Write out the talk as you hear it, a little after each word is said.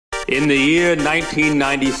In the year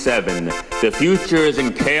 1997, the future is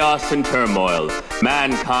in chaos and turmoil.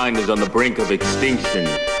 Mankind is on the brink of extinction.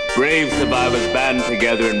 Brave survivors band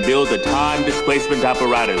together and build a time displacement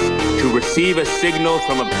apparatus to receive a signal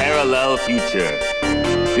from a parallel future.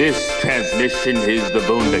 This transmission is the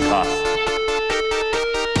Vundacast.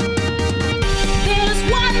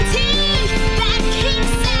 There's one team that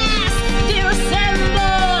keeps us. They're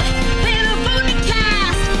assembled. They're the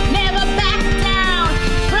Vundacast. Never back down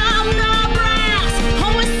from the brass.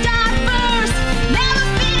 Always start first. Never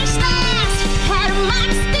finish last. Had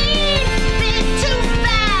much speed. Been too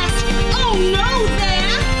fast. Oh no,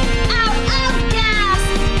 they're out of gas.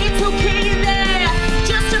 It's okay there.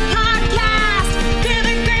 Just a podcast. They're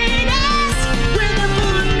the greatest. We're the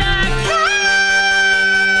Vundacast.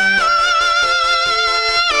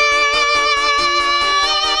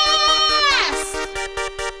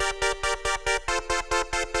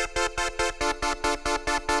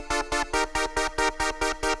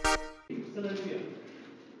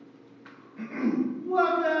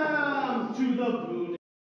 Welcome to the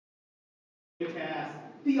Vundacast,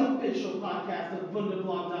 the official podcast of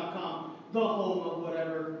Vundacast.com, the home of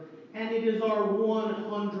whatever, and it is our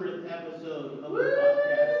 100th episode of the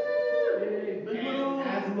podcast. And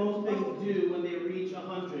as most things do when they reach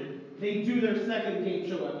 100, they do their second game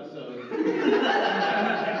show episode.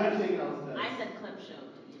 Everything else does. I said clip show.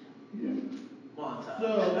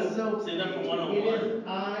 So, Stand up for it 101. is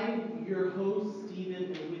I, your host, Steven,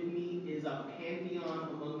 and with me is a pantheon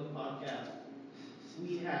among the podcasts.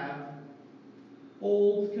 We have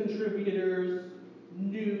old contributors,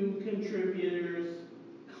 new contributors,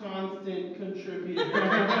 constant contributors,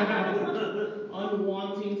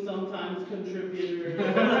 unwanting sometimes contributors,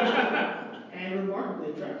 and remarkably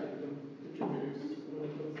attractive contributors when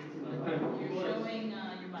it comes to my life. You're showing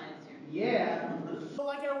your bias here. Yeah. So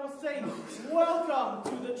like I was saying, welcome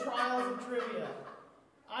to the Trials of Trivia.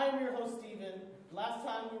 I am your host, Steven. Last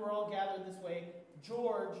time we were all gathered this way,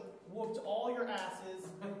 George whooped all your asses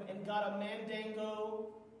and got a Mandango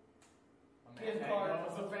gift card.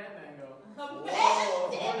 It's a Fandango.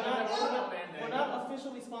 We're not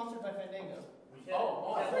officially sponsored by Fandango.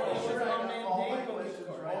 Oh, It was a Mandango gift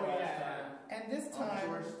card. Oh, yeah. And this time,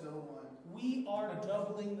 we are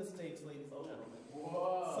doubling the stakes, ladies and gentlemen.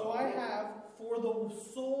 Whoa. So I have, for the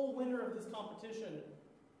sole winner of this competition,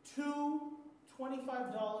 two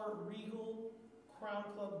 $25 Regal Crown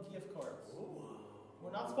Club gift cards. Ooh.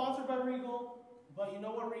 We're not sponsored by Regal, but you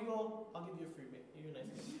know what, Regal? I'll give you a freebie. You're a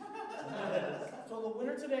nice gift. So the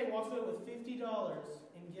winner today walks away with $50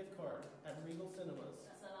 in gift card at Regal Cinemas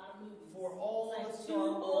That's a lot of movies. for all It's like the Star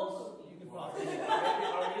two Wars old you could movies. possibly Maybe,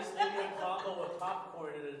 get. or just maybe a combo with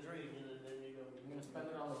popcorn and a drink, and then you go. You're gonna spend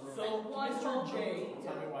it on the room. So, Mr. J,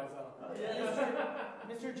 Tell me why so.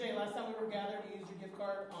 Mr. J, last time we were gathered, you used your gift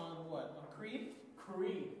card on what? On Creed?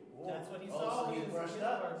 Creed. That's what he Oh, saw. so he's His brushed gift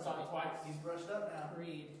up. card Saw it money. twice. He's brushed up now.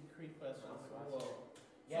 Creed questions. Whoa.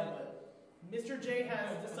 Yeah, So, but Mr. J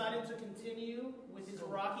has decided to continue with his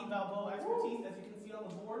Rocky Balboa expertise. As you can see on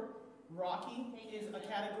the board, Rocky is a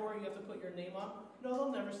category you have to put your name on. No,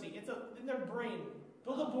 they'll never see. It's in their brain.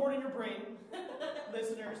 Build a board in your brain,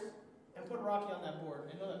 listeners, and put Rocky on that board.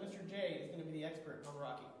 And know that Mr. J is going to be the expert on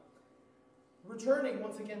Rocky. Returning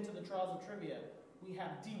once again to the Trials of Trivia, we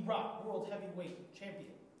have D-Rock, World Heavyweight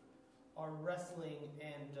Champion, our wrestling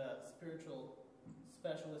and spiritual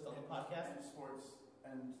specialist on the podcast. and sports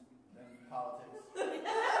and politics.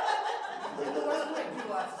 In the West Wing. I do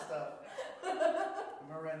lots of stuff.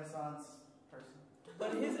 I'm a Renaissance person.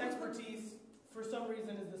 But his expertise, for some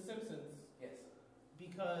reason, is The Simpsons, Yes.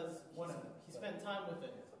 because One of them. he spent time with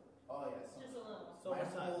it. Oh yes. Just a little. So My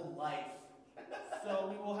much time. whole life. So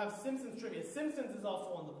we will have Simpsons trivia. Simpsons is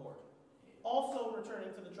also on the board. Also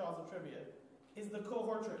returning to the Trials of Trivia is the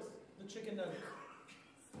cohortress, the chicken nugget,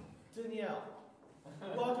 Danielle.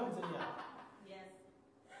 Welcome, Danielle. Yes.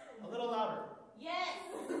 A little louder. Yes.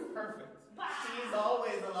 Perfect. She's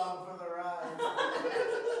always along for the ride.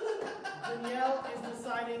 Danielle is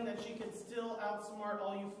deciding that she can still outsmart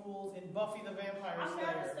all you fools in Buffy the Vampire I'm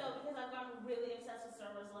nervous Slayer. though because I've gotten really obsessed with Star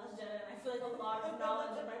Wars The Last Jedi and I feel like a lot of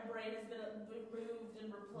knowledge in my brain has been removed and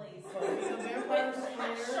replaced. Buffy the Vampire With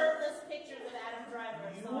Slayer. shirtless pictures of Adam Driver.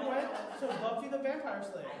 You so I went know. to Buffy the Vampire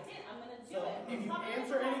Slayer. I did. I'm gonna do So it. if you It's not gonna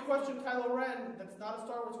answer any surprise question me. Kylo Ren that's not a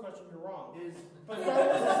Star Wars question, you're wrong. Is But Star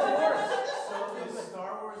Wars is the worst. so is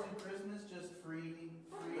Star Wars and Christmas just free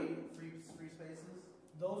spaces?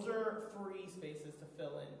 Those are free spaces to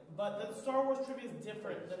fill in. But the Star Wars trivia is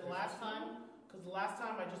different than last time, because last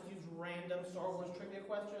time I just used random Star Wars trivia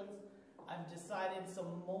questions. I've decided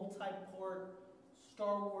some multi-port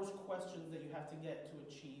Star Wars questions that you have to get to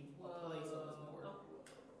achieve a place on this board.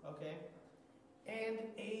 Okay? and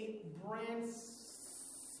a brand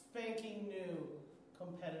spanking new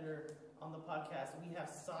competitor on the podcast. We have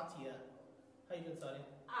Satya. How you doing, Satya?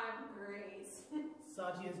 I'm great.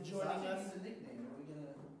 Satya is joining us. Needs a nickname. Are we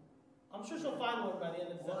gonna? I'm sure she'll find one by the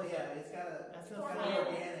end of the Well, episode. yeah, it's gotta. That's It's the gotta fun. be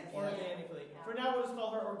organic. Yeah. Organically. Yeah. For now, we'll just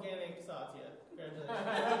call her Organic Satya. Congratulations.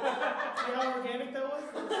 See how organic that was?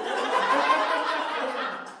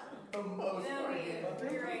 The most organic.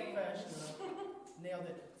 Fucking Great. professional. Nailed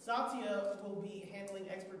it. Satya will be handling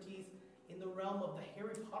expertise in the realm of the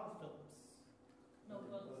Harry Potter films. No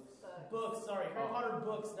books. Books, sorry. Harry Potter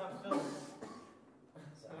books, not films.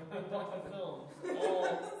 Fucking films. All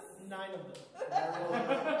 9 of them.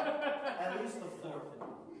 At least the fourth.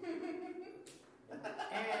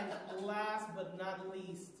 And last but not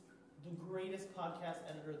least, the greatest podcast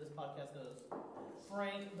editor this podcast knows.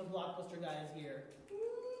 Frank, the Blockbuster guy, is here.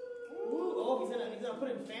 Ooh, oh, he's gonna put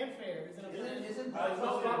in fanfare. He's gonna put in. Isn't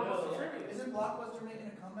Blockbuster making a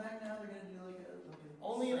comeback now? They're gonna do like a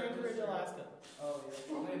Only in Anchorage, Alaska. Oh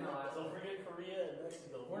yeah. Only in Alaska. Don't forget Korea and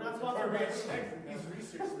Mexico. We're not sponsored by He's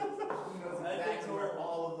researched this. He knows exactly where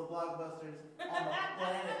all of the blockbusters on the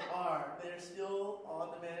planet are. They're still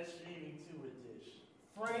on demand streaming too with Dish.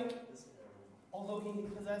 Frank, This is terrible. although he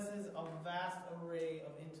possesses a vast array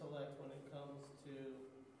of intellect when it comes to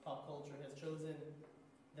pop culture, has chosen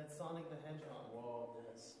that Sonic the Hedgehog Whoa,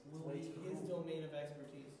 yes. will be his domain of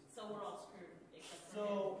expertise. So we're all screwed. Except for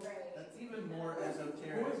So- him. Great. That's even more Who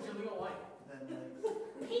esoteric is Jaleel White? than like.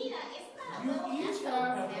 Peanut, isn't that a You little each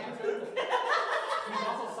have. He's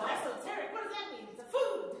also Sonic. esoteric? What does that mean? It's a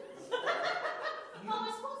food. Well, I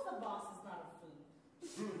suppose the boss is not a food.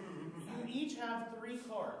 You each have 3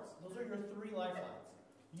 cards. Those are your 3 lifelines.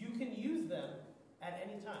 You can use them at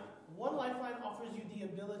any time. One lifeline offers you the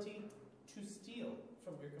ability to steal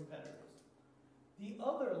from your competitors. The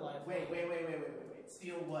other lifeline. Wait.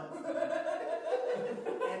 Steal what?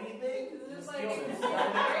 Anything? It's Just like steal it's this.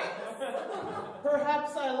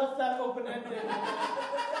 Perhaps I left that open-ended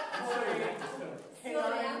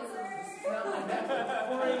for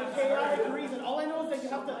a chaotic reason. All I know is that you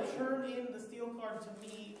have to turn in the steal card to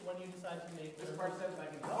me when you decide to make This it. part says I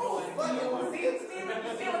can Oh, steal see it, Steven.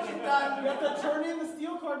 You see what you've done? You have to turn in the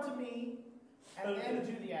steal card to me and then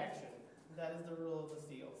do the action. That is the rule of the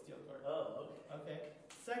steal card. Oh, okay. Okay.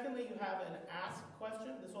 Secondly, you have an ask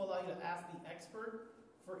question. This will allow you to ask the expert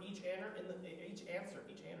for each answer. I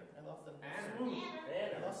lost the swoop. I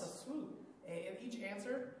lost the swoop. In each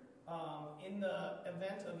answer, in the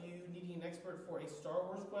event of you needing an expert for a Star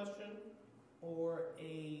Wars question or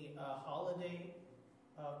a holiday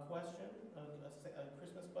question, a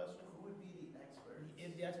Christmas question, Who would be the expert?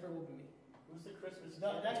 the expert will be me. Who's the Christmas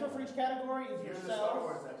The expert for each category is You're the Star yourself.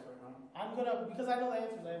 Wars expert, huh? I'm gonna, because I know the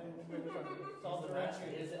answers, I have them right in front of me. So I'll direct you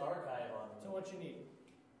Here's the archive on to what you need.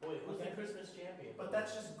 Wait, who's Okay. the Christmas champion? But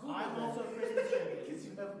that's just Google. I'm also a Christmas champion. Because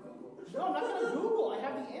you have Google. No, I'm not gonna Google. I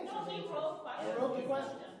have the answers. No, he in wrote I questions. wrote the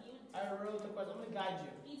question. You I wrote the question. I'm gonna guide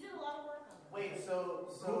you. He did a lot of work on it. Wait, so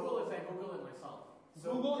Google is I Google it myself.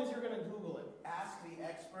 Google is you're gonna Google it. ask the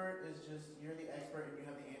expert is just you're the expert and you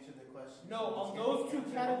have the answer to the question. No, So on it's those getting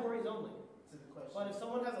 2 the answer categories only. to the question. But if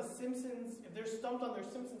someone has a Simpsons, if they're stumped on their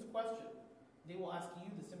Simpsons question, they will ask you,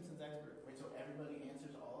 the Simpsons expert. Wait, so everybody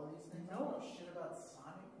answers all of these things? No. I don't know shit about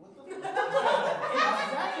Sonic. What the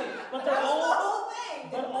Exactly. But they're That's the all. whole thing.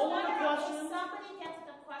 But all of the No, questions. If somebody gets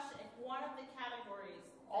the question, if one of the categories.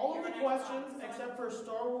 that All of you're the an expert questions, on, except for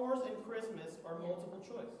Star Wars and Christmas, are multiple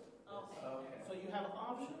choice. Okay. Okay. So you have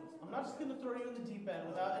options. I'm not just gonna throw you in the deep end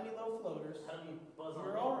without any little floaters. How do you buzz on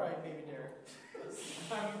You're it? all right, baby Derek.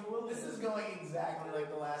 This is going exactly like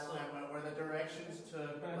the last time where the directions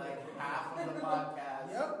took like half of the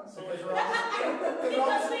podcast. Yep. So, Because we're all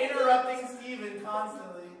just interrupting Steven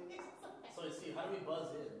constantly. so see, how do we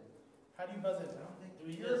buzz in? How do you buzz it? I don't think Do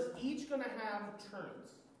we You're just each gonna have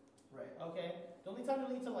turns. right. Okay? The only time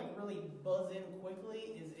you need to like really buzz in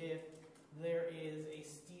quickly is if there is a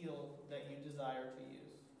steal that you desire to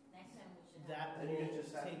use. Next time we should. That Then will you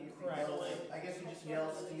just have to take you practice. I guess you just yell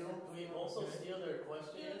steal. do we also Okay. steal their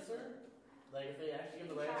question answer? Like if they actually give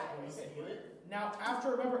the right answer, can we steal it? Now,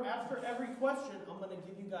 after every question, I'm gonna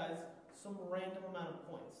give you guys some random amount of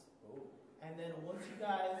points. Oh. And then once you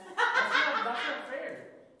guys That's not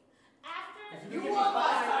fair. After You You give me won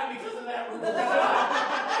last 5 time because of that rule.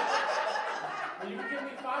 Well, you can give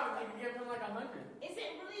me 5 and you can give him like 100. is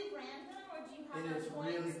it really random or do you have It a is point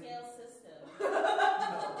really- scale system?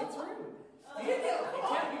 it's rude. It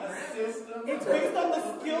can't be A random. system. It's based on the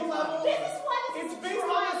skill level. This is why this It's is based on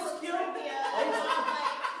the tribal skill. trivia.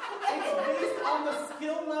 It's based on the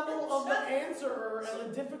skill level of the answerer and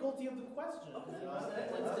the difficulty of the question.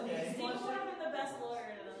 Okay. See, you would have been the best lawyer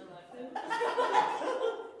in another lifetime.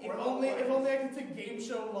 game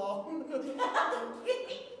show law.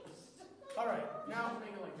 All right, Now now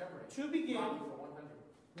make it like Jeopardy. to begin, Rocky for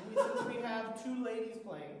 100. since we have two ladies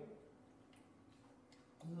playing,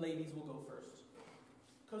 ladies will go first.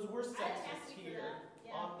 Because we're I didn't ask sexist you for here that.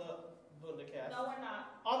 Yeah. on the Vundacast. No, we're not.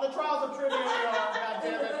 On the Trials of Trivia we are,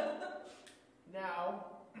 goddammit. Now,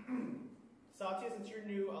 Satya, since you're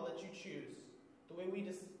new, I'll let you choose. The way we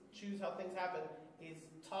just choose how things happen is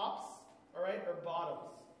tops, alright, or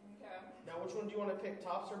bottoms. Okay. Now, which one do you want to pick,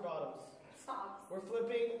 tops or bottoms? Tops. We're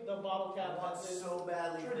flipping the bottle I cap. want That's so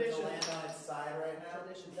badly for it tradition. to land on its side right now.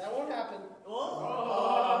 Tradition. That won't happen.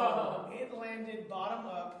 Oh. It landed bottom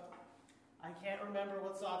up. I can't remember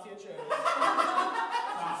what Satya chose.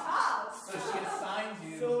 Tops. So she assigns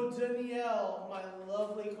you. So Danielle, my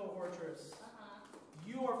lovely cohortress, Uh-huh.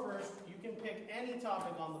 you are first. You can pick any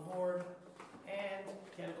topic on the board and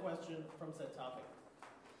get a question from said topic.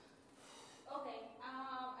 Okay, I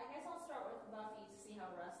guess I'll start with Buffy to see how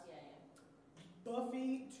rusty I am.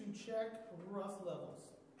 Buffy to check rust levels.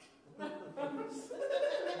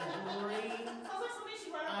 Great Sounds like somebody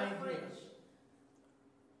should run out the idea. fridge.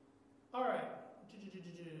 All right.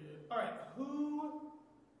 All right. Who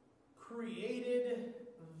created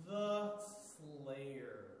the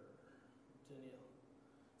Slayer? Danielle.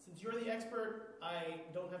 Since you're the expert, I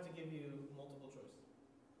don't have to give you multiple choice.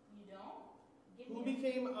 You don't? Give Who me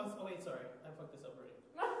became us? Oh wait, sorry, I fucked this up already.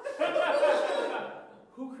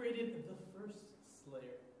 Who created the first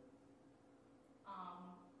Slayer?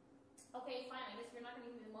 Okay, fine. I guess you're not going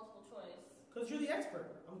to give me the multiple choice. Because you're the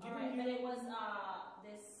expert. I'm All giving right, you. but it was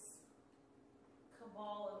this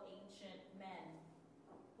cabal of ancient men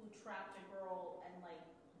who trapped a girl and like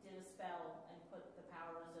did a spell and put the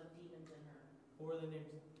powers of demons in her. What were the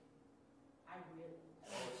names? I really.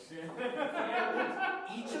 Oh, shit.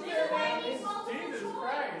 Each of Did them I have need this. multiple Jesus choice?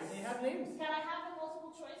 Christ. They have names. Can I have the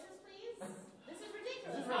multiple choices, please? This is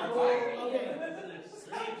ridiculous. This is How really dare you? Okay.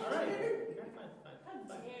 Stage. All right. Okay, fine.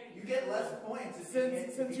 How dare You you? get less points if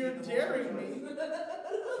Since you you're get the daring multiple me,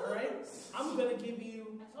 choice. all right, I'm gonna give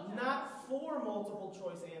you I told you. not 4 multiple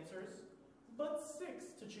choice answers, but 6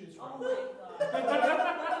 to choose Oh from. my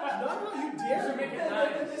god. No, you You dare should make me. it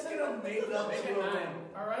 9. They're just gonna make up Make it two of 9. them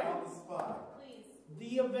All right. on the spot. Please.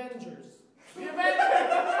 The Avengers, The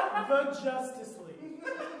Avengers. the Justice League,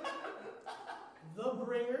 the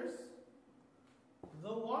Bringers,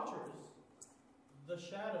 the Watchers, the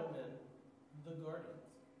Shadowmen, the Guardians.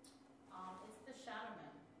 It's the Shadow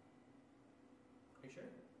Man. Are you sure?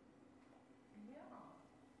 Yeah.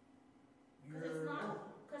 Because it's not.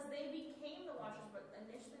 Because they became the Watchers, but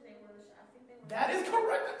initially they were the. I think they were. That is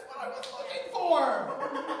correct. That's what I was looking for.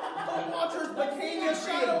 The Watchers became the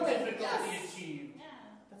Shadowmen. Difficulty Yes. achieved. Yeah.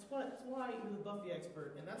 That's why you're the Buffy expert,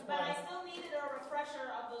 and that's But I why. still needed a refresher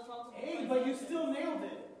of those multiple. Hey, choice but you answers. still nailed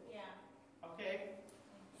it. Yeah. Okay.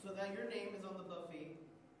 So now your name is on the Buffy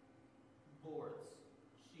boards.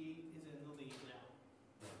 She is in the lead now.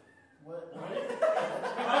 What? What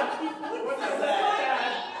is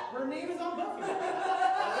that? Her name is on Buffy.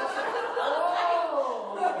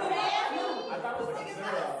 Oh. Man, I thought it was like a 0.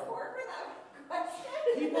 score for that question.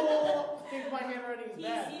 People think my handwriting is He's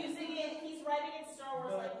bad. using it. He's writing it Star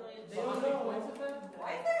Wars But language. they don't know.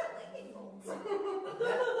 Why is there a linking bolt?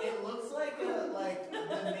 It looks like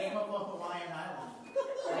the name of a Hawaiian island.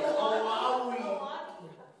 Hawaii.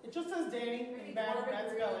 It just says Danny in bad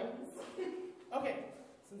spelling. Okay,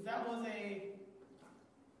 since that was a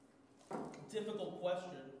difficult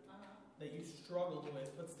question that you struggled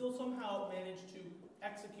with, but still somehow managed to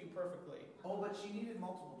execute perfectly. Oh, but she needed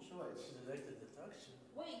multiple choice. Deducted deduction.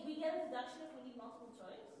 Wait, we get a deduction if we need multiple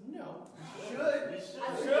choice? No, Should. We should.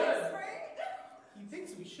 As an Should. expert? he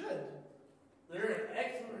thinks we should. They're an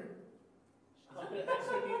expert. How can an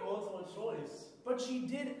expert need multiple choice? But she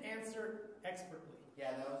did answer expertly.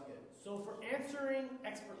 Yeah, that was good. So for answering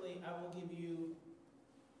expertly, I will give you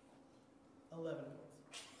 11 points.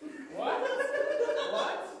 What?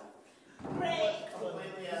 What? Great.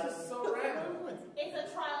 Completely This out. is so random. 11 points. It's a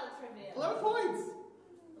trial of trivia. 11 points!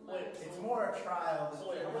 Wait, It's more a trial. So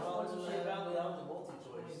wait, how much points was she found without the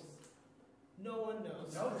multi-choice? No one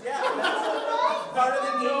knows. No, yeah, that's part of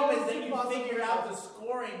the game is that you Impossible. figure out the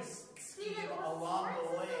scoring scheme Steven, along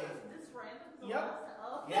the way. This random? Yep.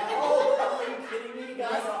 Oh. Yeah. Oh, are you kidding me? You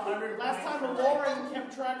guys are 100 Last time points. Lauren kept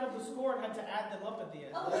track of the score and had to add them up at the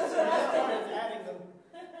end. Oh, That's that's why I right. started adding them.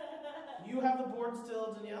 You have the board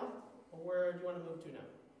still, Danielle? Or where do you want to move to now?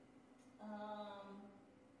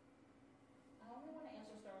 I only want to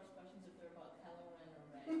answer Star Wars questions if they're about Kylo Ren or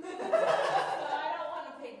Rey. So I don't want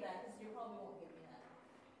to pick that because you probably won't give me that.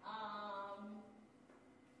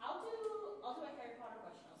 I'll do a Harry Potter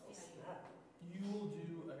question. I'll see how you do. You will do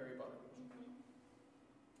a Harry Potter question.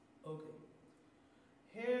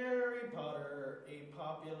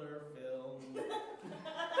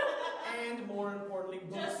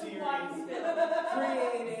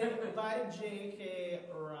 by J.K.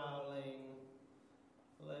 Rowling.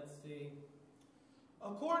 Let's see.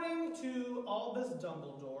 According to Albus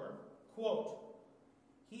Dumbledore, quote,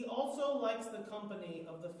 he also likes the company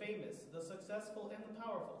of the famous, the successful, and the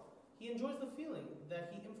powerful. He enjoys the feeling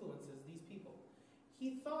that he influences these people.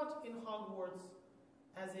 He thought in Hogwarts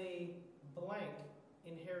as a blank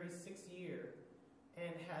in Harry's 6th year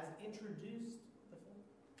and has introduced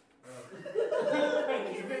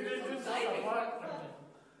You've introduced what?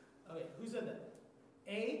 Okay, who said that?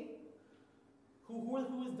 A. Who is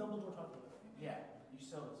Dumbledore talking about? Yeah, you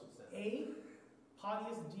showed us who said that. A.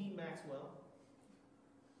 Podius D. Maxwell.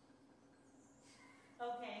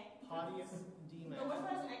 Okay. Podius D. The worst Maxwell.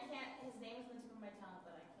 part is I can't. His name is meant to be on my tongue,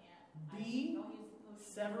 but I can't. B. I don't use the potion.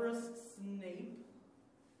 Severus Snape.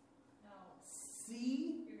 No.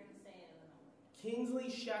 C. You're gonna say it and then I'm gonna. Kingsley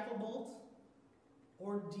Shacklebolt.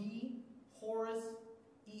 Or D. Horace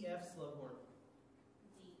E.F. Slughorn.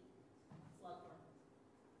 D. Slughorn.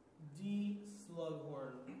 D.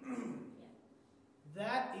 Slughorn. Yeah.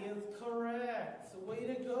 That is correct. Way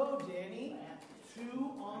to go, Danny. 2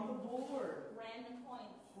 on the board. Random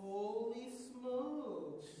points. Holy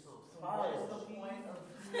smokes. What is the point of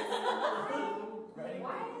ready?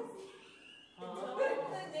 Why is Huh?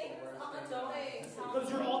 the names on the domain? Because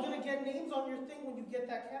you're all going to get names on your thing when you get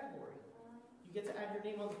that category. You get to add your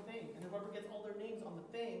name on the thing, and whoever gets all their names on the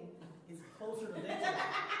thing is closer to victory.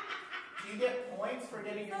 Do you get points for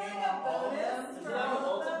getting your name Like a on all of them? bonus Is for that all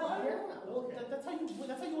what of them? multiplier? Yeah, well, that's how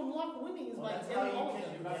you unlock winning is by Well, that's getting how all of you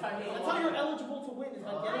them. can- that's how you That's unlock how you're it. eligible to win is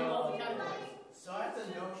by getting all the categories. So I have to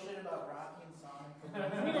know shit about Rocky and Sonic.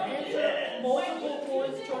 You need to answer multiple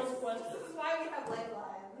choice questions. This is why we have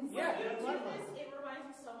lifelines. Yeah, When you that's do right. this, it reminds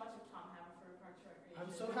me so much of Tom Haverford Parks and Recreation. I'm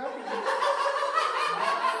so happy.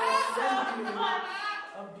 So funny.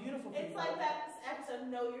 A beautiful It's people. like that episode,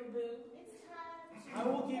 Know Your Boo. It's time. I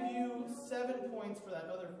will give you 7 points for that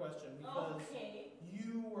other question because Okay.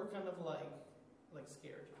 you were kind of like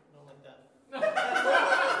scared. I don't like that.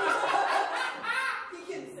 He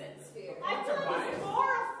can sense fear. I was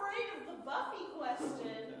more afraid of the Buffy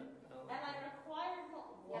question, Yeah, and I required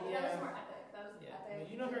more. Yeah, that was more epic. That was yeah. epic.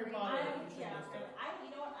 You know Harry I Potter. don't, You should yeah, know stuff. you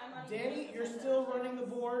know what, I'm not even Danny, gonna you're pretend still that. running the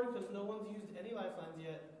board because no one's used any lifelines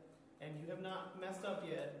yet, and you have not messed up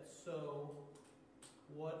yet. So,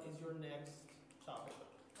 what is your next topic?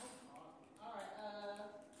 Alright,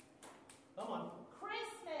 Come on.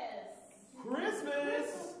 Christmas!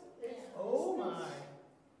 Christmas. Yeah. Oh my.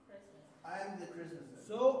 Christmas. I'm the Christmas.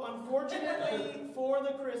 So, unfortunately for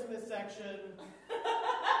the Christmas section,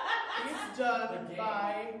 it's done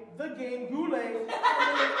by the game Goulet,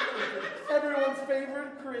 everyone's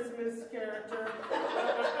favorite Christmas character,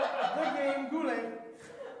 the game Goulet.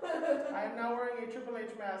 I am now wearing a Triple H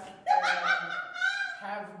mask and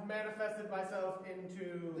have manifested myself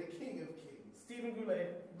into The King of Kings. Stephen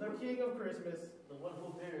Goulet, the King of Christmas. The one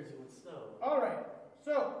who bears you with snow. All right,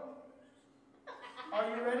 so are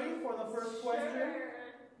you ready for the first question? Sure.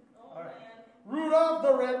 Oh, All right. man. Rudolph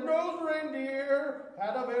the red-nosed reindeer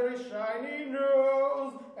had a very shiny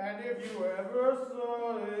nose, and if you ever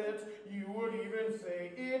saw it, you would even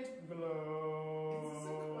say it glows.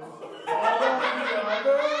 All of the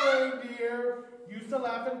other reindeer used to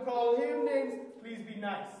laugh and call him names. Please be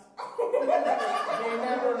nice. They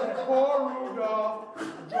never let poor Rudolph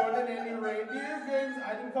join in any reindeer games.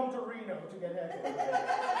 I didn't come to Reno to get heckled.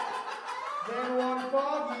 Then one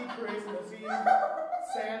foggy Christmas Eve,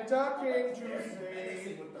 Santa came to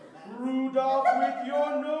say, Rudolph, with your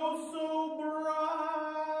nose so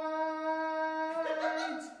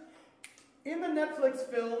bright. In the Netflix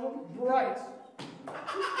film, Bright.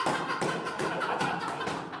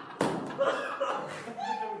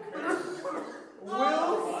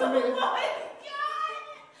 Will Smith. Oh my god!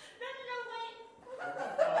 No, wait.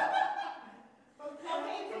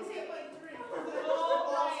 Okay, continue. Oh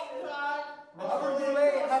my god. Robert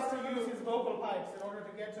Goulet has to use his vocal pipes in order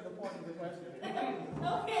to get to the point of the question.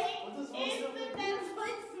 Okay, in the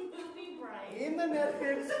Netflix movie Bright. In the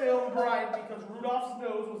Netflix film Bright, because Rudolph's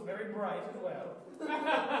nose was very bright as well. Okay?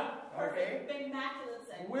 Perfect, immaculate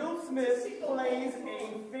segue. Will Smith plays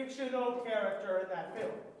a fictional character in that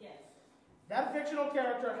film. Yes. That fictional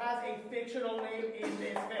character has a fictional name in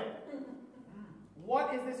this film.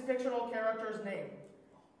 What is this fictional character's name?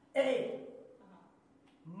 A.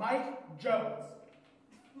 Mike Jones.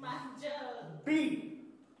 My Joe. B.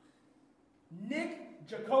 Nick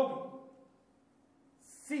Jacoby.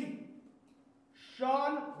 C.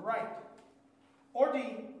 Sean Wright. Or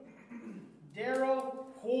D. Daryl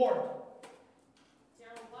Horde.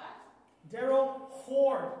 Gerald what? Daryl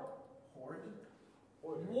Horde. Horde?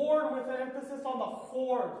 Ward with an emphasis on the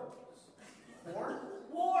horde. Horde?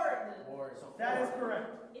 Ward. That is correct.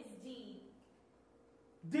 It's D.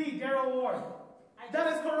 D. Daryl Ward.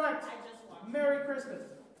 That is correct. I just watched. Merry Christmas.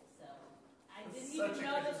 So I didn't Such even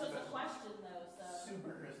a know this Christmas was a special. question though. So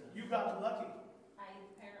Super Christmas. You got lucky. I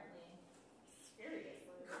apparently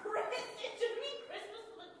seriously. Chris, it should be Christmas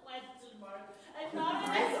with a question mark and not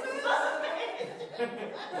an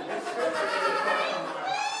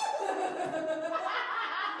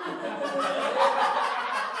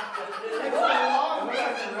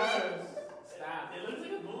Stop. It looks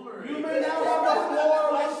like a boomerang. You may now have the floor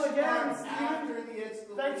once again, After Steven. the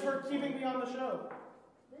exclamation Thanks for keeping me on the show.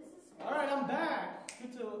 This is All right, I'm back.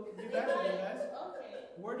 Good to be back with you guys.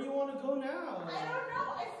 Okay. Where do you want to go now? I don't know.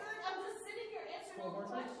 I feel like I'm just sitting here answering all the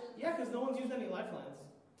questions. Yeah, because no one's used any lifelines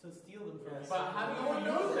to steal them from me. But how do No one you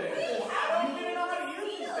knows use it. it? How do you know how to use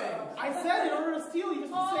these things? I said in order to steal, you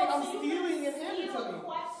just have to say, I'm so you stealing can and hand it steal to me. a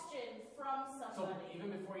question from So somebody. even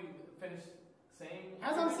before you finish saying,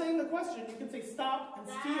 As I'm saying the question, you can say stop and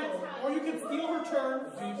That's steal, how or you you can do steal her turn,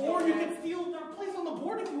 Do you or steal you that? can steal their place on the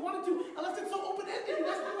board if you wanted to. I left it so open-ended. You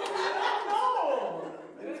guys don't know.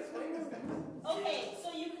 They didn't explain this thing. Okay, so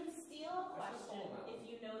you can steal a question if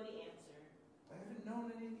you know the answer. I haven't known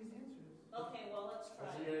any of these answers. Okay, well let's try.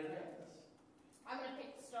 so you're gonna get this. I'm gonna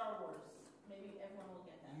pick Star Wars. Maybe everyone will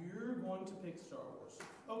get that. You're going to pick Star Wars.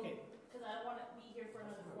 Okay. Because I don't want to be here for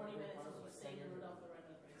another 40 minutes as you say Rudolph the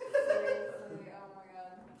Red-Nosed Seriously, oh my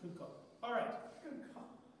god. Good call. All right.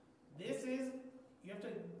 This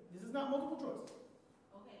is not multiple choice.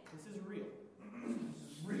 Okay. This is real.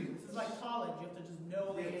 Real. This is like college. You have to just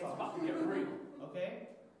know the Yeah, it's answer. About to get real. Okay?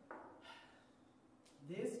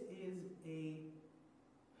 This is a.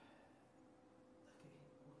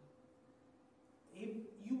 Okay. If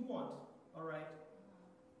you want, alright,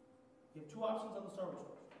 you have two options on the Star Wars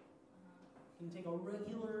course. You can take a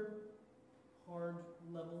regular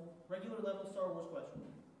level Star Wars question.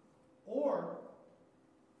 Or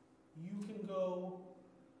you can go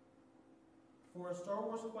for a Star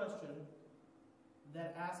Wars question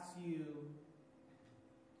that asks you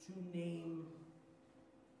to name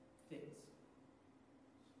things.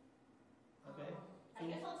 Okay? I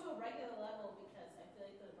guess I'll do a regular level because I feel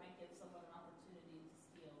like that might give someone an opportunity to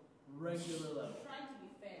steal. Regular level. I'm trying to be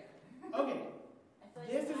fair. Okay, I feel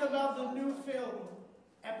like this is I about am the new sometimes- film,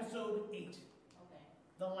 Episode 8, Okay.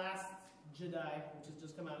 The Last Jedi, which has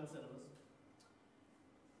just come out in cinemas.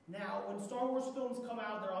 Now, when Star Wars films come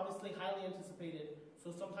out, they're obviously highly anticipated,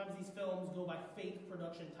 so sometimes these films go by fake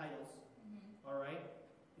production titles, alright,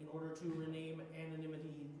 in order to rename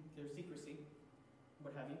anonymity, their secrecy,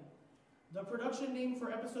 what have you. The production name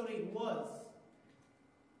for Episode 8 was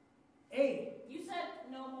A. You said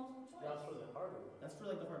no multiple choice. That's for the harder one. That's for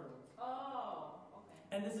like the hard one. Oh, okay.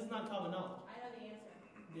 And this is not common knowledge. I know the answer.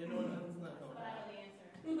 You know what? This is not common But I knowledge. know the answer.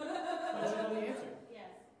 But you know the answer.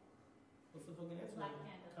 Yes. What's the fucking answer? Black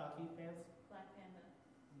panda. Cocky pants? Black panda.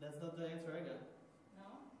 That's not the answer I got. No?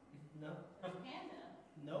 No. It was panda.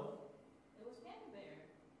 Nope. It was panda bear.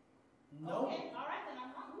 Nope. Okay, alright then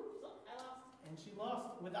I'm wrong. Oops, look, I lost. And she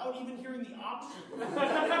lost without even hearing the option. Let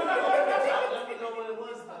me know what it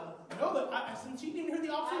was though. No, since she didn't hear the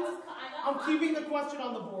options, I got I'm cocky. keeping the question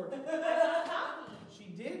on the board. I got cocky. She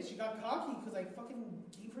did. She got cocky because I fucking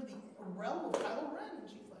gave her the realm of Kylo Ren, and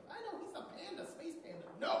she's like, I know he's a panda, space panda.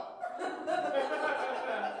 No.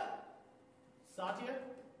 Satya,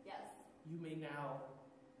 Yes. you may now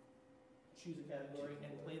choose a category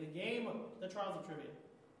and play the game, the Trials of Trivia.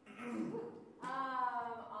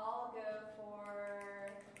 I'll go for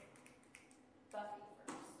Buffy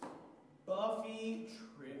first. Buffy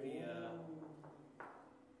Trivia.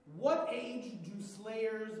 What age do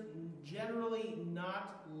Slayers generally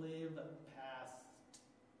not live past?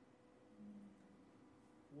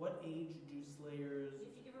 What age do Slayers Did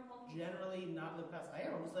you give her multiple generally not live past? I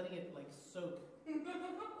am. I'm just letting it like soak.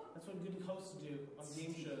 That's what good hosts do on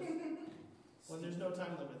game shows when there's no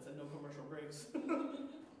time limits and no commercial breaks.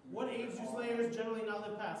 What age do Slayers generally not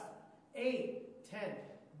live past? A, 10,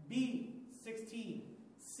 B, 16,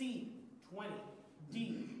 C, 20,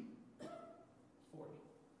 D, 40.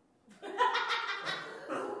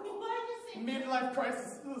 Why did you say Midlife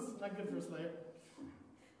crisis. This is not good for a Slayer.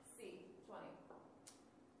 C,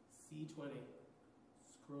 20. C20.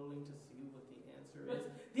 Scrolling to see what the answer is.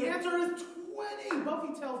 The answer is 20!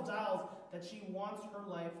 Buffy tells Giles that she wants her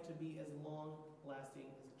life to be as long-lasting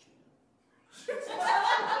as a cheetah.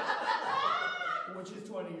 Which is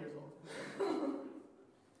 20 years old.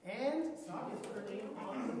 And Saki has put her name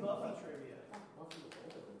on the Buffy trivia.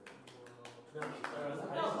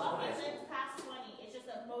 No, Buffy lives past 20. It's just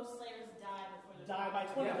that most Slayers die before they're Die by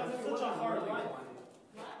 20 because it's such a hard life.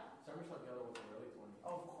 What? Summer Shot Yellow was an early 20.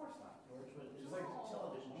 Oh, of course not. She's like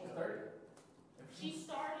Television show. almost 30.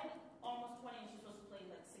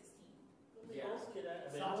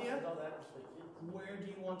 Satya, All that was for kids. where do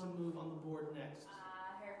you want to move on the board next?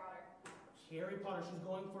 Harry Potter. Harry Potter. She's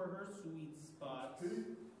going for her sweet spot. So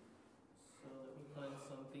let me find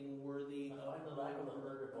something worthy of Find the lack of a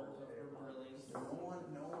murder her ball there. brilliance. No one,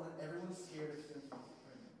 everyone's scared of Simpsons.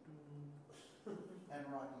 And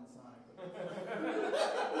Rocky and Sonic.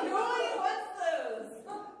 Nobody wants those.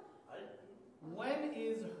 When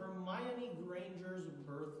is Hermione Granger's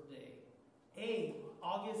birthday? A.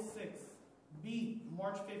 August 6th. B.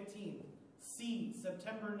 March 15th. C.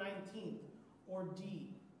 September 19th. Or D.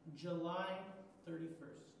 July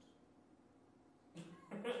 31st.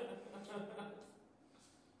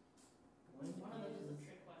 When One of those is a is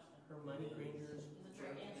trick question. Hermione Granger's It's a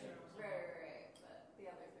trick answer. Right. But the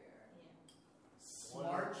other three are. Yeah.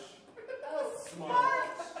 Smarch. Oh,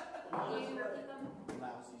 Smart. Can you repeat them?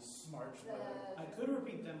 Lousy Smarch. I could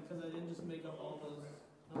repeat them because I didn't just make up all those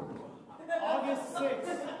numbers. August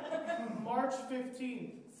 6th, March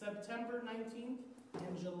 15th, September 19th,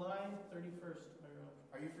 and July 31st.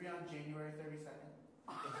 Are you free on January 32nd?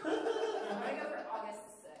 I'm gonna go for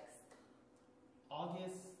August 6th.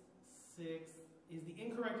 August 6th is the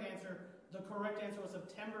incorrect answer. The correct answer was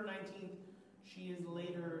September 19th. She is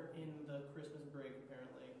later in the Christmas break,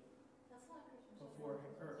 apparently, That's not Christmas. before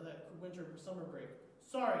or that summer break.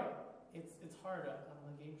 Sorry, it's hard on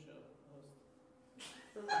the game show host.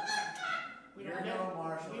 We You're don't get no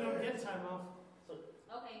Marshall. we don't get time off.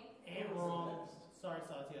 Okay. And wrong. Sorry,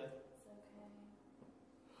 Satya. It's okay.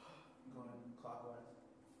 I'm going clockwise.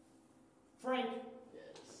 Frank,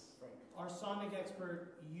 Yes. our Sonic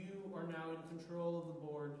expert, you are now in control of the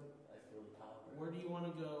board. I feel the power. Where do you want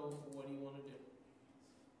to go? What do you want to do?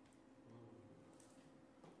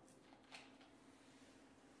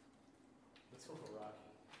 Let's go for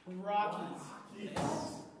Rocky. Rockies.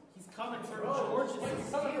 He's coming for Oh, George's wait,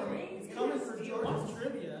 he's coming for me? He's coming for George's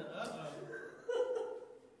trivia.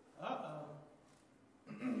 Uh-oh.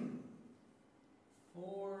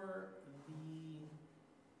 For the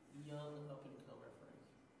young up-and-comer, Frank.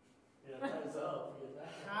 Yeah, time's up.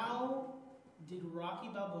 How did Rocky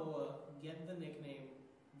Balboa get the nickname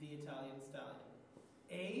the Italian Stallion?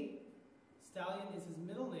 A. Stallion is his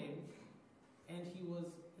middle name, and he was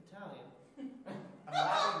Italian. I'm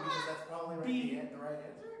laughing because that's probably the right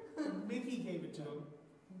answer. Mickey gave it to him.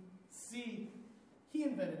 C. He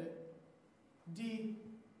invented it. D.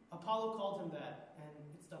 Apollo called him that, and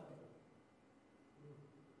it stuck with him.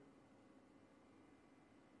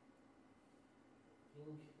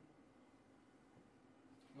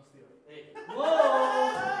 Must be it. Hey.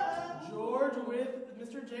 Whoa! George with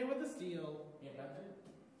Mr. J with the steal. You invented it?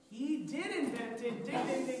 He did invent it. Ding,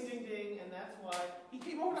 ding, ding, ding, ding. And that's why he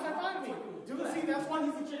came over to high five me. See, that's why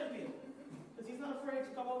he's the champion. Because he's not afraid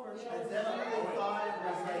to come over and show I us. definitely thought it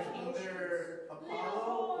was like either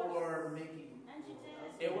Apollo or Mickey. And you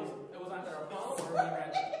did. It was either Apollo or he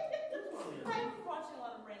invented it. I'm watching a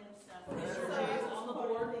lot of random stuff. Mr. J is on the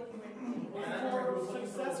board for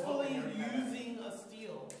successfully using a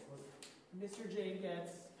steal. Mr. J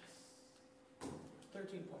gets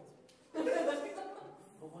 13 points.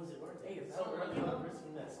 What was it worth? Hey, It's it's so not early really on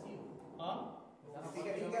risking that steal. Huh?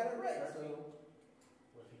 You got it right. So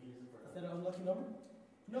What if you use it for Is that an unlucky number?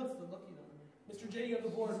 No, it's the lucky number. Mr. J, you have the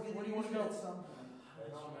board. Where do you want to go? At some point.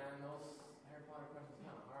 No, man, those Harry Potter questions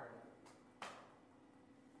kind of hard.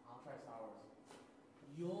 I'll try Star Wars.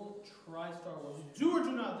 You'll try Star Wars. Do or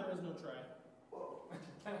do not, there is no try.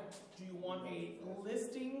 Do you want a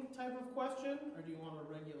listing type of question, or do you want a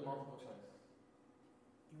regular? Multiple choice.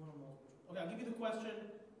 You want a multiple choice. Okay, I'll give you the question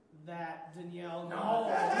that Danielle. No!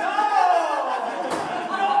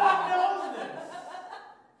 No one knows this!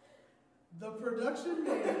 The production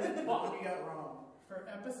name What you got wrong? for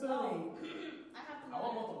episode Oh. 8 I have to I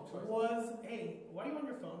want know. multiple choice. was A. Why are you on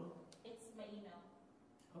your phone? It's my email.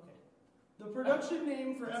 Okay. The production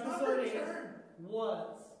name for It's not episode her 8 turn. was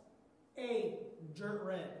A. Dirt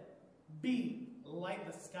Red. B. Light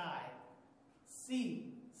the Sky.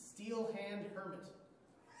 C. Steel Hand Hermit.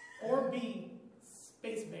 Or B.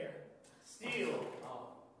 Space Bear. Steal.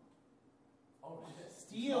 Oh shit.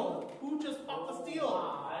 Steel. Who just popped the steel?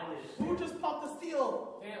 I did. Who just popped the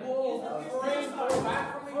steel? Damn. Whoa. Frank,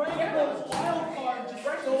 Back from me. Frank, the wild card just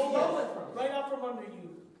Frank stole stole it it from me. right out from under you.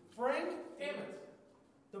 Frank, Damn it.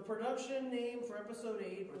 the production name for episode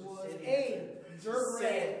 8 Or just was say the A. answer. Dirt Say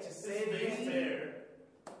Red. it. Just say the Space answer. Bear.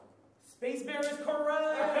 Space Bear is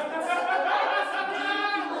correct.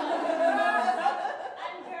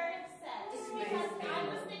 I'm very upset. It's because I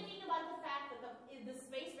was thinking about the fact that the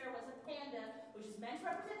Space Bear was a panda, which is meant to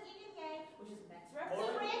represent yin and yang, which is meant to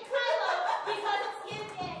represent Rey and Kylo, because it's yin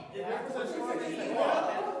and yang. Yeah, It's it's like like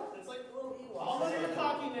a It's like a little Ewok. All of your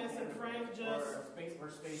cockiness rockiness, and Frank just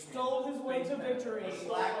Space stole his way to victory.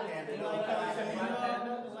 Black Panda. Like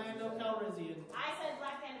Lando Calrissian. I said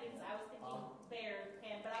Black Panda because I was thinking bear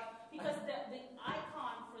panda, because the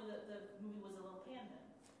icon for the movie was a little panda.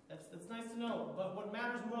 That's nice to know. But what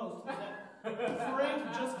matters most is that Frank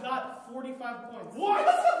just got 45 points. What?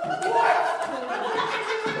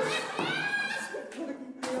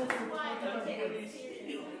 Why don't take it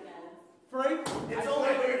seriously, guys? Frank, It's only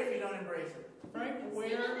weird if you don't embrace it. Frank, where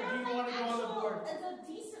do you want to go on the board? It's a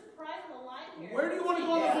decent prize on the line here. Where do you want to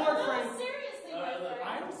go on the board, No, Frank? seriously, my friend.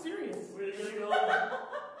 I'm serious. We're gonna go.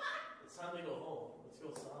 It's time to go home. Let's go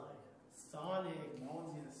Sonic. Sonic. No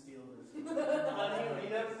one's gonna steal this. You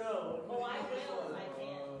never know. Oh, I will if I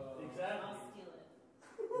can. Exactly. I'll steal it.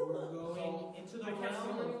 We're going into the I can't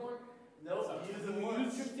steal round. anymore? Nope. Use the You one.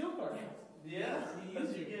 use your steel card. Yeah. You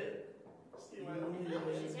use you it. get. Steal my You I feel like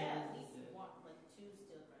we use should it. get at least like 2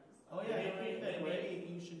 steel cards. Oh yeah, I think that Maybe. maybe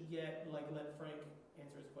you should get let Frank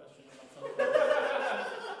answer his question about something.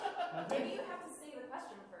 Maybe you have to say the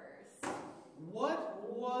question first. What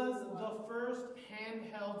was the first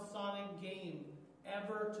handheld Sonic game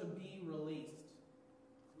ever to be released?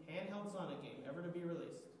 Handheld Sonic game ever to be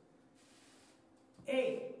released.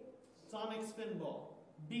 A. Sonic Spinball.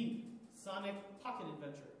 B. Sonic Pocket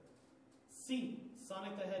Adventure. C.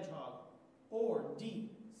 Sonic the Hedgehog. Or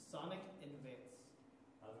D. Sonic Advance.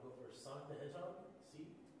 I would go for Sonic the Hedgehog. See?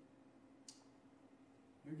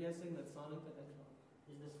 You're guessing that Sonic the Hedgehog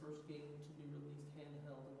is the first game to be released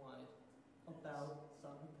handheld and wide about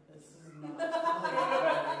Sonic the Hedgehog.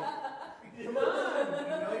 Come on!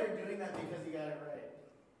 You know you're doing that because you got it right.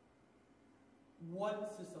 What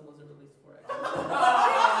system was it released for?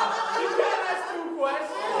 You can't ask 2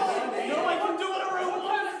 questions. No, I can do whatever I want.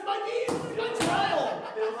 This is my game. This is my trial.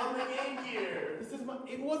 It was on the Game Gear.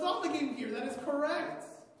 It was on the Game Gear. That is correct.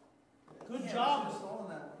 Good Yeah, job. I should've stolen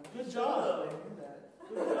that one. Good job. I knew that.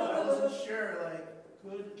 I wasn't sure, like.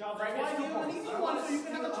 Good job. Frank That's why I gets gave him an 2 easy I one want so you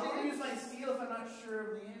can have a I want to chance. use my steal if I'm not sure of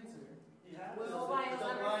the answer. Yeah. Well, why is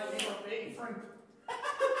that blind right? leap of faith. Frank.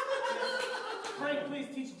 Frank, please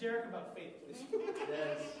teach Derek about faith, please.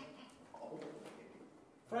 Yes.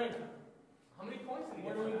 Frank, How many points did he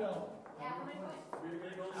where get? do we go? Yeah, how many points? We're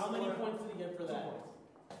gonna go How many slower. points did he get for that?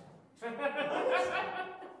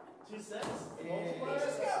 2 cents. He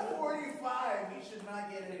just got 45. He should not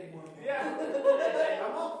get any more. Yeah. Hey,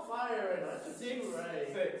 I'm on fire right now. That's 6. 2, right?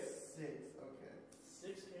 6. 6. Okay.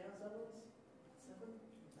 6 chaos levels? 7?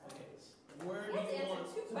 Okay. Where do You have to you want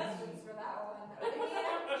answer 2 to questions be? for that one. I mean, I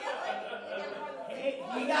feel like you get more than 6 Hey,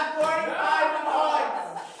 points. He got 45 points.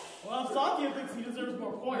 Well, Satya thinks he deserves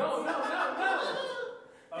more points. No.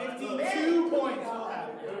 52 points. He'll have.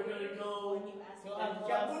 We're gonna go. When you ask He'll me have that,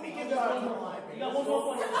 last- Movie he'll gives have out one the more. line. You got one more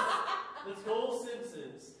point. Let's go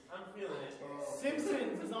Simpsons. I'm feeling it.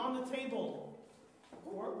 Simpsons is on the table.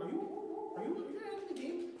 Or are you in the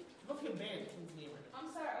game? You're about to get banned from the game right now. I'm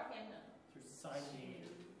sorry, okay, I'm done. Your side game.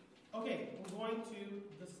 Okay, we're going to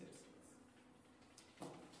The Simpsons.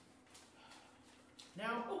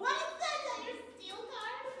 Now, What is that? Is that your steel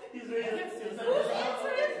card? He's ready to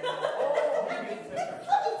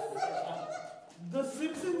the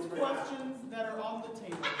Simpsons questions that are on the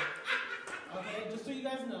table. Okay, just so you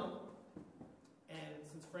guys know, and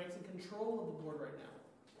since Frank's in control of the board right now,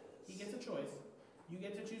 he gets a choice. You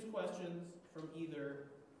get to choose questions from either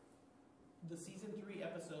the season 3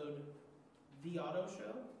 episode, The Auto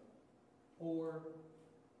Show, or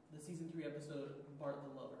the season 3 episode, Bart the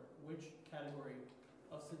Lover. Which category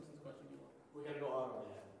of Simpsons question do you want? We're gonna go auto,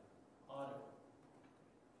 man. Auto.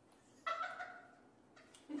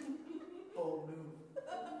 Bold move.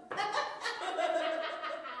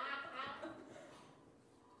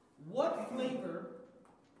 What flavor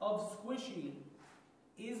of squishy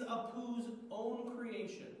is Apu's own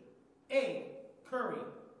creation? A. Curry.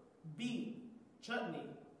 B. Chutney.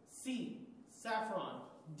 C. Saffron.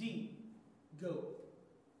 D. Goat.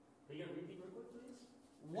 Are you gonna repeat real quick, please?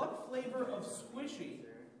 What flavor of squishy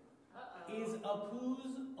Uh-oh. is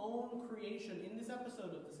Apu's own creation in this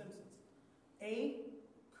episode of The Simpsons? A.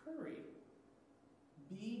 Curry.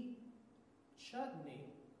 B. Chutney.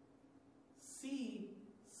 C.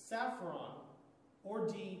 Saffron. Or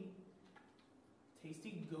D.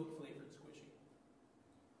 Tasty goat flavored squishy.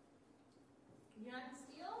 You're not gonna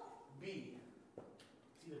steal? B.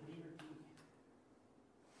 It's either B or D.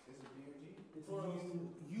 Is it B or G? It's one of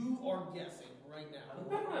those. You are guessing right now.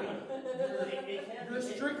 It can't You're be A.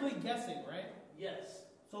 strictly guessing, right? Yes.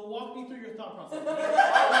 So walk me through your thought process.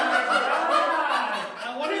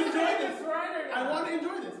 I want to enjoy this. I want to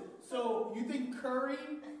enjoy this. So you think curry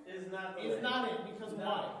Is not is not it because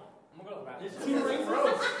why? I'm gonna go back. It's Too just racist?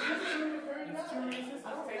 gross. It's too racist. I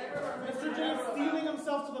don't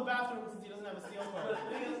bathroom since he doesn't have a steel But card. the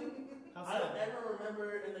thing is, How I don't sad. ever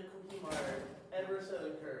remember in the Cookie Mart ever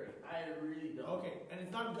selling curry. I really don't. Okay, and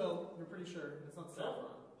it's not goat, you're pretty sure. It's not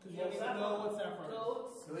saffron. Because you Well, don't even know what saffron is.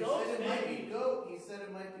 Goats. So he said it might be goat. He said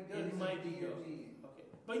it might be goat. It He said might be D or goat. G. Okay.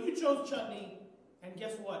 But you chose chutney, and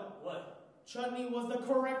guess what? What? Chutney was the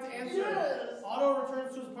correct answer. Yes! Otto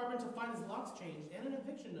returns to his apartment to find his locks changed and an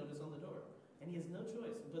eviction notice on the door. And he has no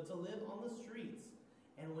choice but to live on the streets.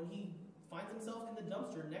 And when he finds himself in the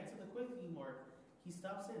dumpster next to the Quickie Mart, he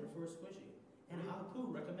stops in for a squishy. And Apu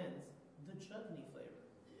recommends the chutney flavor,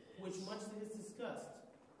 which, much to his disgust,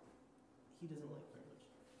 he doesn't like very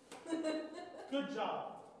much. Good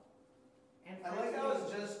job. And I like how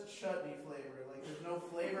it's just chutney flavor. Like there's no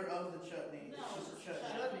flavor of the chutney. No, It's just chutney.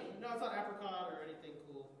 chutney. No, it's not apricot or anything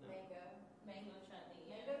cool. No. Mango chutney.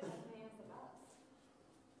 Mango chutney is the best.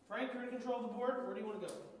 Frank, you're in control of the board. Where do you want to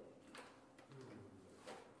go?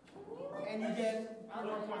 And you get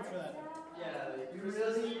more points for that. Yeah, like, You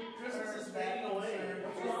really Christmas is are fading that away. concerned.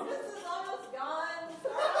 Christmas is almost gone.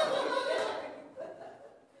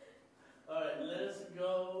 Alright, let us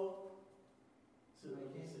go to I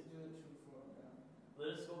can't do it too far down. let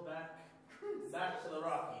us go back to the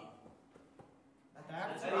Rocky.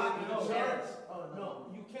 That's I Rocky. didn't No, even chance. Oh no,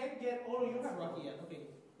 you can't get. Oh no, you don't have Rocky yet. Okay,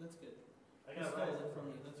 that's good. I He got stole right. it from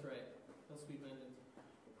you. That's right. How sweet vengeance.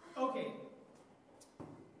 Okay.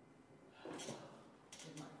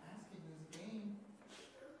 Get my ass kicked in this game.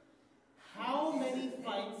 How many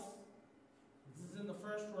fights? This is in the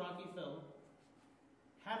first Rocky film.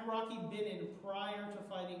 Had Rocky been in prior to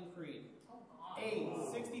fighting Creed? Oh God.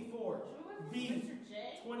 A, 64. Should we B, wait for Mr. J?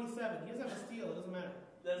 27. He doesn't have a steal. It doesn't matter.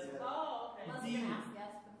 That's Yeah. Oh, okay. Unless D. you're gonna ask us.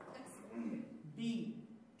 B,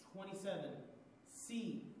 27.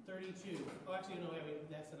 C, 32. Oh, actually, no. I mean,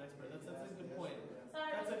 that's an expert. That's a good point.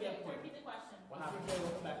 Sorry, That's a good repeat- point. repeat the question. What happened? Okay,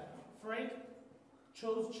 welcome back. Frank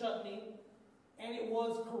chose chutney, and it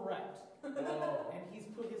was correct. And he's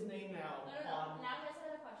put his name now. No. Now he has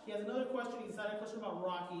another question. He has another question. He's had a question about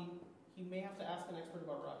Rocky. He may have to ask an expert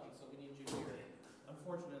about Rocky, so we need you here,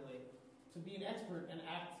 unfortunately, to be an expert and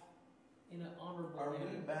act in an honorable Are we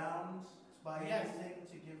manner. bound by Yes. anything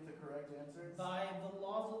to give the correct answers? By the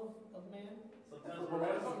laws of man? sometimes But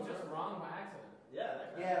what if I'm just wrong by accident? Yeah,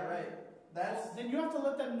 that kind Yeah, right. That's Then you have to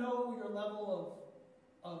let them know your level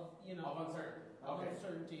of you know, Of uncertain. of Okay.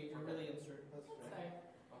 uncertainty if you're really uncertain. that's That's fair. fair.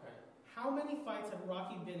 Okay. How many fights had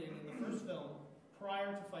Rocky been in the first film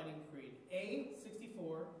prior to fighting Creed? A,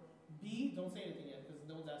 64. B, don't say anything yet because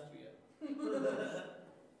no one's asked you yet.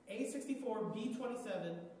 A, 64. B,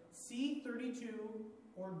 27. C, 32.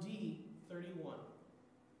 Or D, 31.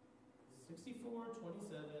 64,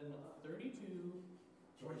 27, 32,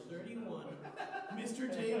 or 31. Mr.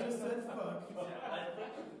 J just said fuck. I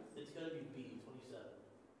think it's gonna be B, 27.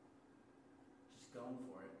 Just going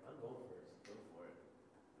for it. I'm going for it. Go for it.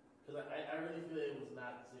 Because I really feel it was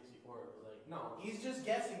not 64. It was like No. He's just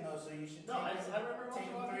guessing though, so you should no. I take remember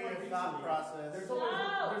him watching through your Rocky thought recently. process. There's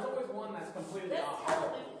always one that's completely Let's off.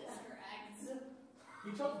 tell him if it's correct.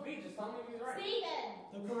 You chose B, just tell me if he's right. Steven!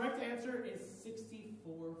 The correct answer is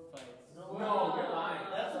 64 fights. No, you're lying.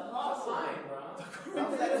 That's That's impossible. lying, bro.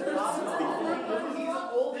 How's that impossible? He's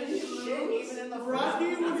old as shit, even in the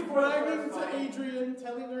Rocky first was one. bragging to Adrian,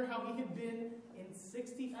 telling her how he had been in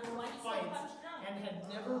 64 That's why he's so fights punch drunk. and had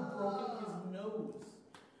never broken his nose.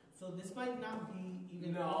 So this might not be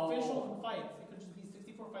even No. official fights. It could just be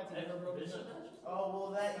 64 fights and never broken his nose. Oh well,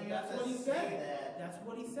 that you That's have what to he say said. that. That's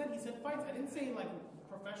what he said. He said fights. I didn't say like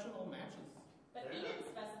professional matches. But he didn't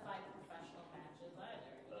specify professional matches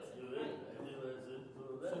either. He Do said it. fight.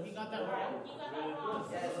 So he got that Alright, wrong. he got that wrong.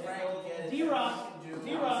 Yes, Frank, you get it. D-Rock. You can do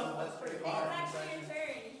D-Rock. Sylvester It's Stallone actually your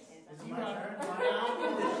impression. turn. Is it my turn?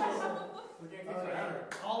 We're getting Oh, fixed yeah.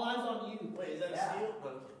 right. All eyes on you. Wait, is that a Yeah.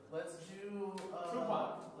 steal? Let's do. Tupac.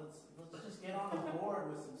 Let's just get on the board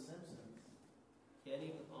with some Simpsons.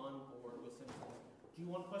 Getting on board with Simpsons. Do you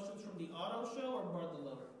want questions from the auto show or Bart the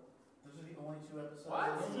Lover? Those are the only 2 episodes.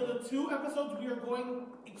 What? Those are the 2 episodes we are going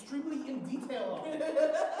extremely in detail on. Okay?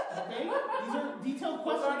 These are detailed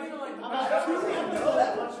Those aren't questions even like about 2 I don't know episodes.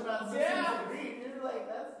 that much about Simpsons. Yeah. Read. You're like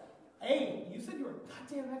that's. Hey, you said you were a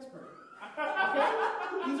goddamn expert. Okay?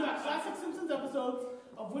 These are classic Simpsons episodes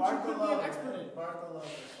of which you could be an expert in.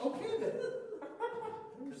 Bartholomew. Okay then.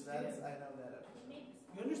 Because that's I know that episode.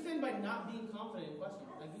 You understand by not being confident in questions.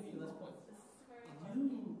 I give you less points.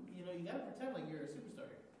 You know, you gotta pretend like you're a superstar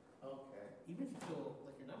here. Okay. Even if you feel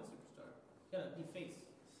like you're not a superstar. You gotta be face.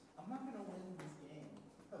 I'm not gonna win this game.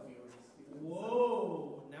 Of yours.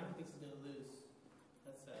 Whoa! Now he thinks he's gonna lose.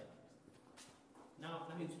 That's sad. Now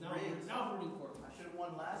I'm rooting for him. I should have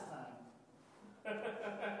won last time.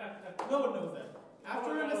 No one knows that.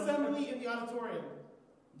 After an assembly in the auditorium,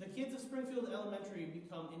 the kids of Springfield Elementary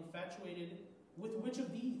become infatuated with which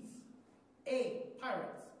of these? A.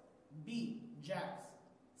 Pirates. B. Jacks.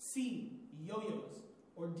 C. Yo-yos.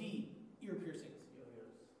 Or D. Ear piercings.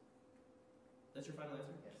 Yo-yos. That's your final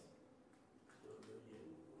answer? Yes.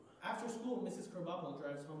 After school, Mrs. Krabappel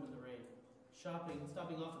drives home in the rain, stopping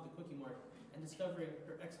off at the Quickie Mart, and discovering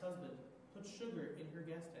her ex-husband put sugar in her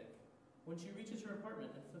gas tank. When she reaches her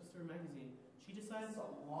apartment and flips through a magazine, she decides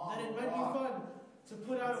that it might be fun to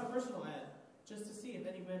put out a personal ad just to see if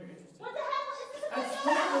any men are interested. What the hell is this? At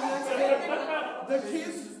school the next day, the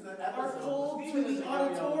kids are called to the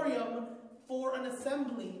auditorium for an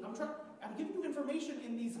assembly. I'm giving you information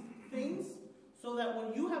in these things so that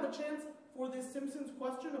when you have a chance for this Simpsons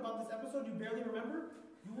question about this episode you barely remember,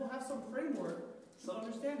 you will have some framework to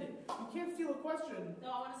understand it. You can't steal a question. No,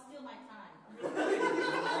 I want to steal my time. Reclaiming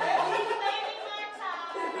my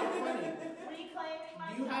time. Reclaiming my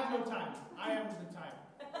time. You have no time. I am the time.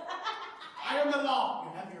 I am the law.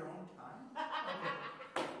 You have your own time?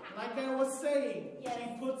 Okay. Like I was saying, Yes.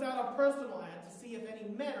 she puts out a personal ad to see if any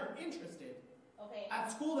men are interested. Okay.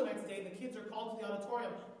 At school the next day, the kids are called to the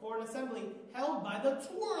auditorium for an assembly held by the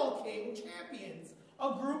Twirl King Champions,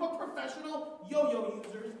 a group of professional yo-yo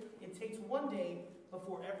users. It takes one day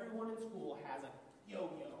before everyone in school has a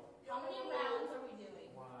yo-yo. How many rounds are we doing?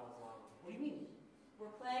 Wow, wow. What do you mean? We're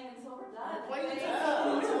playing until we're done. We're playing Okay.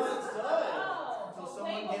 Yeah, until it's done. Oh, Until okay,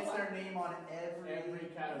 someone but gets what- their name on every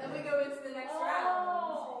category. Then we go into the next round.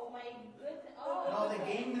 Oh, my goodness. Oh, No, the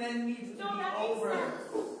game then needs to No, be that makes over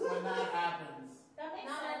sense. when that happens. That makes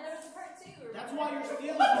Not sense. there's a part 2. That's why you're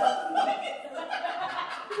stealing.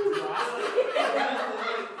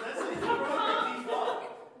 That's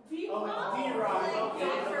D-Rock? D-Rock,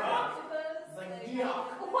 okay. for octopus. It's like like-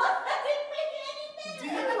 D-Rock. What? That didn't make it any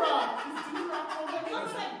better. D-Rock. D-Rock. It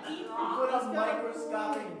looks like You D-Rock. put a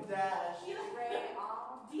microscopic dash. Ray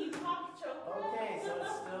off. D-Rock chocolate. Okay, so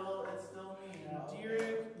it's still me now.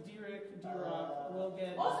 D-Rock will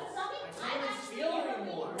get. Oh, so something I I'm can't actually steal never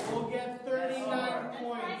anymore. really- Will get 39 That's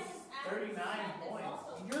points. right, it's actually 39 it's points.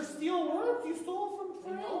 also- Your steal worked. You stole from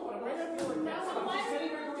Fred. No, but I'm Right not after stealing the that. round. I'm Why just are sitting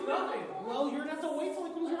you here doing doing nothing. that? Well, you're gonna have to wait till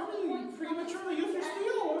it comes around to you. You prematurely use your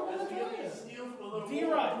steal. What am I gonna tell you? Steal for a little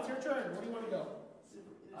D-Rock, it's your turn. Where do you want to go?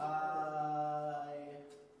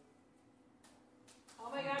 Oh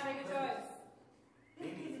my god, make a choice.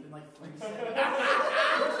 Maybe it's been like 3 seconds.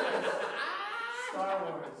 Star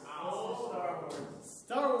Wars. Oh, Star Wars.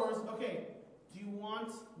 Star Wars. Okay. Do you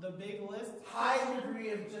want the big list? High degree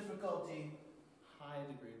of difficulty. High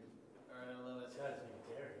degree. All right, I love it. This guy's being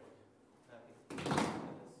daring. Happy.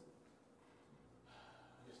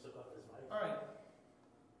 He just took off his mic. All right.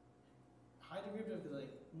 High degree of difficulty.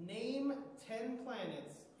 Name 10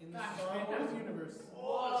 planets in the Star Wars universe. Whoa!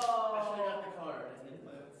 I should have got the card.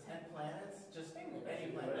 10 planets? Just any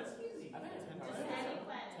planet. That's easy. I think it's 10 Just planets. any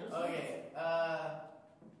planet. Okay,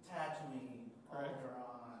 Tatooine, Correct.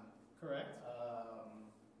 Alderaan, Correct.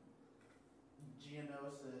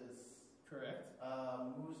 Geonosis, Correct.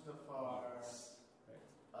 Mustafar, Correct.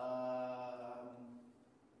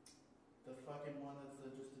 the fucking one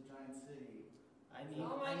that's just a giant city. I need.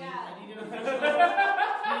 Oh my I God. need an official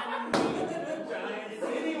canon name. Giant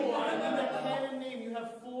city one. And then the canon name. You have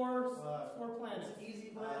four Fuck. planets. It's easy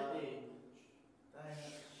planet name.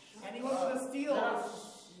 Anyone with a steal?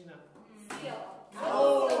 You know. Seal.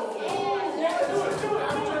 Oh! After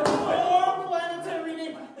 4 planetary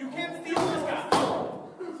names, you can't steal this guy.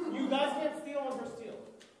 You guys can't steal on her steal.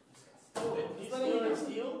 Stole it. You Just let steal me- or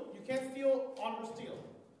steal? You can't steal on her steal.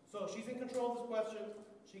 So she's in control of this question.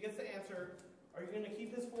 She gets to answer. Are you going to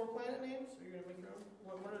keep his 4 planet names? Or are you going to make your own?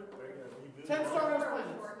 What are We're gonna reboot 10 it. Star Wars Or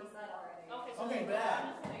planets. before he said already. Okay, so Okay, then bad. I'm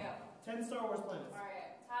just gonna go. 10 Star Wars planets.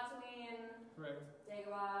 Alright. Tatooine, Correct.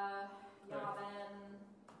 Dagobah, Yavin,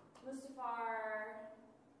 Mustafar,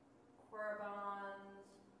 Korriban,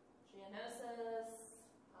 Geonosis,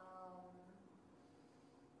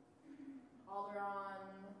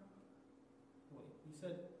 Alderaan. Wait, you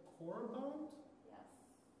said Korriban? Yes.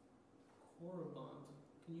 Korriban.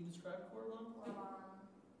 Can you describe Korriban? Korriban.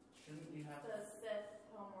 Shouldn't you have The Sith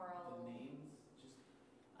the homeworld. names? Just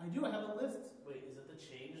I do. I have a list. Wait, is it the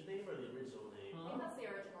changed name or the original name? I Huh? think that's the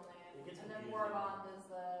original name. It gets And then confusing. Warbond is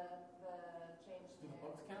the changed Do the name.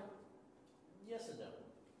 books count? Yes and no.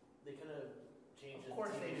 They could have changed it. Of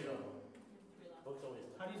course to they TV do. show. Books always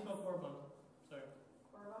do. How do you spell Korriban? Sorry.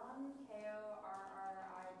 Korriban, Korriban,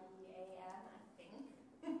 I think.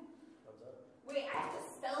 Thumbs up. Wait, I have to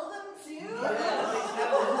spell them too?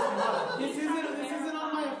 This isn't on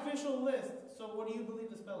my official list. So what do you believe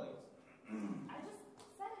the spelling is? I just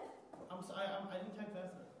said it. I didn't type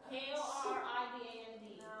fast enough. Korriban.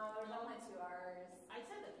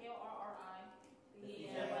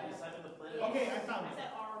 Okay, I found I it.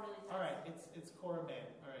 said R really fast. All right, it's Korriban.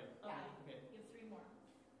 All right. Okay. Okay. You have 3 more.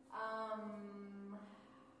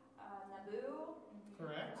 Naboo.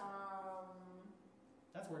 Correct.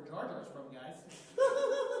 That's where Jar Jar's from, guys.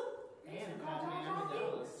 And Padme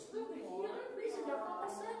Amidala. 2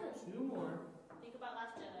 more. Think about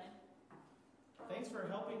Last Jedi. Thanks for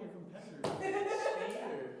helping your competitors.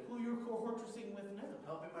 Cheater. Who you're co-hortressing with now.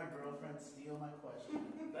 Helping my girlfriend steal my question.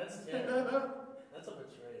 That's terrible. That's a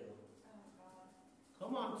betrayal. Oh god.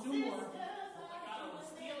 Come on, 2 more. Oh my god, I want to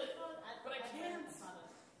steal it. But I can't.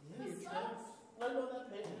 Yeah, you tried. I know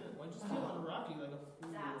that pain. Why'd you steal on Rocky like a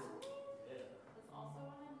fool? That's Yeah. also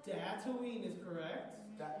one of Tatooine is correct.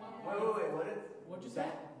 Wait, what is? What'd you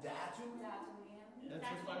say? Datu? Tatooine.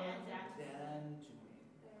 That's your final answer? Dantooine.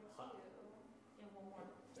 There's 2. Yeah, 1 more.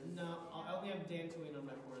 No, I only have Dantooine on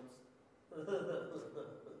my boards. It's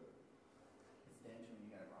Dantooine. You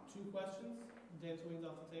got it wrong. 2 questions. Dantooine's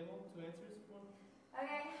off the table. 2 answers. 1.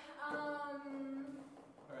 Okay. All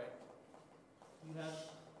right. You have.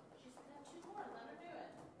 She's got 2 more. Let her do it.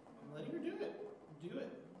 I'm letting her do it. Do it.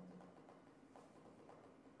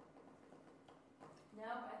 No,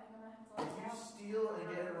 I think I'm gonna have to If let you go. steal and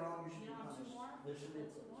get it wrong, you should You be don't have 2 punished. more? There should be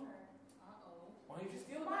Two more. Uh-oh. Why don't you just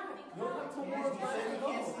steal it Come on, back? think You don't about have it. two Yes, more. you said you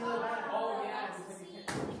can't steal it back. Oh, yeah, Let's you said you see.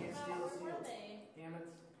 can't. You can't steal a Where seal. were they? Damn it.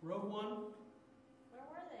 Rogue One, Where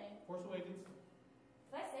were they? Force Awakens.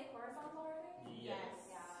 Did I say Coruscant already? Yes.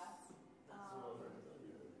 Yeah. That's the one.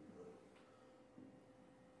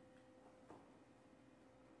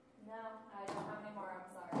 No, I don't have any more. I'm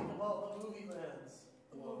sorry. Think about the movie lens.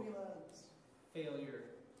 The movie lens. Failure.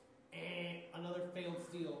 Another failed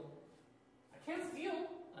steal. I can't steal.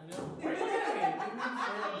 I know. Why are you looking at me?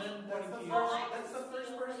 That's the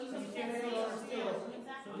first person You who can't can steal or steal.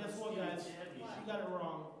 Exactly. So guess what, guys? She got it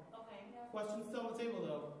wrong. Okay. Question's still on the table,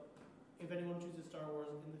 though. If anyone chooses Star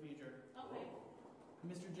Wars in the future. Okay.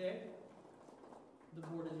 Mr. J, the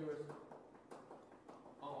board is yours.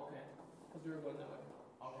 Oh, okay. Because we were going that way.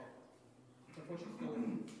 Okay. Before she's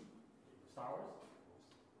going. Star Wars?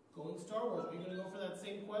 Going Star Wars. Are you going to go for that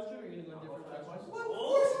same question or are you going to go I'll different go for that questions?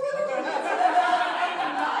 question.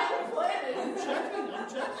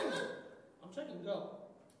 I'm checking. Go.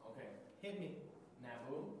 Okay. Hit me.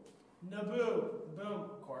 Naboo. Naboo. Boom.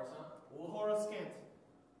 Coruscant. Coruscant.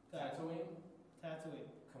 Tatooine. Tatooine.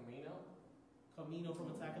 Camino. Camino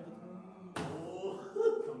from Attack of the Clones.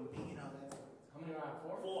 Camino. How many do I have?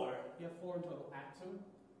 4? 4. You have 4 in total. Act 2.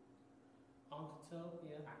 Ancto,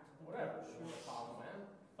 yeah. Whatever. Sure. No problem, man.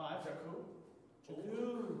 5. Jakku.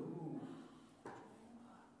 Jakku.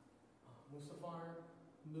 Mustafar.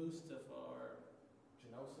 Mustafar.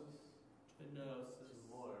 Geonosis. Genosis. 2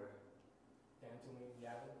 more. Dantooine.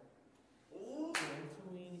 Yavin.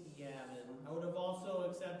 Dantooine, Yavin. I would have also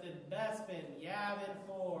accepted Bespin, Yavin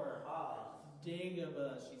 4.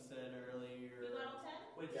 Dagobah, she said earlier. You got all 10?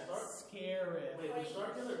 Wait, Yes. Scarif. Wait, was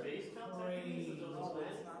Starkiller Base count technically? Since it was a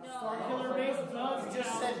planet? No. Starkiller Base does You just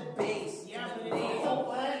count. said base. Yeah, but it's Base. a whole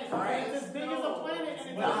planet. Right. It's as big as a planet, and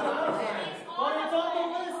it's Not not a planet. But it's on the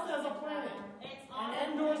list as a planet. It's And on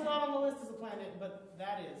Endor's not on the list as a planet, but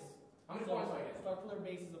that is. How many So, points do I get? Starkiller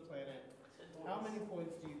Base is a planet. How many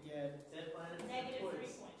points do you get? 10 planets. negative 3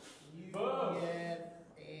 points. points. You Boom. get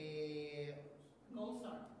a Gold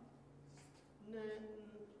star.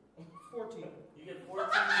 14. You get 14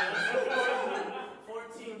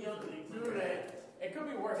 14 younglings. Dude, It could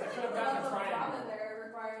be worse. I could have gotten a triangle. There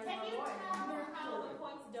requires Can more you points. tell how the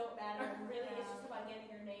points don't matter? Really, it's just about getting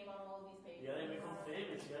your name on all of these pages. You gotta become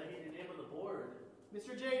famous. You gotta get your name on the board.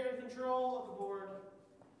 Mr. J, you're in control of the board.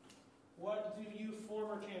 What do you,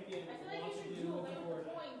 former champion, I feel like want you to should do do with away the with board?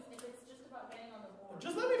 the points if it's just about getting on the board.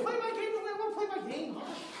 Just let me play my game the way I want to play my game.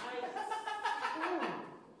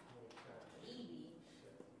 Evie.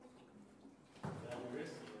 Gotta be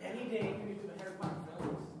risky. Any day you can do the Harry Potter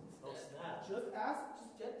films. Oh, snap. Just ask,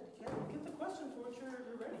 just get the question for which you're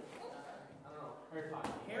ready. I don't know. Harry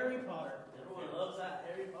Potter. Harry Potter. Everyone loves that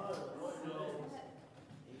Harry Potter. Everyone knows.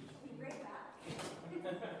 We break that.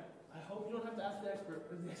 I hope you don't have to ask the expert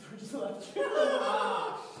because the expert just left you.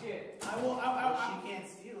 Ah, shit. she can't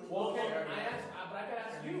steal it. Well, okay, but I could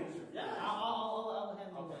ask you. Yeah. I'll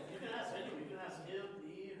handle Okay. You can ask anyone. You can ask him,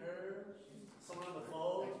 me, her, someone on the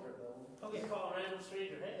phone. Expert level. that. Okay. You call a random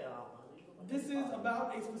stranger. Hey, This is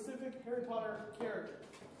about a specific Harry Potter character.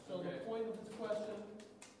 So Okay. the point of this question.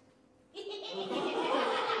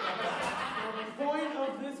 The point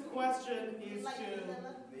of this question is Like, to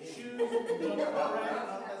choose the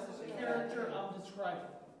correct character I'm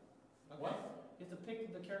describing. Okay? What? You have to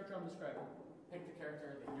pick the character I'm describing. Pick the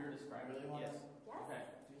character that you're describing. Really want Yes. Yes. Okay.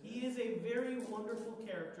 He is a very wonderful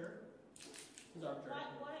character. He's our What,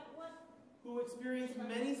 character. what, what? who experienced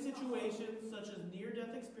many situations such as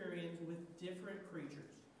near-death experience with different creatures,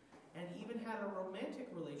 and even had a romantic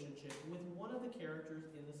relationship with one of the characters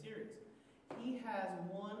in the series. He has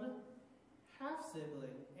one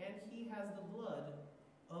half-sibling, and he has the blood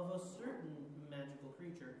of a certain magical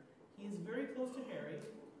creature. He is very close to Harry,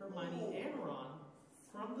 Hermione, and Ron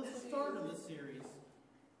from the start of the series.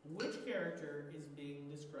 Which character is being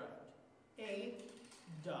described? A.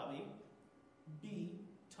 Dobby. B.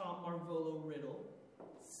 Tom Marvolo Riddle.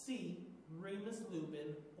 C. Remus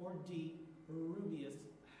Lupin. Or D. Rubius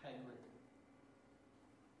Hagrid.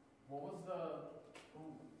 What was the...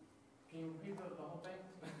 Ooh, can you repeat the whole thing?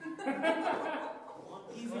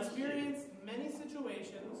 He's experienced many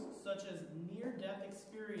situations, such as near-death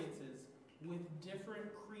experiences with different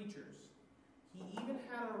creatures. He even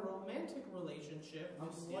had a romantic relationship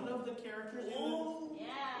with one of the characters in the... Yeah.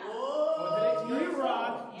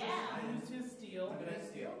 D-Rock Yeah. just used his steal. Did I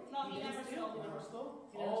steal? No, he never steal. stole. He never stole?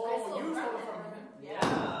 Oh, you stole it from him.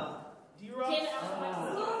 Yeah. D-Rock Damn it, I was about to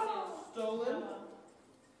steal it. stolen.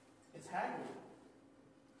 It's Hagrid.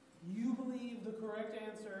 You believe the correct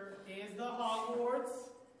answer is the Hogwarts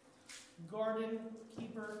Garden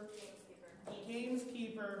Keeper,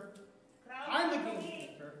 Gameskeeper. I'm the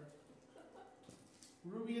Gamekeeper.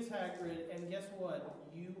 Rubius Hagrid, and guess what?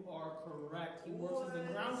 You are correct. He works as the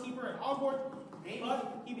groundkeeper at Hogwarts,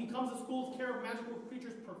 but he becomes the school's care of magical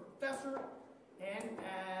creatures professor, and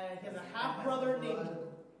he has a half-brother named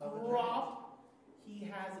Groff. He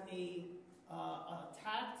has a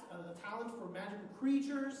talent for magical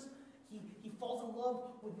creatures. He falls in love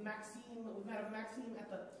with Madame Maxime at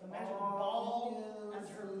the magical ball as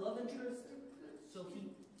her love interest. So he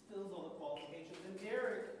fills all the qualifications. And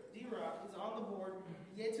D-Rock is on the board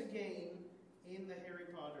yet again in the Harry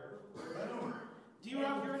Potter.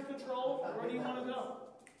 D-Rock, you're in control. Where do you want to go?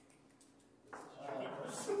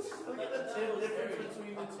 Look at the difference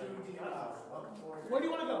between the two D-Rocks. Where do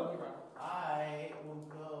you want to go, D-Rock? I will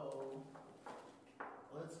go.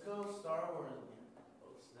 Let's go Star Wars again.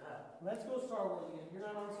 Oh, snap. Let's go Star Wars again. You're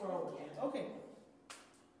not on Star Wars again. Okay.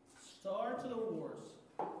 Star to the Wars.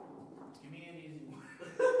 Give me an easy one.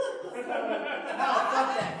 No, fuck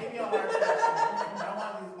that. Give me a hard question. I don't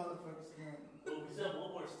want these motherfuckers stealing. Well, we still have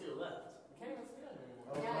one more still left. You can't even steal it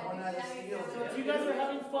anymore. Oh, Yeah, no one has to steal. So if you guys are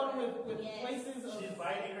having fun with Yes. places of She's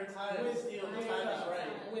biding her time to steal. The time is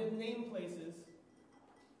right. with name places,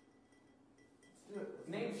 Let's do it.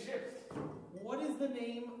 Name ships. what is the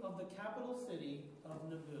name of the capital city of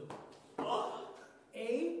Naboo? Oh,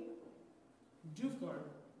 A. Doofguard.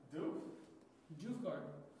 Duke? Doofguard.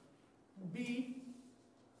 B.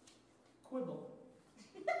 Quibble.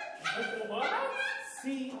 What?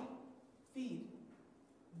 C. Feed.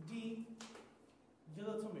 D.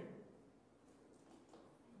 Villatomir.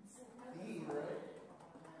 Thieves, right?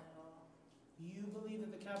 You believe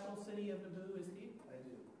that the capital city of Naboo is Theed? I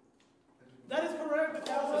do. That is correct.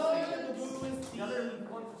 The capital city of Naboo is The other Theed.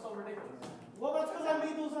 ones are so ridiculous. Well, that's because I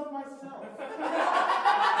made those up myself.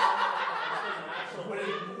 Would have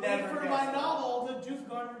And never for guessed my that. novel, The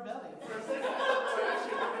Doofguard Rebellion. for a second, I thought we were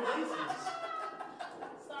actually running places.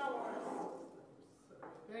 Star Wars.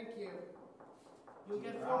 Thank you. You'll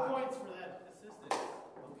get 4 Right. points for that assistance.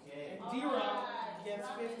 Okay. And D-Rock Alright, gets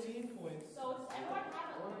that 15 points. So does everyone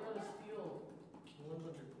have I want it? to steal.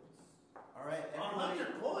 100 points. All right. Everybody.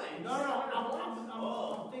 100 points. No,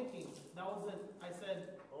 Oh. I'm thinking. That was it. I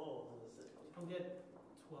said Oh, that's it. I'll get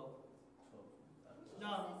 12.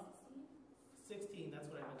 No, 16. That's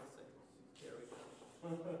what I meant to say. There we go.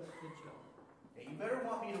 Good job. Hey, you better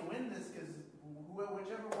want me to win this because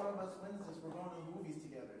whichever one of us wins this, we're going to the movies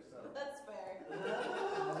together. So. That's fair.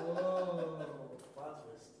 Whoa. Plot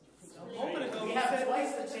twist. A moment ago, We he have said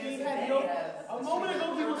twice the he chance had that no. Danny has. A moment ago,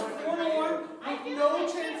 he was 4-1 I with feel no like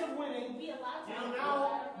I chance should of winning. Be allowed to. And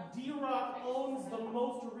now D-Rock owns the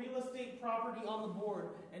most real estate property on the board,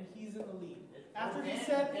 and he's in the lead. After he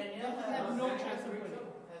said that he had no chance of winning.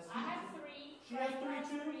 I have 3. She has Frank 3 has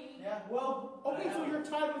too? 3. Yeah. Well, okay, so you're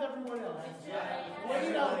tied with everyone else. Yeah.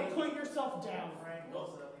 Way to put yourself down. Frank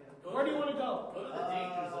also, yeah. Where do you want to go? Go to the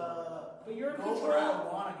danger zone. But you're in Go where I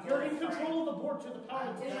control. wanna go, You're in Frank. control of the board to the power.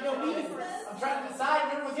 I'm No, me. trying to decide.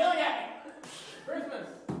 Everyone was yelling at me. Christmas.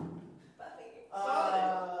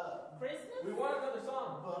 Christmas? We want another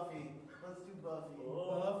song. Buffy. Let's do Buffy.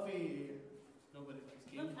 Buffy. Nobody likes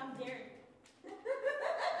Look, games. I'm Derek.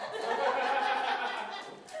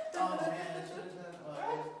 Oh man, I should have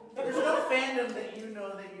done. There's no fandom that you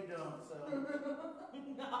know that you don't. So. Just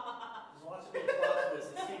watching the plot twist.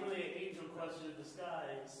 It's secretly an angel question in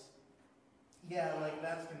disguise. Yeah, like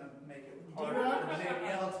that's gonna make it harder D-Rock? for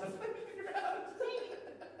Danielle to figure out.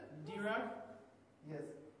 D-Rock, Yes.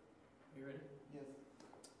 Are you ready? Yes.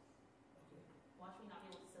 Okay. Watch me not be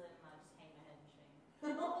able to sit and just hang my head in shame.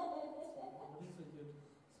 This is good.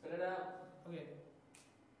 Spit it out. Okay.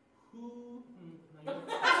 Who?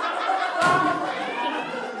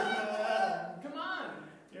 Come on.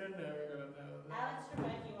 You're never gonna know that. Alex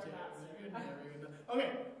Trebek, you are not, sir. You're never gonna know.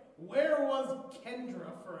 Okay. Where was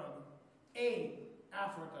Kendra from? A.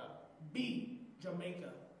 Africa. B.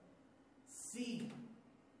 Jamaica. C.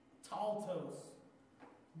 Taltos.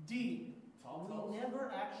 D. We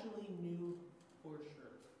never actually knew for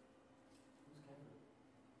sure. Who's Kendra?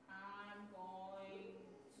 I'm going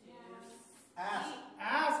to Ask.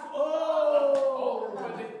 Ask. Oh, Oh.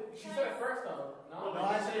 but she said it first though. No, No. No, but I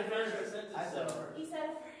you said it finished first. your sentence, I said it though. first. He said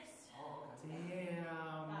it first. Oh, okay. Damn.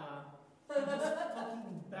 You just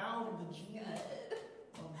fucking bound the genie.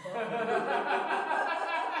 So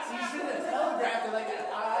you should have telegraphed it like that.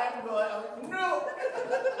 I'm going. No.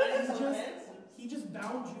 He just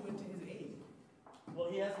bound you into his aid. Well,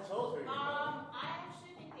 he hasn't told her yet. I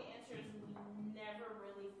actually think the answer is we never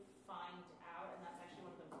really find out, and that's actually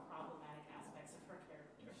one of the problematic aspects of her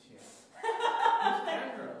character. Shit. Who's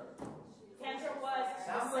Kendra? Kendra was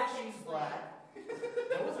Sounds the like second she's slayer. black.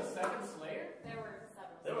 There was a second Slayer? There were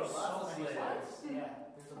several. There were lots of So many slayers. Yeah.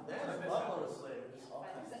 There's a buttload of slayers. All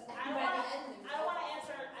kinds of- I don't want to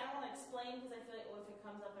answer. I don't want to explain because I feel like if it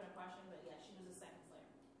comes up in a question, but yeah, she was a second slayer.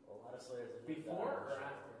 A lot of slayers. that Before died. or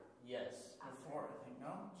after? Yes. Before, I think,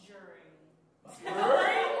 no? During. Yes.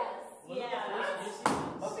 Was it the Yeah. first few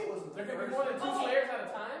seasons? Buffy wasn't There the could be first. more than two Okay. Slayers at a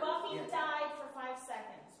time? Buffy Yeah. died for 5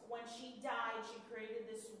 seconds. When she died, she created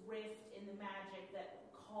this rift in the magic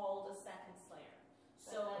that called a second slayer.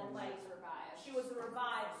 So like she was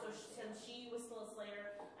revived. So since she was still a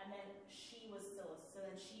slayer, and then she was still so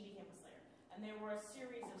then she became a slayer. And there were a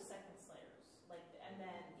series of second slayers. Like and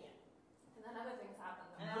then yeah. And then other things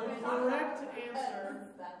happened. And The other things correct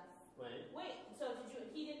answer. Wait. Wait. So did you?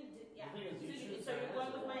 He didn't. Yeah. I think it was you choose So the you're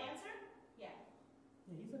going answer. with my answer? Yeah.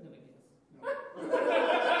 Yeah, he's not gonna guess.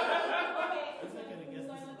 Okay. He's not gonna guess Who's this.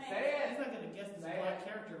 going with my Say answer? He's not gonna guess this Say black it.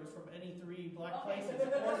 character was from any 3 black Okay. places.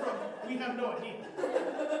 Or from, we have no idea.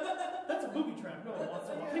 That's a booby trap. No one wants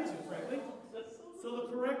to walk into, frankly. So the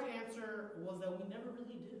correct answer was that we never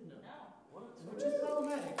really did know. No. What? Which is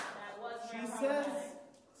problematic. That was She very says problematic.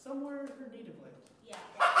 somewhere in her native land. Yeah.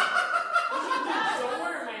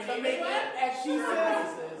 Somewhere in my To make neighborhood? it extra She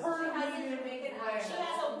says racist. her She has a native Jamaican land. She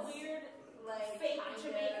has a weird like fake kind of-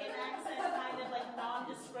 Jamaican accent, kind of like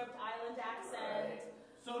nondescript island accent.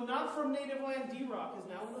 So not from native land, D-Rock is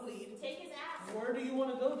now in the lead. Take his ass. Where do you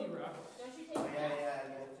want to go, D-Rock? Don't you take Oh, his yeah, ass? yeah,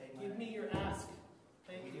 you gotta take my. Give me your ask.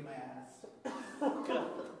 Thank Give you. me my ass.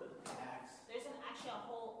 Axe. There's actually a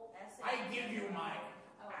whole essay. I give you my.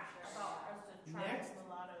 Oh, sure. About as a Next. trans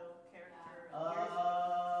mulatto character.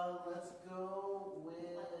 Let's go with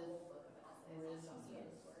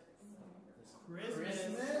Christmas.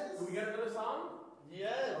 Do we get another song?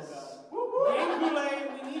 Yes. Oh god. Game Goulet,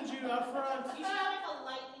 we need you up front. You should have like a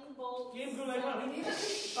lightning bolt. Game Goulet, come on. We need to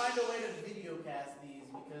find a way to video cast these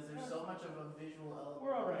because there's so much of a visual element.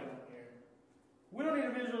 We're all right. here. We don't need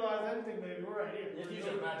to visualize anything, baby. We're right here. If you use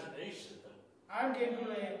your imagination. I'm Game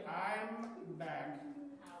Goulet. I'm back.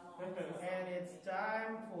 How long? And it's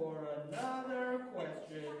time for another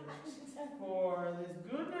question for this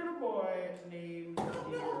good little boy named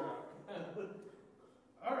D-Rock.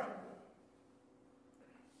 Alright.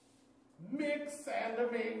 Mix and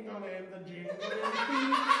a mingle in the jingling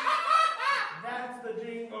feet. That's the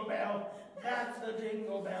jingle bell. That's the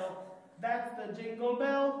jingle bell. That's the jingle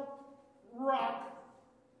bell. Rock.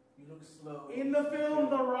 You look slow. In the film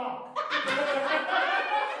The Rock.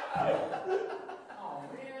 Oh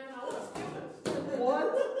man, I want to steal this. What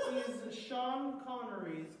is Sean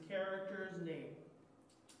Connery's character's name?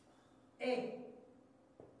 A.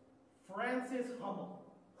 Francis Hummel.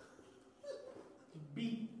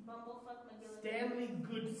 B. Bumblefuck McGillicuddy. Stanley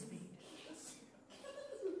Goodspeed.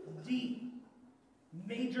 D.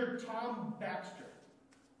 Major Tom Baxter.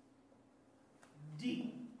 D.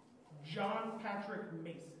 John Patrick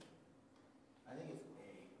Mason. I think it's A.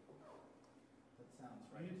 That sounds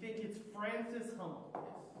right. You think it's Francis Hummel?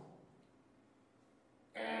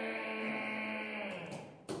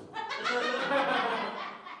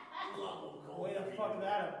 Way to fuck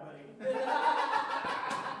that up, buddy.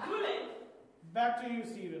 Back to you,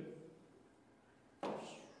 Steven.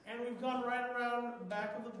 And we've gone right around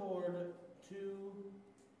back of the board to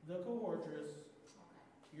the cohortress.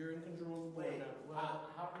 You're in control of the board Wait, now.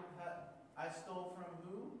 I stole from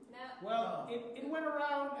who? No. Well, it went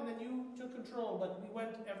around and then you took control, but we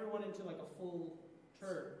went everyone into like a full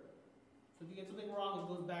turn. So if you get something wrong, it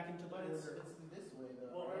goes back into the But it's order. this way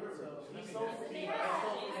though. Well, right? remember, So he maybe stole that's- from me. Yeah. I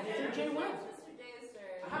stole from him. Mr. J went. Mr. J's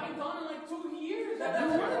turn. I haven't gone in like 2 years. You That's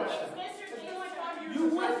were. my It's question. Mr. It's been J's like turn. 5 years. You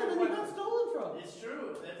since I went asked and the then you got question. stolen from. It's true.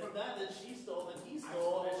 Then from that, then she stole, then he I stole.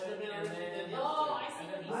 It stole should have been it, and originally then- did Oh, I yesterday. see And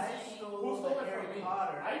what then he's I saying. stole Who stole the it from Harry me?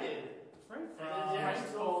 Potter. I did. Frank. And then Frank Jerry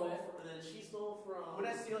stole it. And then she stole from. Who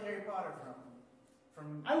did I steal Harry Potter from? From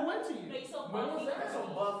I went to No, you. you saw When was Buffy. that? I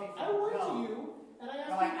stole Buffy from I went to no. you and I No,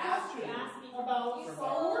 asked I you asked questions you. asked me about You Star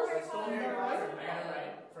stole Wars. Harry I stole Potter. Harry Right? Potter. I got it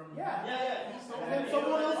right. From Yeah. Yeah, he stole And then from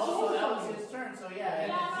someone me. else Also, stole that from was you. his turn. So Yeah, yeah.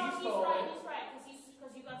 no, he he's stole right, it. he's right,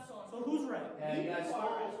 because you got stolen. So who's right? Yeah, you guys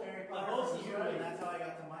stole Harry The Potter host from is you, right. and that's how I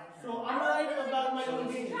got to my turn. So I'm right about my I own feel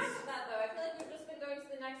like games. we've tracked that though. I feel like we've just been going to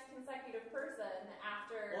the next consecutive person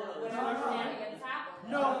after Well, whatever no, no. shenanigans happen.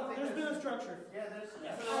 No, there's been a structure. Yeah, there's.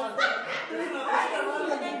 That's what I want. Has there been a I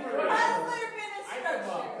give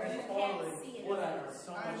up. structure? You Totally. can't see it. Whatever.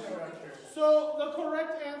 So much structure. So the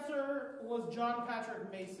correct answer was John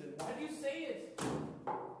Patrick Mason. Why did you say it?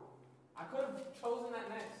 I could have chosen that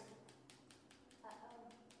next.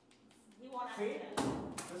 We won't ask See? that.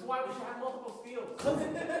 This is why we should have multiple steals.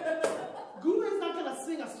 Gula's not gonna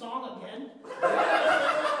sing a song again.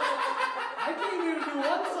 I can't even do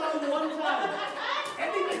one song one time.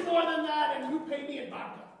 Anything more than that, and you pay me in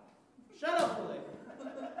vodka. Shut up, Gula.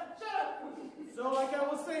 Shut up. So, like I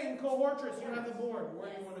was saying, cohortress, you have the board. Where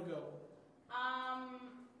do you want to go? I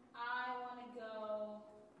want to go.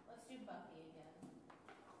 Let's do Buffy again.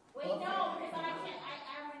 Wait, Buffy. no, because I can't.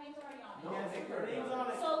 My name's already on it. Yes, her name's on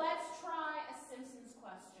it. So let's try a Simpsons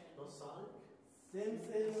question. No Sonic?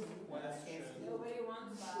 Simpsons question. Nobody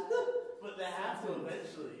wants that. But they have to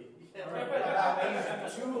eventually. You can't All right. write it out.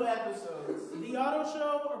 2 episodes. The Auto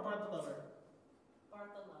Show or Bart the Lover? Bart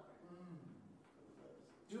the Lover.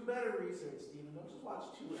 Do better research, Steven. Don't just watch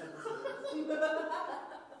 2 episodes.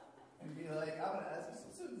 And be like, I'm gonna ask you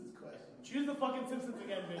some Simpsons questions. Choose the fucking Simpsons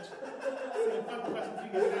again, bitch. See the fucking questions you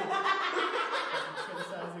get now.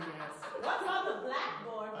 Criticizing ass. What's on the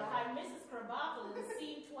blackboard behind Mrs. Krabappel in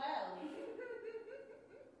scene 12?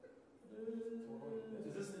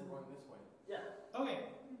 Is this we're going this way? Yeah. Okay.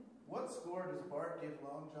 What score does Bart give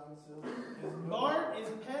Long John Silver? His book? Bart is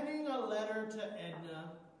penning a letter to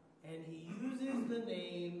Edna, and he uses the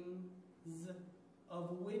names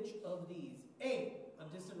of which of these? A, a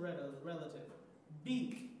distant relative.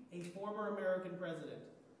 B, a former American president.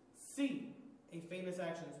 C, a famous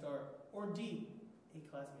action star. Or D, a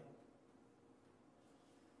classmate.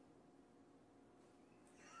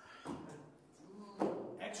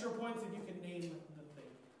 Extra points if you can name the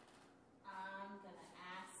thing. I'm gonna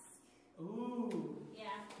ask. Ooh. Yeah.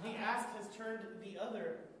 The ask has turned the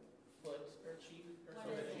other foot or cheek or What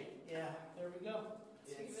something. is it? Yeah. There we go.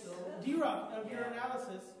 It's So, D-Rock, of your Yeah.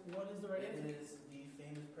 analysis, what is the right It answer? is the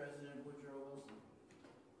famous President Woodrow Wilson.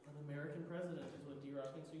 An American president is what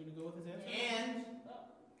D-Rock thinks. So you're going to go with his answer? And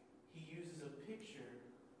he uses a picture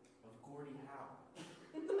of Gordie Howe,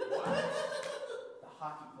 What? the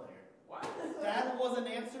hockey player. What? That was an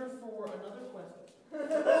answer for another question.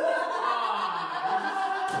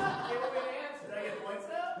 Ah, you just gave away the answer. Did I get points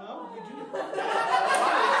now? Well, you do.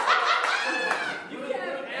 You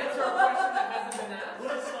can't answer a question that hasn't been asked.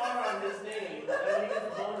 Put a star on his name. And you get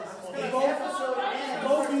the bonus The point. Both- episode ends.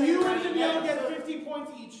 Both you and Jamil get 50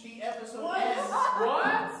 points each. The episode What? ends.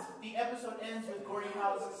 What? The episode ends with Gordie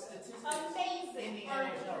Howe's statistics Amazing. in the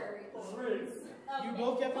NHL. Arbitrary. Rigged. You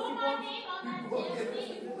both get 50 Put my points? name on that both damn get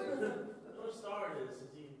thing. Put a star in it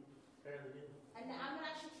since you apparently didn't. And I'm gonna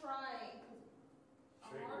actually try a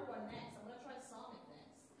hard one next. I'm gonna try Sonic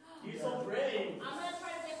next. You're so brave. I'm gonna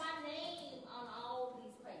try to get my name on all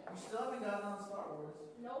these You papers. still haven't gotten on Star Wars.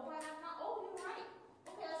 No, but I have not. Oh, you're right.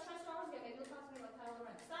 Okay, let's try Star Wars again. Maybe it'll talk to me like Kylo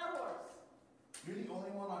Ren. Star Wars. You're the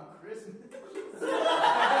only one on Christmas.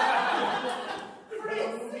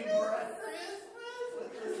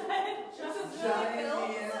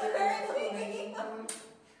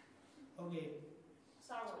 Okay,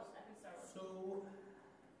 Star Wars. I think Star Wars. so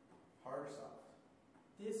Hard or soft?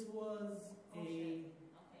 this was Oh, a. shit.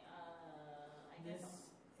 Okay, I guess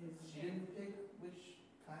This is. She didn't pick which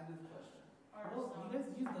kind of question. Well, you guys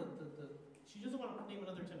use the. She doesn't want to name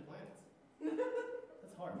another 10 planets.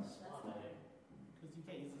 That's hard. That's fine. Because you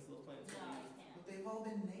can't use this little planet. No, you can't. But they've all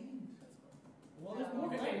been named. Well, there's more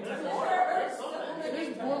Okay, planets. there's There's so many.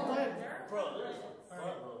 There's more planets. Bro, there's a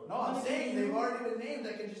Alright. buttload. No, I'm saying they've already been named.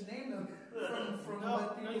 I can just name them from No,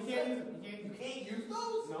 what no, people you can't said. use it. You can't You use it. can't use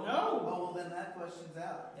those? No. Oh, well then that question's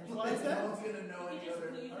out. That's what I said. No one's gonna know You any just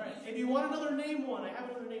other. leave All right. these- If you want another name one, I have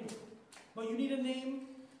another name. But you need a name.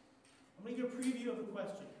 I'm gonna give you a preview of the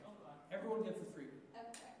question. Oh, God. Everyone gets a free.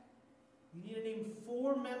 Okay. You need to name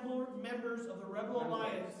 4 members of the Rebel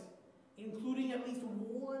Alliance including at least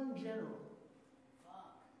one general.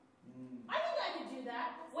 I think I could do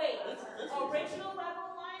that. Wait, This original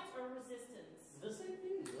Rebel Alliance or Resistance? It's the same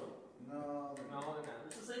thing, no? No. No, they're not.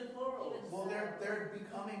 It's the same plural. Well, they're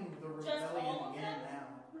becoming the Just all rebellion of again them? now.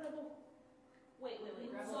 Rebel. Wait.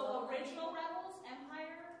 Rebel So Alliance. original Rebels,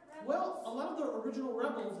 Empire Rebels? Well, a lot of the original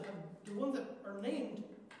rebels have the ones that are named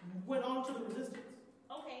went on to the resistance.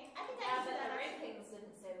 Okay, I think I Yeah, can do but the that. rankings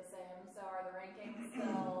didn't stay the same, so are the rankings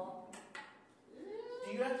still...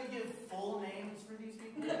 Do you have to give full names for these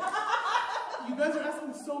people? You guys are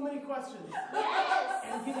asking so many questions Yes!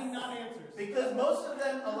 and getting non-answers. Because most of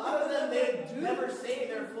them, a lot of them, they never say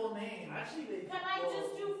their full name. Actually, they. Can I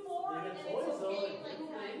just do 4 and they it's get toys, though, okay? like Like,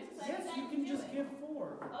 Google can I names. just Yes, you can just give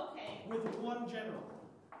 4 Okay, with one general.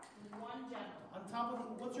 one general. On top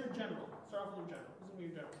of what's your general? Start off with your general. Who's gonna be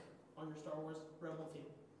your general on your Star Wars Rebel team?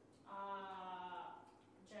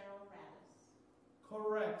 General Radis.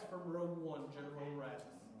 Correct from Rogue One, General Radis.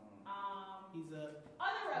 He's a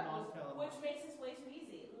Other rebels, Caliber. which makes this way too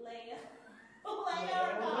easy. Leia. Leia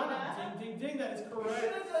Leia Organa. Organa. Ding, ding, ding. That is You correct.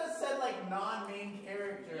 should have just said like non-main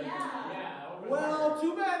character. Yeah. Yeah. Well,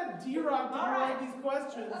 too bad D-Rock didn't All right. write these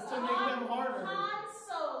questions to make them harder. Han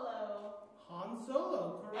Solo. Han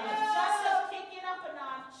Solo, And correct. just to kick it up a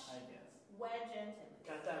notch, I guess. Wedge Antilles.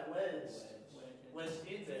 Got that wedge. Wedge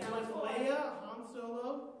in there. It was Leia, Han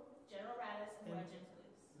Solo, General Radis and And- Wedge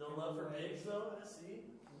Antilles. No love for Biggs, though, I see.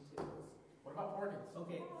 What about Porkins?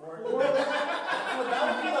 Okay. That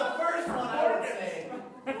would be the first one I would say.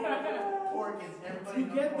 Porkins. Everybody To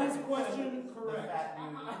knows get this Porkins. question The correct, fat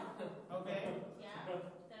dude. okay, Yeah? Did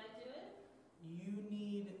I do it? you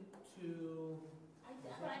need to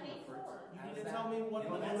But I made 4. tell me what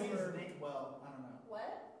Well, that's his maneuver. name. Well, I don't know.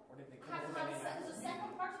 What? Or did they Have to have the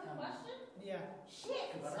second part to the question? Yeah.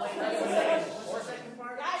 Shit! Wait, Okay. that's the second or second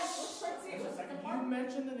part? Guys, let's see. What's the second You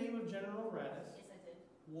mentioned the name of General Radis. Yes, I did.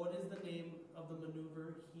 What is the name of the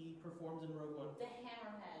maneuver he performs in Rogue One? The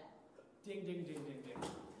Hammerhead. Ding, ding, ding, ding, ding.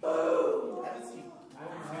 I haven't seen.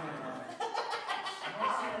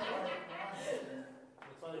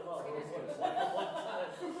 That's why they call it Rogue One.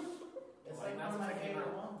 It's like one of my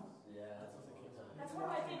favorite ones. Yeah, that's what they keep telling me. That's one of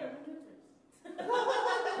my favorite maneuvers.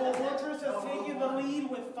 Well, Fortress has taken the lead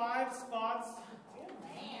with 5 spots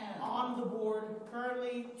Man. on the board.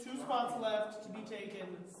 Currently, 2 spots left to be taken.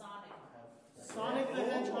 Sonic. Sonic the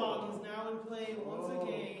Hedgehog is now in play once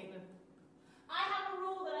again. I have a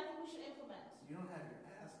rule that I think we should implement. You don't have your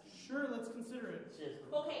ass kicked. Sure, let's consider it. Cheers.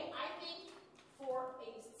 Okay, I think for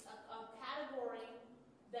a category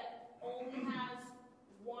that only has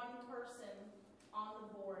one person on the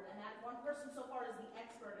board, and that one person so far is the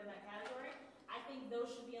expert in that category, I think those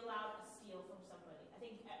should be allowed a steal from somebody. I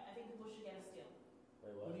think people should get a steal.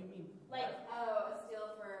 Wait, What what? do you mean? Like, Oh, a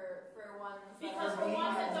steal for ones that because are for me,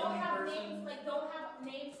 ones that as don't only have person. names, like don't have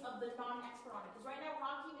names of the non-expert on it. Because right now,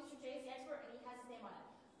 Rocky, Mr. J is the expert, and he has his name on it.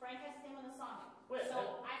 Frank has his name on the Sonic. Wait,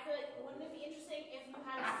 So I feel like, wouldn't it be interesting if you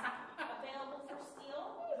had available for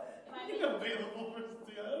steal? Am I being- Available for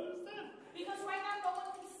steal. I don't understand. Because right now, no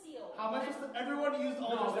one can steal. How much is everyone used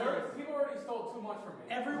all No, their steals? people already stole too much from me.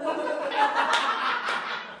 Everyone,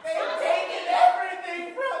 They've taken everything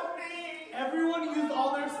from me! everyone used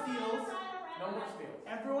all their steals. No more steals.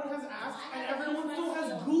 Everyone has asked, and everyone still has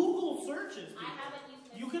Google searches. I haven't used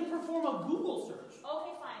my You can steal. perform a Google search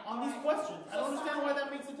Okay, fine. on these Alright. questions. I don't So understand why that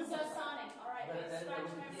makes a So difference. Sonic, alright, But let's then scratch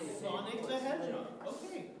it would be memory. Sonic the Hedgehog.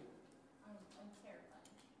 Okay. I'm terrified.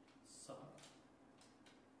 Sonic.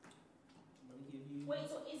 I'm gonna give you. Wait,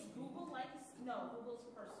 so is Google like, no, Google's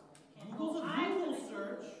personal. You can't Google's a go, I'm Google gonna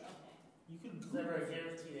search. Okay. You can It's Google. never a it.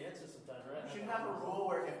 guaranteed answer sometimes, right? You should have a rule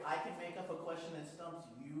where if I can make up a question that stumps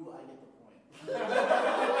you, I get the point.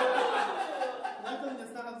 Luckily,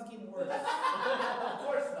 that's not how this game works. Of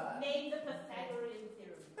course not. Name the Pythagorean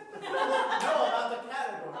theorem. No, about the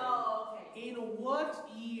category. Oh, okay. In what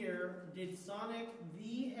year did Sonic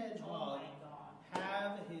the Oh Hedgehog my god.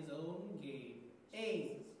 have his own game?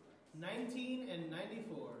 A.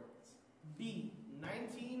 1994. B.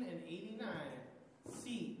 1989.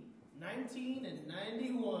 C.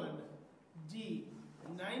 1991. D.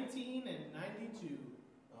 1992.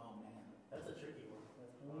 Oh man. That's a tricky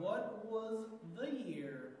one. What was the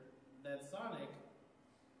year that Sonic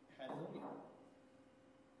had his own game?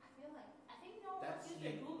 I think no one That's used you,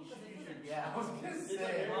 their Google because they couldn't. yeah, I was gonna It's say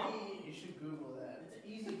a very- you should Google that. It's an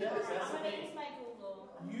easy guess. That's I'm the gonna thing. use my Google.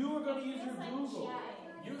 You are going to use your Feels like Google.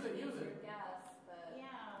 cheating. Use it. Yes, but...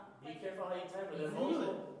 Yeah. Be careful how you type it. There are Use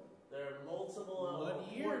multiple. There are multiple What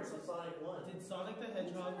year? ports of Sonic 1. Did Sonic the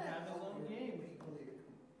Hedgehog have his own game? People that you're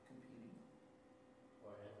competing.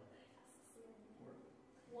 Or anime.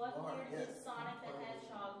 What Mark, year did yes. Sonic the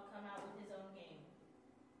Hedgehog come out with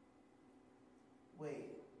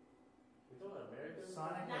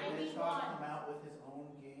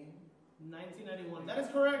That is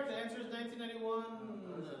correct. The answer is 1991. I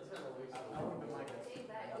would have been my guess. Take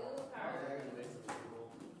that Google card.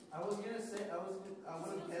 I was gonna say I would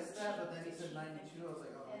have guessed that, but then he said 92. I was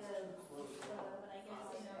like, oh, that's close. But I guess,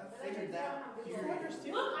 you know. I but figured just that don't have Google period.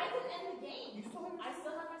 Card. Look, I can end the game. You still have I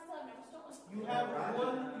still have never stolen. You have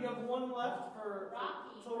one. You have one left for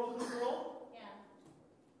Rocky. total control. Yeah.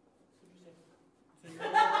 So you're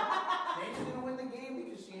gonna- Dave's gonna win the game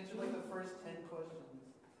because she answered like the first 10 questions.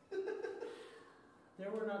 There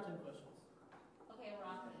were not 10 questions. Okay,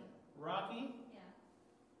 Rocky. Rocky, Yeah.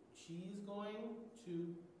 she's going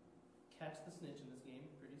to catch the snitch in this game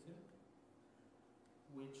pretty soon,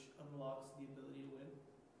 which unlocks the ability to win.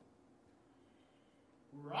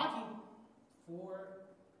 Rocky for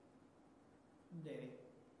Danny.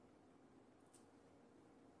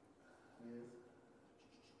 Yes.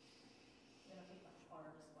 I'm gonna pick the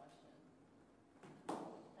hardest question.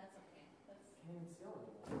 That's okay. That's Can't even see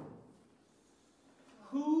anymore.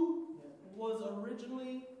 Who was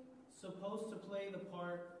originally supposed to play the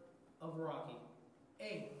part of Rocky?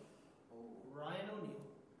 A. Ryan O'Neal.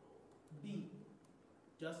 B.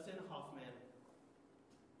 Dustin Hoffman.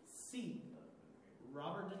 C.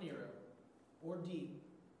 Robert De Niro. Or D.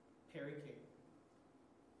 Perry King.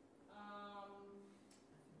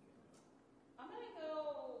 I'm gonna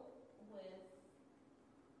go with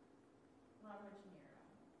Robert De Niro.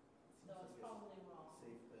 So it's probably wrong,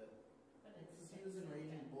 Safe bet. but it's. Since he was in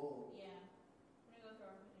Raging Bull. Yeah. I'm gonna go with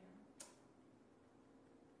Robert De Niro.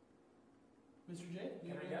 Mr. J,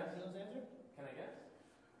 Can I guess? know his answer? Can I guess?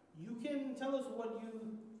 You can tell us what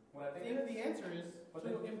you What I think think it is? the answer is But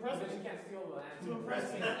to impress then me. you can't steal the answer. To impress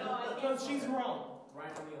me. No, I can't Because she's steal it. wrong.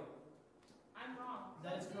 Ryan O'Neal. I'm wrong.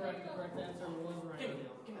 That is correct. The correct answer was Ryan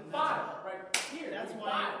O'Neal. Give me And 5 right here. That's Give me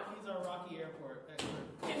why 5. he's our Rocky Airport expert.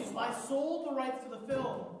 I sold the rights to the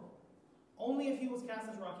film only if he was cast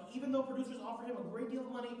as Rocky, even though producers offered him a great deal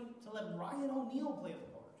of money to let Ryan O'Neal play the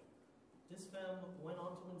part. This film went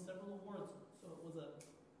on to win several awards, so it was a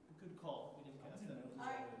good call. We didn't cast him.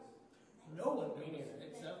 Alright. No one Me knows, neither.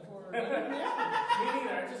 except for Me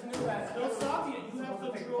neitder. I just knew that. So Satya, you have Supposed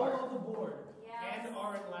to take control part. of the board Yes. and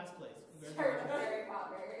are in last place. Search Congratulations. Harry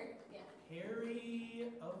Potter. Yeah.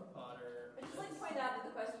 Harry of Potter. I'd just like to point out that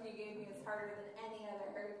the question you gave me is harder than any other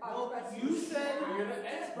Harry Potter Well, question. you said You're the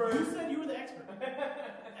expert. You said you were the expert.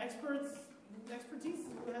 Expertise is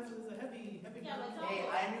a heavy. Yeah, but don't- Hey,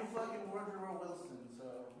 I knew fucking Woodrow Wilson, so.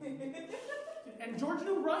 And George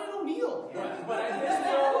knew Ryan O'Neal. But I didn't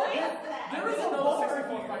know. There is a no bar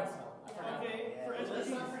 64 here. fight style. I forgot. Okay, Yeah. for Let's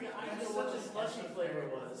expertise. not forget, I knew what the slushy flavor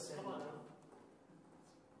was. Come on.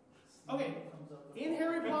 Okay, in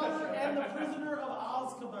Harry Potter and the Prisoner of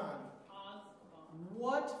Azkaban,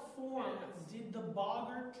 what form did the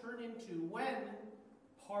boggart turn into when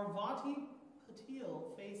Parvati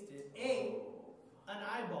Patil faced it? A, an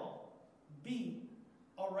eyeball. B,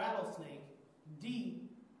 a rattlesnake.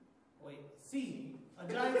 C,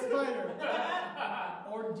 a giant spider.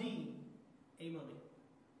 Or D, a mummy.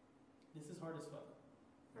 This is hard as fuck.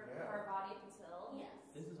 For Yeah. Parvati Patil. Yes.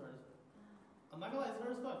 This is hard as fuck. I'm not gonna lie, it's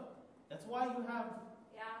hard as fuck. That's why you have,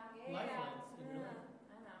 Yeah. Lifelines in your Yeah, life.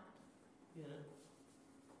 I know. you know.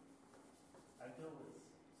 I'd go with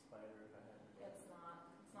spider if I had to. It's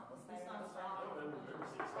not. It's not the It's spider. not It's a I wrong. don't remember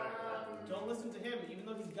seeing spider in that movie. Don't listen to him, even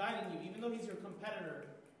though he's guiding you, even though he's your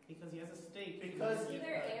competitor, because he has a stake. Because It's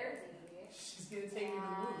either A or D. She's gonna take me to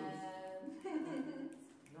the movies.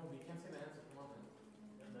 No, but you can't say the answer. Come on, man.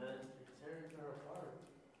 And then you're tearing her apart.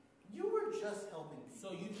 You were just helping me.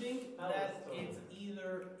 So you think That that was it's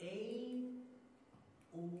either A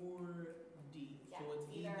or D. Yeah, So it's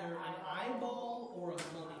either either an eyeball eyeball or a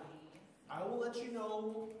mummy. I will let you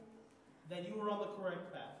know that you were on the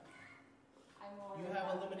correct path. I'm more You than have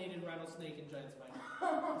that. eliminated rattlesnake and giant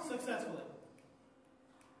spider. Successfully.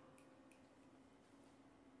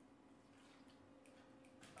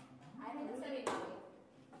 I think it's gonna be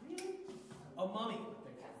mummy. A mummy.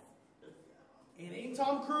 Yes. It ain't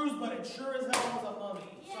Tom Cruise, but it sure as hell was a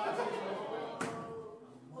mummy. Yeah. So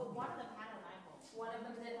But one of them had an eyeball. One of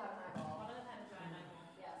them did have an eyeball. One of them had a giant eyeball.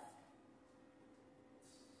 Yes.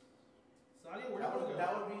 Sadia, where do That you would, want to that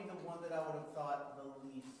go? would be the one that I would have thought the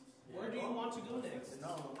least. Where do you want to go next? No,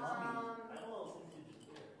 mummy. I don't know if you did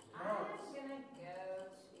here. I'm gonna go to. I don't know.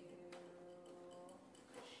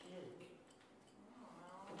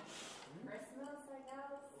 Christmas, I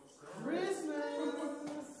guess.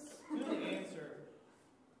 Christmas. Good answer.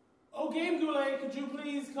 Oh, Game Goulet, could you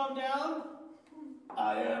please come down?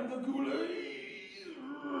 I am the Goulet.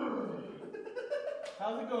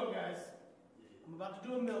 How's it going, guys? I'm about to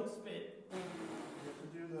do a milk spit. You have to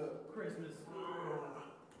do the Christmas.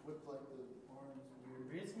 with like the orange weird.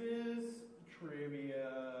 Christmas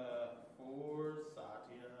trivia for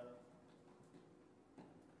Satya.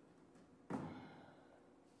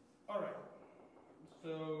 Alright.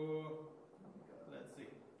 So, let's see.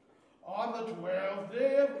 On the 12th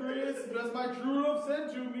day of Christmas, my true love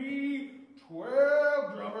sent to me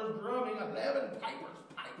 12 drummers drumming, 11 pipers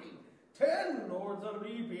piping, 10 lords a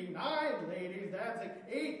leaping, 9 ladies dancing,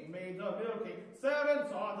 8 maids a milking, 7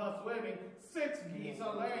 swans a swimming, 6 geese a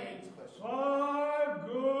laying, 5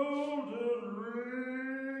 golden rings.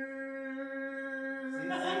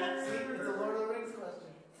 See, it's a Lord of the Rings question.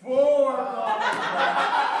 4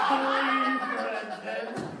 3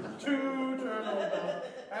 friends, 2 turtle doves,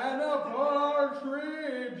 and a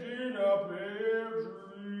partridge in a pear tree.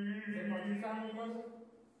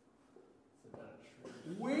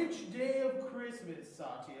 Which day of Christmas,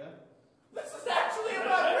 Satya, This is actually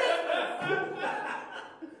about Christmas!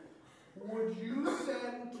 would you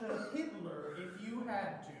send to Hitler if you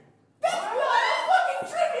had to? That's not a fucking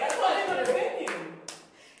trivia question! opinion.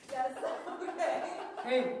 Yes, okay.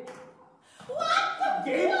 Hey, What?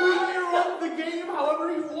 Gabe Boulay runs the game however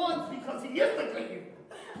he wants because he is the game.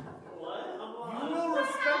 What? You will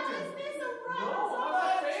respect him. No, I'm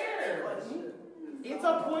not fair. It's a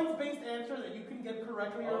points-based answer that you can get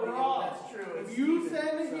correctly or Oh, yeah, wrong. that's true. It's If you Steven,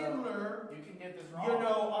 send so Hitler, you can get this wrong. you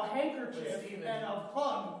know, a handkerchief It's Steven. and a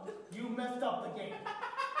hug, you messed up the game.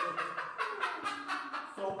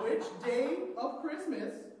 So which day of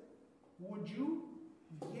Christmas would you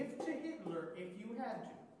give to Hitler if you had to?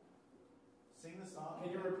 Sing the song.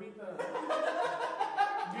 Can you repeat the? Do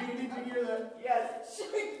you need to hear that? Yes.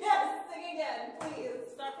 Yes, sing again, please.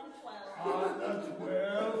 Start from 12. On the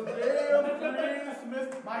 12th day of Christmas,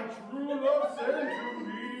 my true love sent to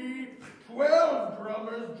me 12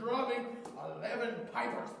 drummers drumming, 11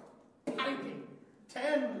 pipers piping,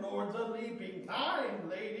 10 lords a leaping, 9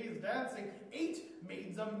 ladies dancing, 8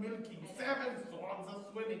 maids a milking, 7 swans a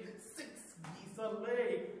swimming, 6 geese a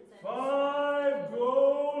laying, 5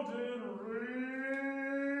 golden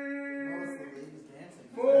rings,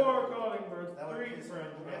 4 calling birds, That would 3 piss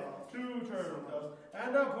friends, me off. 2 turtle doves,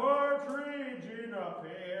 and a partridge in a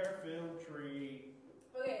pear-filled tree.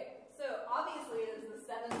 Okay, so obviously it is the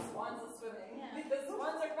 7 swans of swimming. Yeah. Because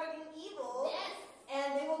swans are fucking evil. Yes.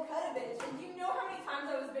 And they will cut a bitch. And do you know how many times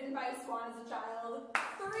I was bitten by a swan as a child? 3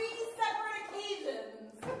 separate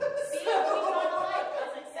occasions. See, we want to like. I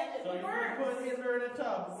was like, send it So to you're birds. going to put Hitler in a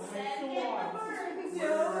tub with Send it to swans. birds. No,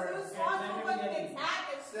 those swans will fucking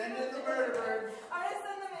attack as Send soon it as to they Vertebrates. I'm gonna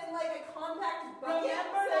send them in like a compact bucket.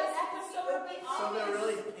 Remember so that they have to episode be of So they're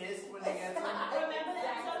really pissed when they get them? Remember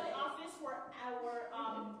that episode of Exactly. The Office where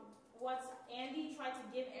Andy tried to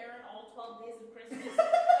give Erin all 12 days of Christmas, and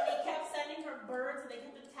he kept sending her birds, and they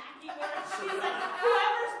kept attacking her, and she's like,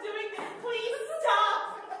 whoever's doing this, please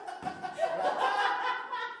stop!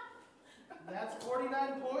 That's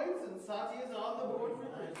 49 points, and Satya's on the board for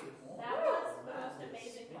 3. That was the most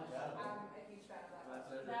amazing question. I'm a huge fan of that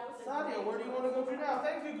question. That was a Satya, great where do you want to go to now?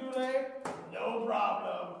 Thank you, Goulet. No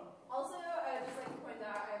problem. Also, I'd just like to point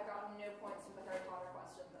out I have gotten no points from the Harry Potter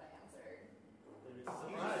question that I answered. He just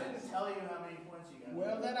didn't tell you how many points you got.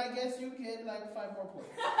 Well, then I guess you get like 5 more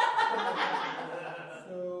points.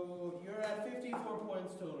 So you're at 54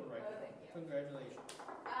 points total right Oh, now. thank you. Congratulations.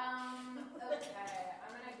 Okay, I'm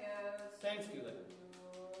gonna go to Thanks, Goulet.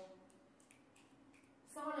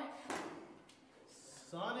 Sonic.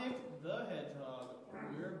 Sonic the Hedgehog.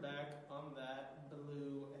 We're back on that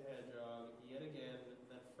blue hedgehog yet again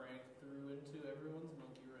that Frank threw into everyone's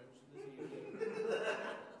monkey wrench this evening.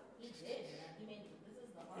 He did, man. He made this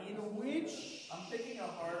is the hardest. In which I'm picking a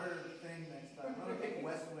harder thing next time. I'm gonna pick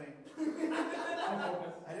West Wing. I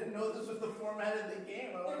didn't know this was the format of the game.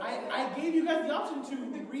 I gave you guys the option to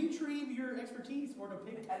retrieve your expertise or to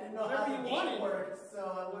pick I didn't know whatever how you the wanted. game works, so I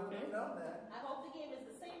wouldn't Okay. have known that. I hope the game is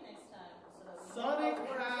the same next time. So Sonic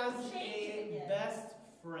we're has changing a it. best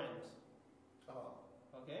friend. Oh.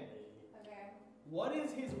 Okay? Okay. What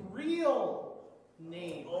is his real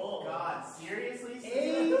name? Oh God, seriously?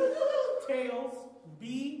 A. Tails,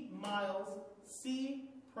 B. Miles, C.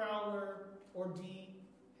 Prowler, or D.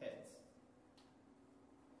 Heads?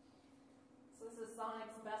 So this is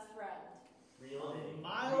Sonic's best friend. Real name.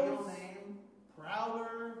 Miles, Real name?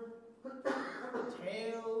 Prowler,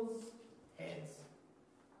 Tails, Heads.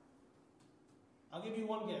 I'll give you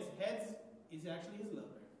one guess. Heads is actually his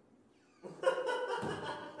lover.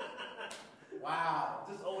 Wow.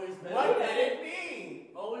 Just always been. What did it mean?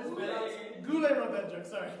 Always been on. Goulet wrote that joke,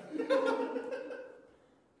 sorry.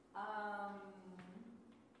 Oh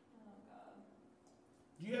god.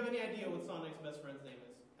 Do you have any idea what Sonic's best friend's name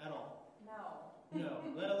is? At all? No. No,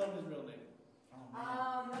 let alone his real name. Oh,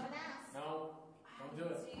 man. Have an ass. No, don't do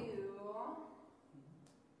it. Do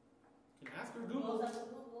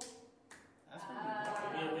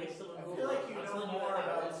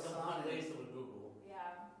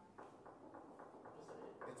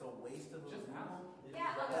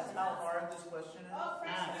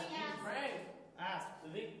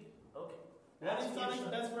What is Sonic's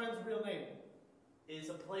best friend's real name? Is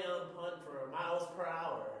a play on pun for miles per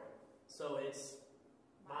hour. So it's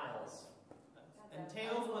Miles. And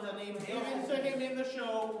Tails was a name given to him in the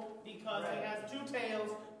show because he has two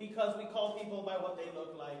tails because we call people by what they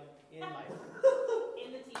look like in life.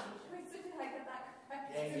 In the TV show. Wait, so did I get that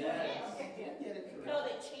correct? Yeah. No,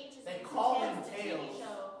 they changed his They name call him to TV Tails.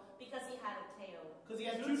 show because he had a tail. Because he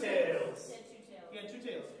had Two two tails. tails. He had two tails. He had two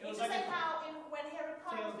tails. It It's was just like like how when Harry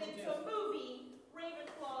Potter's Tails been to to a movie,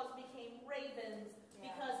 Ravenclaws became ravens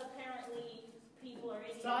because apparently people are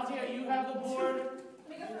idiots. Satya, you have the board. Let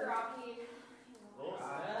me go for Rocky.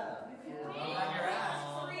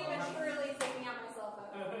 Prematurely taking out my cell phone.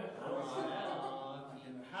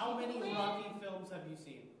 How many Rocky films have you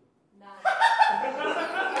seen? None.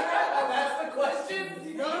 That's the question?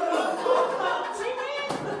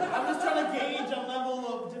 I'm just trying to gauge a level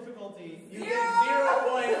of difficulty. You get 0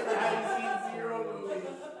 points for having seen 0 movies.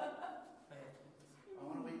 I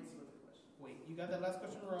want to wait and see what the question is. Wait, you got that last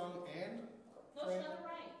question wrong, and No, she got it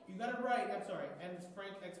right. you got it right. I'm sorry, and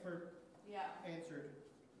Frank Expert Yeah. answered.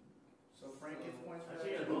 So Frank gets points for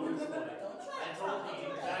Actually, a that. bonus point. Don't try I to told copy the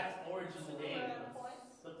it. exact origin of the Right. name.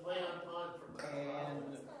 The play on pun for And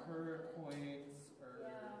her points are.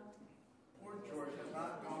 Poor George has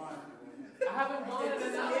not gone. I haven't gone in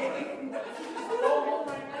an hour.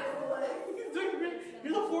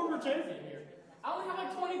 You're the former champion here. I only have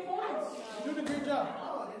like 20 points. You're doing a great job.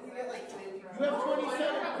 Oh, didn't you get like 50? You have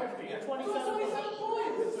 27. You have 27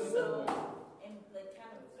 points. And like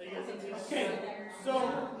kind of. So you get some two Okay, so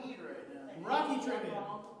Lead right now. Rocky trivia.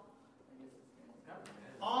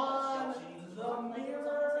 On the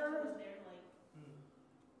mirror.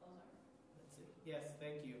 Let's see. Yes,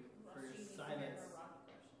 thank you for your silence.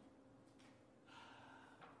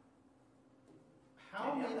 How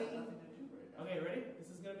Danielle has many? nothing to do right now. Okay, ready? This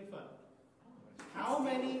is gonna be fun. How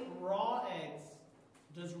many raw eggs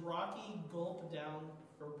does Rocky gulp down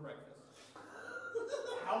for breakfast?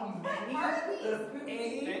 How many?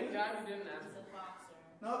 Thank God you didn't ask. He's a boxer.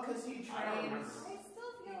 No, because he I don't trains. remember. I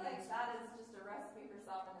still feel like that is just a recipe for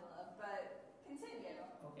salmonella, but continue.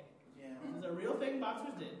 Okay, Yeah. this is a real thing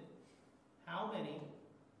boxers did. How many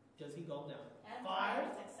does he gulp down? Adam 5,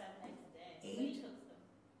 Driver's like 7 eggs a day. So he 8, cooks them.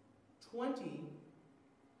 20,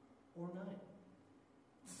 or 9?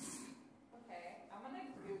 Okay, I'm gonna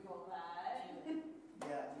Google that.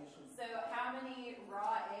 Yeah, you should. So, how many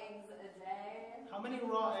raw eggs a day? How many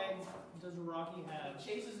raw eggs does Rocky He have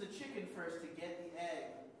chases the chicken first to get the egg.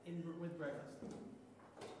 with breakfast?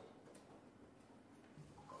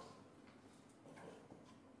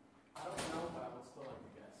 I don't know, but I would still like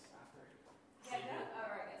to guess after. Yeah, no? Oh,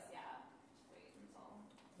 I guess, yeah. Wait until.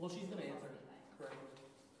 Well, she's gonna answer correctly.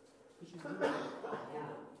 Because she's Googling it.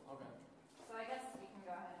 Yeah. Okay. So, I guess we can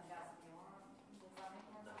go ahead and guess if you want. Does that make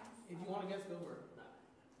more sense? If you want to guess, go for it.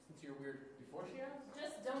 Since you're weird, before she asked?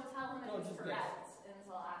 Just don't tell him No, if it's just correct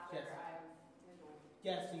until after Yes. I've Googled.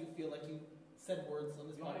 Guess so you feel like you said words on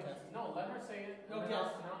this You want to, podcast. no, let her say it. No, and then guess.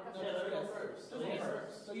 I'll- No, Yeah, let her go guess. first. Just Let her guess. go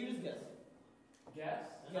first. So you just guess. Guess?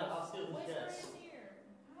 And I'll steal the Whisper guess. in his ear.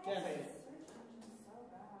 Why Guess. is this search engine so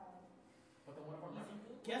bad? But then what if I'm Easy right?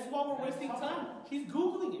 Google. Guess while we're wasting time. She's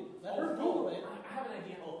Googling it. Let her Google it. I have an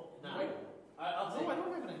idea. Oh, no. Wait. I'll No, take I it.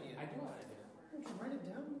 don't have an idea. I do have an idea. Don't you write it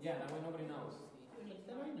down? Yeah, that way nobody knows.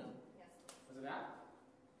 Then I know. Yes. Is it that?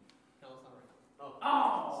 No, it's not right. Oh,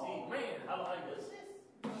 Oh, Steve. man. How about I guess?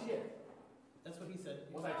 Shit. That's what he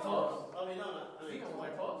said. Was I close? I mean, no. I mean, Steven, was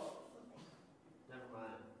I close? never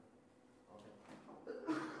mind. Okay.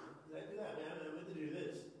 Did I do that, man? I meant to do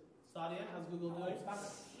this. Sadia, how's Google doing? Stop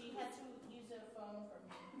it. She had to use a phone for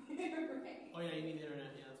me. Right. Oh yeah, you need the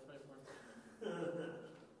internet. Yeah, that's probably important.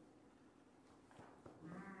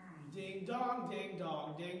 Ding dong, ding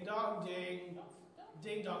dong, ding dong, ding.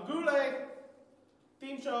 Ding dong, Goulet.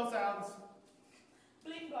 Theme show sounds.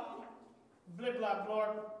 Bling bong. Blip blap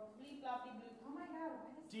blorp. Bleep bloppy bloop. Oh my god, why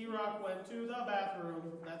does D-Rock went to the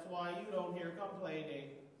bathroom. That's why you don't hear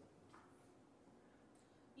complaining.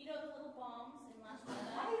 You know the little bombs in Last why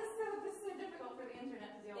Jedi? is this so difficult for the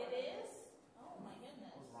internet to deal with? It is? Oh my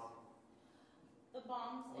goodness. What's wrong? The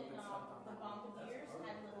bombs in the bomb of years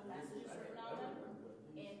had little messages written on them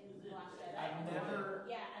in Last Jedi. I've never,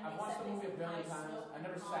 Yeah, and I've they watched said the movie a this billion high times. snow I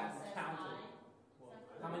never bomb sat and says counted. high.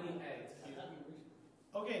 How many eggs?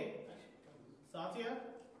 Okay, Satya,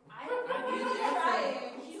 I'm I need really an answer.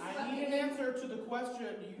 trying. She's I fucking need an answer to the question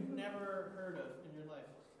you've never heard of in your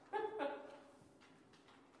life.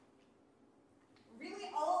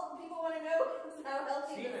 Really, all people want to know is how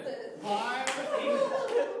healthy Steven. this is. 5, 8,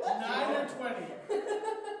 9, or 20.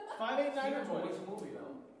 5, 8, 9, or Steven, 20. which movie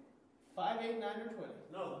though? 5, 8, 9, or 20.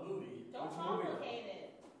 No, the movie. Don't Which movie? complicate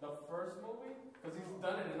it. The first movie?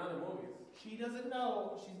 She doesn't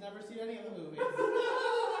know. She's never seen any of the movies.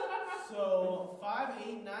 So 5,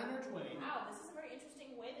 8, 9, or 20. Wow, this is a very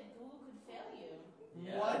interesting way that Google could fail you.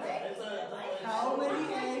 Yeah, What? How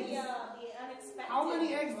many eggs? The unexpected. How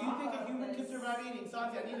many eggs do you think a human can survive eating?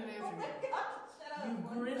 Satya, I need an answer here. You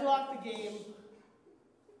gridlock the game.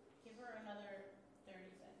 Give her another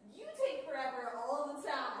 30 seconds. You take forever all the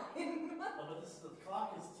time. Oh, but the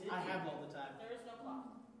clock is ticking. I have all the time. There is no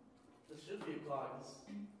clock. There should be a clock.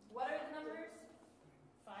 What are the numbers?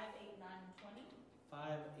 5, 8, 9, and 20.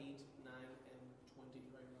 5, 8, 9, and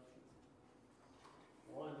 20 right now.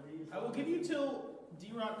 One of these. I will give you till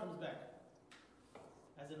D-Rock comes back.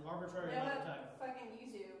 As an arbitrary amount of time. Fucking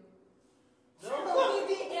YouTube. No. Tell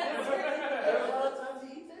me the answer. There are a lot of times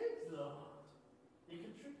he takes, though. You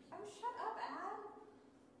can trick Oh, shut up, Ad.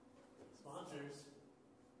 sponsors.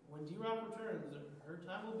 When D-Rock returns, her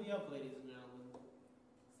time will be up, ladies and gentlemen.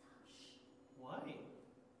 Why?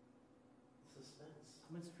 Suspense.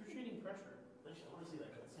 I'm excruciating pressure Actually, I want to see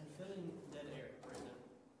that cutscene. and filling dead air right now.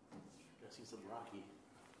 Gotta see some Rocky.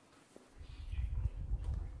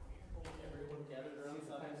 Everyone gathered around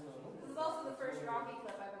Satya's phone. This is also the first Rocky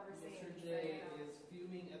clip I've ever seen. Mr. J is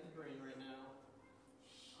fuming at the brain right now.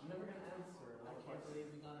 I'm never gonna answer. I can't believe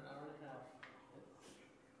we got an hour and a half.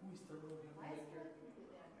 We still don't have a Why is picture. Caleb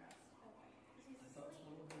completely undressed? I thought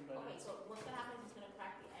someone would be better. Okay, so what's going to happen is he's going to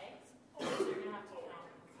crack the eggs. So you're going to have to count.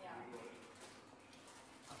 Yeah.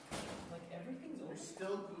 Like everything's You're over.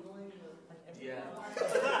 still Googling the... Like everything Yeah.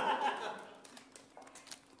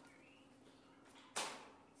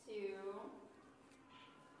 Two.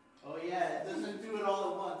 Oh yeah, it doesn't do it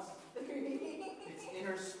all at once. Three. It's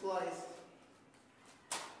interspliced.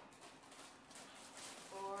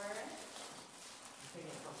 4. I'm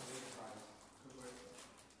taking a consolation prize.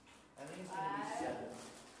 I think it's gonna be 7.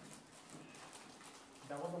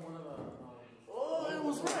 That wasn't one of the. Oh, I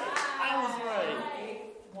was right. I was right.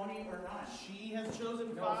 8, 20, or 9. She has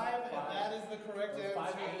chosen No, 5, and five. that is the correct It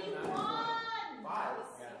was 5, answer. 8, 9, You and 20. won! 5.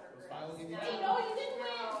 Yeah, it was I will give you Hey, two. no, you didn't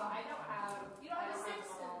win! No, I don't have. You don't have I the don't have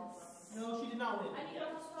them all. Simpsons. No, she did not win. I need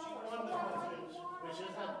to know Star She Wars. won the question. We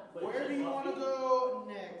should have. Where do you want to go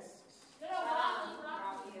next? No, Rocky.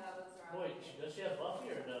 Rocky, that was Rocky. Wait, does she have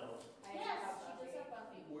Buffy or no? I Yes, have she Buffy. does have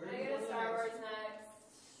Buffy. Where Can do I you go want to to Star go Wars next? next?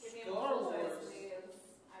 Give me a Star multiple choice, Wars. please.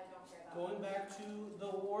 I don't care that Going much. back to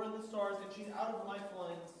the War in the Stars, and she's out of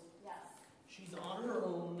lifelines. Yes. She's on her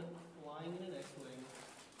own, flying in an X-Wing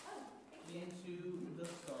Oh, thank you. into the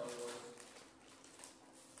Star Wars.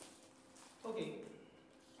 Okay,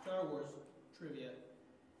 Star Wars trivia.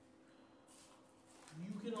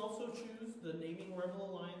 You can also choose the naming Rebel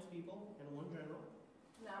Alliance people and one general.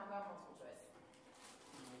 No, I'm going multiple choice.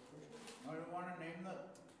 I don't want to name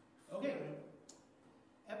the... Okay.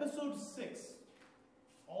 Episode 6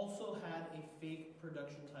 also had a fake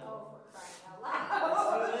production Oh, title. for crying out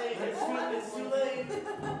loud. It's too late.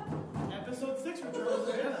 Episode 6, Return of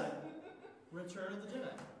the Jedi. Return of the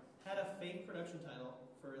Jedi had a fake production title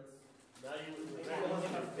for its. Now you. It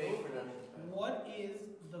wasn't a fake production title. What is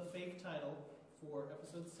the fake title for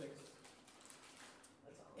Episode 6?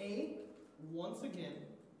 A. Once Again.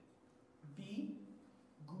 B.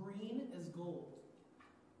 Green as Gold.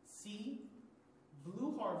 C.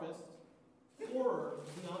 Blue Harvest. Horror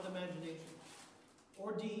Beyond Imagination.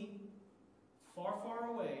 Or D. Far, Far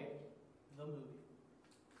Away, the movie.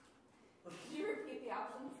 Could you repeat the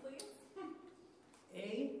options, please?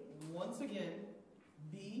 A. Once Again.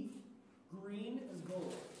 B. Green as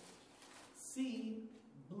Gold. C.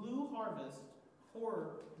 Blue Harvest.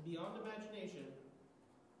 Horror Beyond Imagination.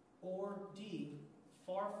 Or D.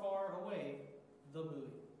 Far, Far Away, the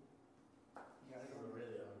movie. You gotta go.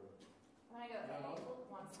 Really I'm gonna go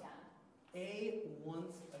A once again. A.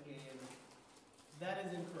 Once Again. That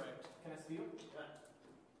is incorrect. Can I steal?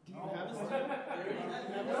 Do you have a steal?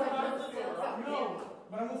 No,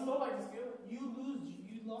 but I would still like to steal it. You lost your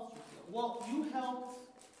steal. Well, you helped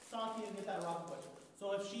Satya get that rocket question.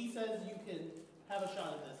 So if she says you can have a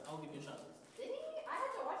shot at this, I'll give you a shot at this. Did he? I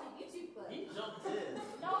had to watch a YouTube clip. He jumped in.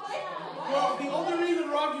 No, Well, the only reason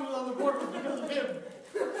Rocky was on the board was because of him.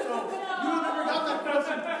 So you would never got that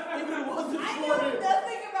question if it wasn't I for know him.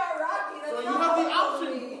 nothing about Rocky. That's So you not have the helpful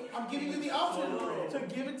option. to me. I'm giving you the option No. to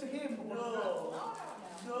give it to him. Or No. not.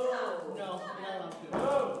 No. No, you're not allowed to.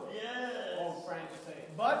 No. Yes. Oh, Frank, say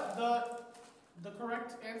it. But the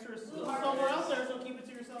correct answer is still somewhere out there, so keep it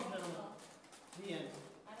to yourself, gentlemen. The end.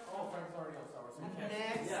 Oh, Frank's already on Star Wars, so you can't.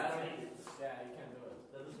 Next. Yeah, I don't need it. Yeah, you can't do it.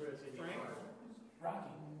 That is where it's going to be Frank? hard.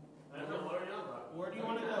 Rocky. I don't know. Already on Rock. Where do you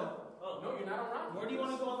want to go? Oh, No, you're not on Rocky. Where do you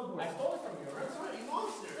want to go on the board? I stole it from you, That's right? right. You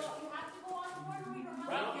monster. So you have to go on the order we remember.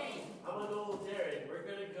 Rocky. I'm going to go with Derek. We're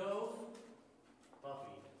going to go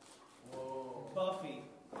Buffy. Whoa.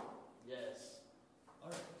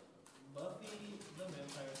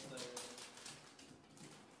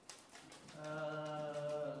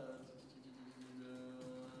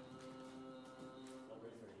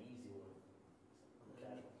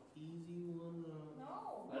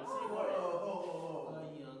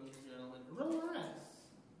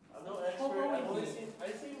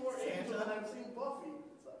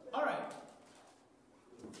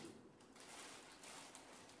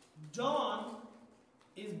 Dawn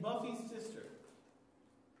is Buffy's sister.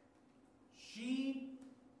 She.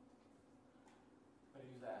 Better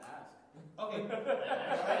use that ask. Okay.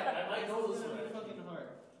 I might know This this is gonna one. be fucking hard.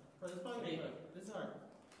 Bro, this is probably gonna be hard. This is hard.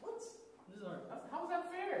 What? This is hard. How's that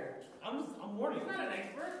fair? I'm warning He's you. not an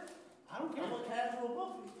expert. I don't care. I'm a casual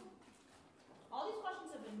Buffy. All these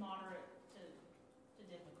questions have been moderate to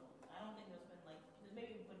difficult. I don't think there's been like, there's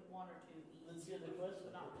maybe been one or two easy. Let's get the question.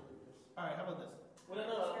 But not really. All right. How about this? Well,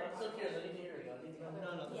 no, I'm still curious. I need to hear it. I need to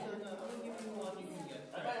know. No. This is, I'm gonna give you one you can get.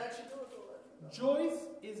 I All right. might actually know it. Joyce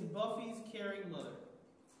is Buffy's caring mother.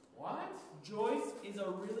 What? Joyce is a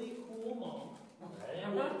really cool mom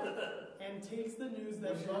and takes the news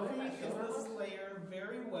that Buffy is the Slayer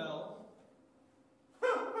very well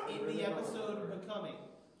in the episode Becoming.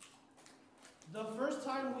 The first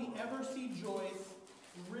time we ever see Joyce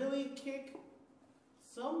really kick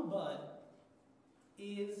some butt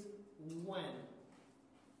is when?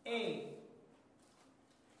 A.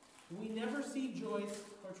 We never see Joyce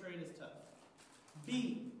portrayed as tough.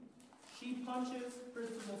 B. She punches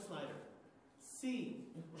Principal Snyder. C.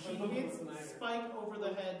 She hits Spike over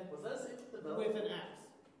the head Was that safe with the belt? with an axe.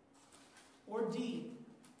 Or D.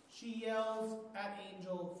 She yells at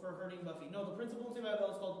Angel for hurting Buffy. No, the principal thing about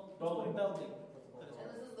belt is called Belting. belting. And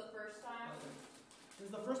this is the first time. This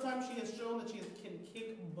is the first time she has shown that she can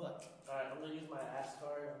kick butt. Alright, I'm gonna use my ask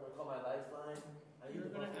card. I'm gonna call my lifeline.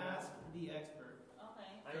 You're going to ask the expert.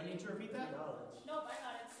 Okay. Do I need to repeat that? Knowledge. Nope, I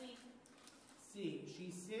got it. See. C.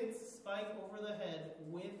 She sits Spike over the head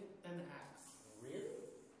with an axe. Really?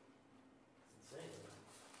 It's insane.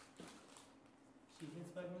 She hits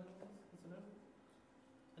Spike with an axe? That's enough?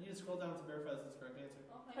 I need to scroll down to verify this is the correct answer.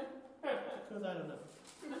 Okay. Because I don't know.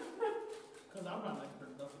 Because I'm not an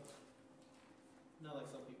expert in Buffy. Not like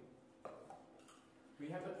some people. We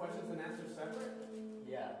have the questions and answers separate?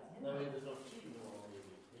 Yeah. That way there's no cheating on you.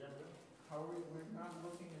 You never know. How are we? We're not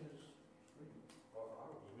looking at his screen. Or are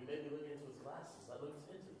we? We may be looking into his glasses. That looks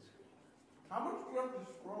into the screen. How much do you have to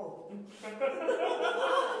scroll? To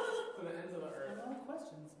the ends of the A earth. lot of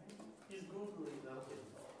questions, man. He's Googling nothing.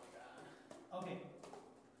 Oh my god. Okay.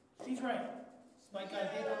 She's right. Spike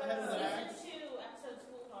got hit on the head with an axe. Season 2, episode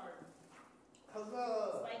School Card.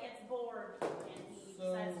 Huzzah! Spike gets bored and he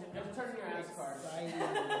So- decides to Just turn your ass card. Exciting.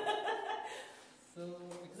 So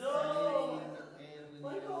exciting. No! And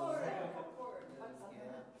My you know, card. yeah.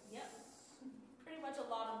 Yep. Pretty much a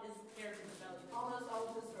lot of his character development. Almost all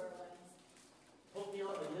of the storylines. Put me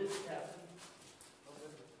on the list, Captain.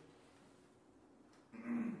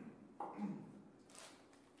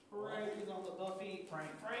 Frank is on the Buffy.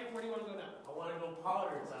 Frank, where do you want to go now? I want to go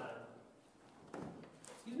Potter time.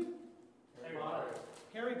 Excuse me? Harry Potter.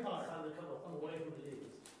 Harry It's Potter. time to come away from the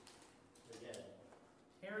news. Again.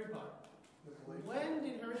 Harry Potter. When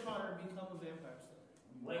did Harry Potter become a vampire slayer?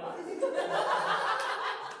 Wait.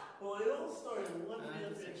 Well, it all started in one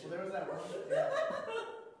fan fiction. Well, there was that one. Yeah.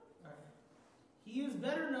 Alright. He is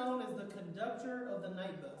better known as the conductor of the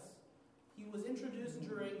night bus. He was introduced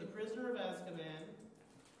during The Prisoner of Azkaban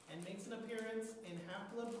and makes an appearance in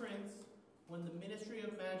Half-Blood Prince when the Ministry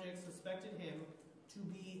of Magic suspected him to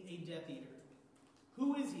be a Death Eater.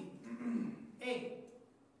 Who is he? A.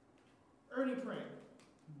 Ernie Prank.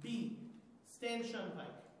 B. Stan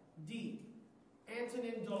Shunpike. D.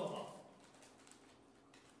 Antonin Dolohov.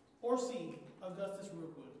 Or C. Augustus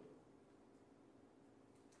Rookwood.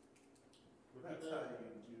 That's how you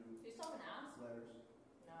Do you still have an ass? do letters.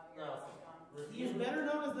 No, your No. ass is gone. He is better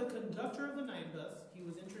known as the conductor of the night bus. He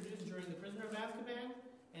was introduced during The Prisoner of Azkaban,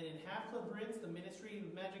 and in Half-Blood Prince, the Ministry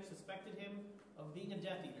of Magic suspected him of being a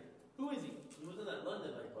Death Eater. Who is he? He was in that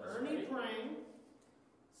London night bus. Ernie right? Prang,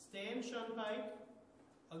 Stan Shunpike,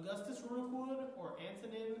 Augustus Rookwood, or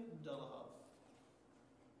Antonin Dolohov?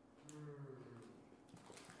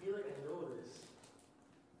 I feel like I know this.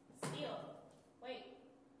 Steal. Wait.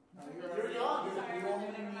 No, You're young. Sorry, You only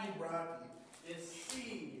never mind. need Brocky. It's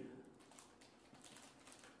C.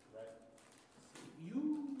 Right.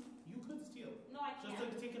 You could steal. No, I Just can't.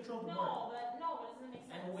 to take control of the board. No, but it doesn't make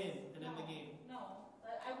sense. And win and end the game. No,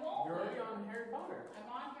 I won't. You're already on Harry Potter. I'm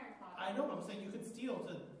on Harry Potter. I know, I'm saying you could steal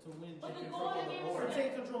to win. But Take the control goal of of the the game is board. to-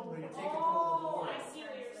 Take control of the board. Take control of the board. I see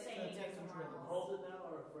what you're saying. Take control of the board. Hold it now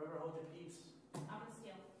or forever hold your peace. I'm gonna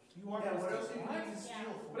steal. You are Yeah, gonna what else steal. do you need to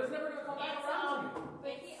steal But for? it's never gonna come back It's, around to you.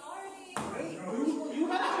 But he already. Wait, You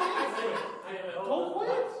had a chance. Don't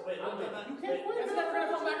quit. Wait, I'm gonna. You can't quit. It's never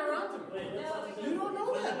gonna come back around to me. Wait, You don't know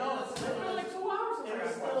that. No, it's It's been like 2 hours since I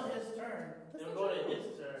it's got still questions. his turn. It'll go to his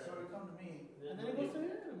turn. So it come to me. And then it goes to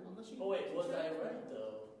him, unless you. Oh wait, was I right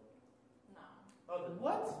though? No. Oh, the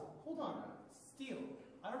What? Hold on. Steal.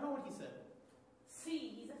 I don't know what he said. C.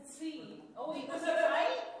 He said C. Oh wait, was he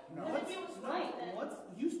right? No. Because if he was right, then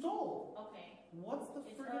You stole. okay. What's the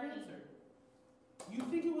It's friggin' Ernie. answer? You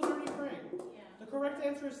think it was Ernie Crane? Yeah. The correct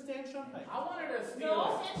answer is Stan Shunpike. I wanted to steal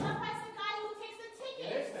No, it. Stan Shunpike's the guy who takes the ticket.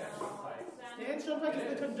 It is Stan Shunpike. Stan Shunpike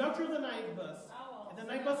is the conductor of the night bus. Oh, well. And the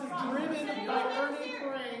night bus is driven by Ernie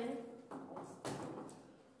Crane.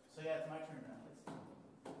 So yeah, it's my turn now.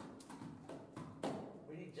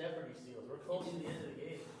 We need Jeopardy seals. We're close to the end of the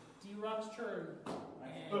game. D-Rock's turn.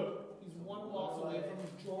 And he's one loss away from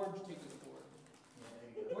George taking the board. Yeah, there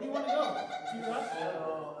you go. Where do you want to go? D-Rock?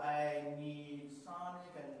 So I need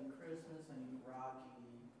Sonic, I need Christmas, I need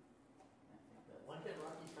Rocky. I think that's Why can't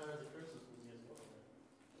Rocky count as a Christmas movie as well?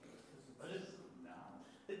 I just, no.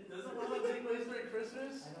 doesn't one of them take place during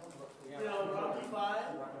Christmas? I don't You know, Rocky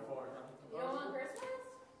 5? Rocky 4. You don't want Christmas?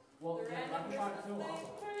 Well, The yeah, random Rocky 5 too. Christmas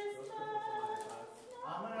Also. thing.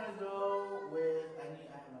 I'm gonna go with I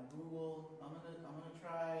have my Google. I'm gonna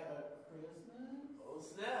try a Christmas Oh,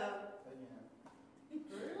 snap. again.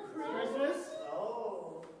 Christmas?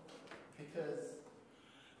 Oh, because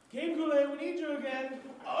Game Goulet, we need you again.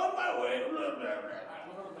 On my way.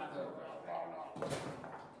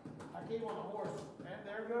 I came on a horse. And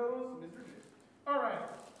there goes Mr. J. Alright,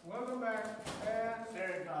 welcome back. And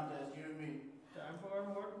staring contest, you and me. time for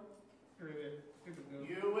more trivia. Here we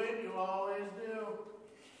go. You win, you always do.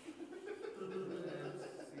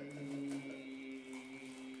 Let's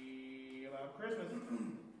see about Christmas.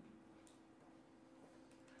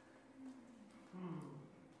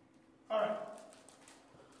 All right.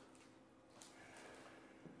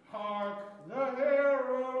 Hark the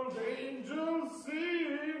herald angels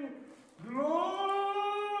sing,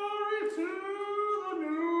 glory to the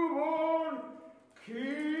newborn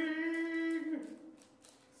King.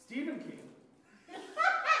 Stephen King.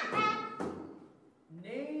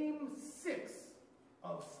 Name 6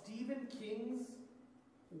 of Stephen King's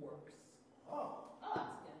works. Oh, Oh,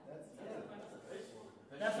 that's good. that's That's a nice one.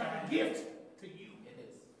 The That's like a Shining. gift to you. It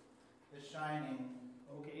is. The Shining,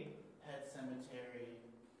 Okay. Pet Cemetery,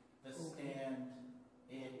 The Okay. Stand,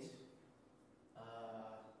 It,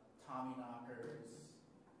 Tommy Knockers,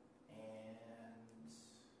 and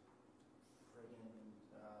friggin'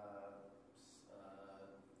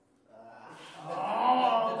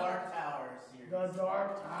 the Dark Tower series. The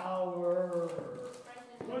Dark Tower.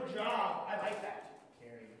 Good job. I like that.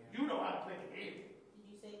 Carrie. You know how to play the game. Did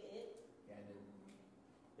you say it? Yeah, I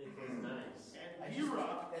did. It was nice. I And just-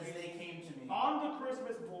 D-Rock as they came to me. on the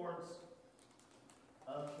Christmas boards.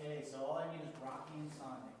 Okay, so all I need is Rocky and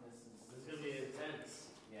Sonic. This is going to be intense.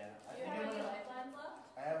 Yeah, I Do you think have I'm any gonna. lifelines left?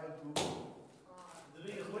 I have a Google. The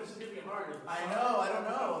thing is, which is going to be harder? I know, I don't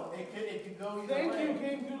know. It could go either Thank way. you,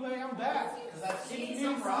 Game Goulet. I'm back. Because I've seen Steve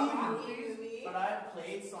some Rocky Stevie. movies, but I've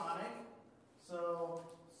played Sonic, so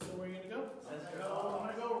So where are you gonna go? I'm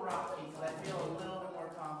gonna go Rocky because I feel a little bit more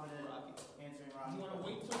confident Rocky. answering Do Rocky. you want to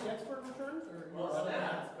wait till the expert returns, or you Well, want to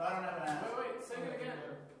snap. I don't have an answer. Wait, sing it again.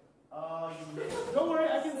 Oh, you missed. Don't worry,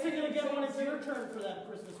 I can sing it again when it's your turn for that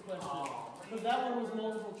Christmas question. Oh. Because that one was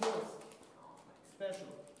multiple choice. Special.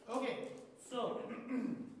 Okay, so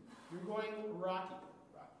you're going Rocky.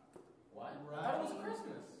 What? Rocky. I thought it was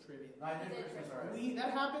Christmas. Trivia. I did Christmas already.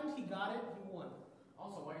 That happened. He got it. He won.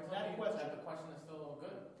 Also, why are you That telling me question. that the question is still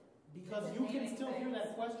good? Because Is it you can naming still hear things?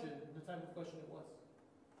 that question, the type of question it was.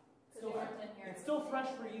 Because you weren't in here. It's still fresh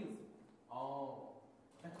for you. Oh.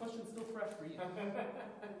 That question's still fresh for you.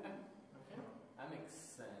 That makes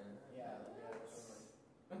sense. Yeah, totally.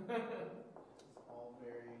 It's all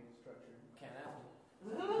very structured. Can't ask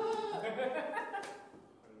me.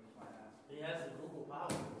 He has the Google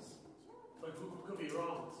powers. But Google could be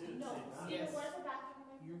wrong, too. No. Yes. Where's the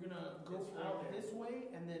bathroom? You're gonna go It's right out there. this way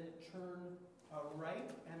and then turn right,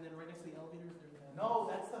 and then right next to the elevators, there's that. No,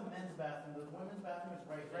 that's the men's bathroom. The women's bathroom is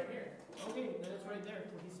right here. Okay, then it's right there.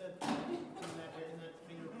 What he said in that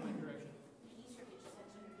finger point direction. Easter gets sent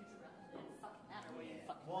to the future rather than it fucking matter where you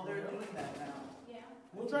fucking Well, they're doing that now. Yeah.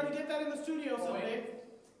 We'll try to get that in the studio Oh, someday.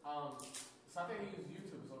 Something to use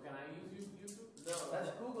YouTube, so can I use YouTube? No.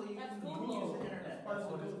 That's Google. You That's can Google. use the internet. That's part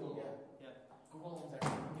of That's the what it's Google. called. Yeah. Google owns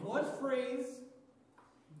everything. What phrase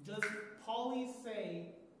does Polly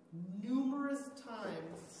say numerous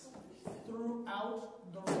times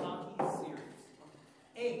throughout the Rocky series?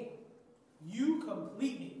 A. You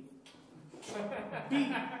complete me.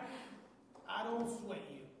 B. I don't sweat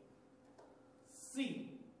you. C.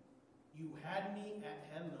 You had me at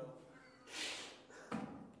hello.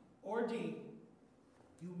 Or D.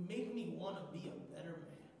 You make me want to be a better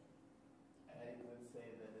man. I would say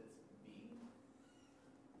that it's B.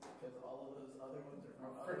 Because all of those other ones are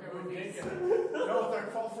from other Freaking movies. ridiculous. No,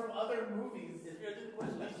 they're all from other movies. If you're going to do the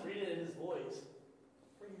question, just read it in his voice.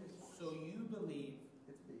 So you believe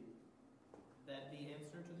It's B.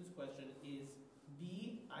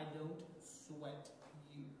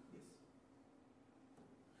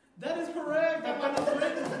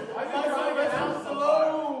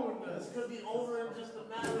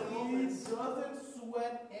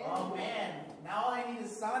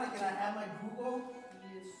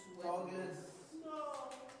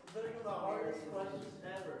 Literally the hardest questions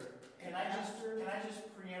ever. Can I just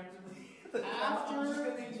preemptively? After I'm just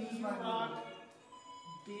gonna use my D-Rock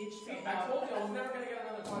bitched See, I about told you I was never gonna get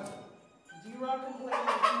another question. D-Rock complaining I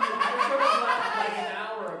that should have left like an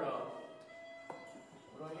hour ago.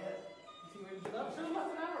 What do I get? you see where you get I up? should have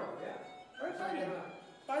left an hour ago, yeah. Alright,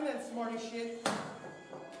 find that smarty shit.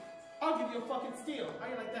 I'll give you a fucking steal. How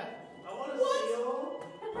you like that? I want to steal.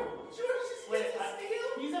 George just Wait, gets a steal?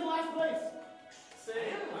 He's in last place.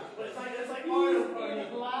 Say, but it's like He's Mario in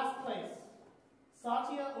Party. last place.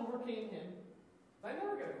 Satya overcame him. I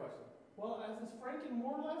never get a question. Well, is Frank in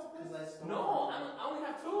more last place? Because I stole. No, I only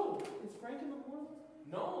have 2. Is Frank in the more last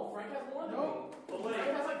place? No, Frank has more than No. me. But wait,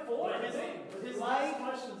 Frank has like 4, I With think. his Like- last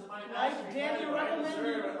questions, I'm Like actually Danny trying to recommended,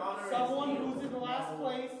 reserve an honorary someone steal. who's in the last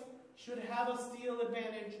place should have a steal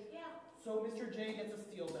advantage. Yeah. So Mr. J gets a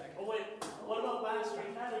steal back. Oh wait, what about last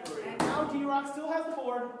week's category? And now D-Rock still has the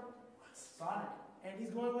board. Sonic. And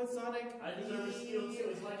he's going with Sonic. I deserve a steal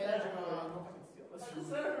too. It's my the category. Hedgehog. Let's I do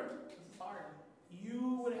deserve. This is hard.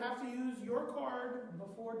 You would have to use your card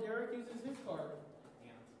before Derek uses his card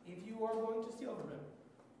if you are going to steal from him.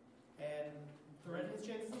 And threaten his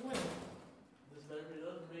chances of winning. This better be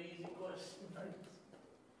an amazing question.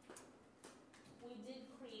 We did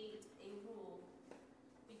create a rule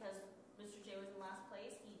because Mr. J was in last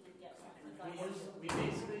place. He did get something. We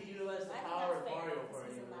basically utilize the I think power of that's fair, Mario since Party.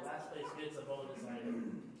 he's in The last last place gets a bonus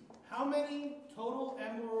item. How many total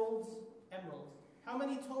emeralds? How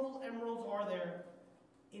many total emeralds are there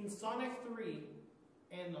in Sonic 3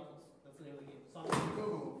 and Knuckles? That's the name of the game. Sonic 3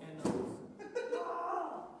 Google. and Knuckles.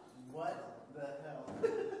 What the hell?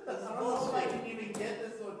 I don't know if I can even get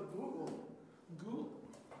this on Google. Google.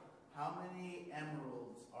 How many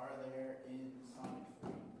emeralds are there in Sonic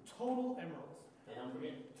 3? Total emeralds. And don't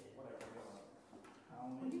forget. How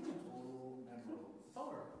many total emeralds? It's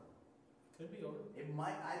over. Could be over. It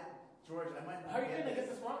might, George, I might not How are you get gonna this.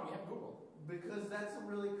 get this wrong? You have Google. Because that's a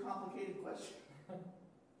really complicated question. How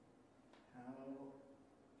many emeralds?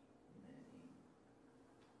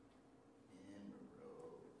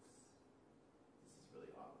 This is really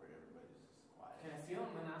awkward. Everybody's just quiet. Can I steal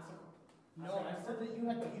them and answer? No, I said that you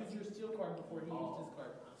had to use your steal card before he used his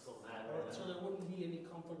card. I'm so mad right So now. there wouldn't be any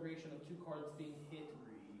conflagration of 2 cards being hit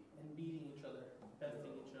 3. and beating each other, besting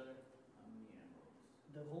each other. How many emeralds?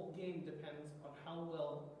 The whole game depends on how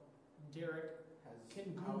well Derek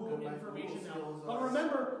can How Google good my information Google out. skills But are.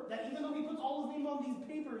 remember that even though he puts all his name on these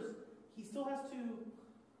papers, he still has to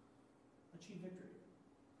achieve victory.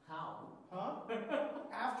 How? Huh?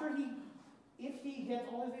 If he gets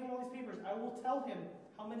all his name on all these papers, I will tell him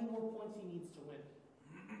how many more points he needs to win.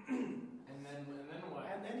 And then what?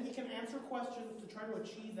 And then he can answer questions to try to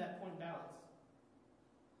achieve that point balance.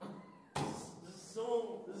 This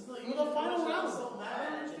is like For the final round. I'm so I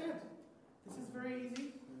mad. understand. This is very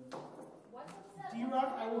easy. What's upset?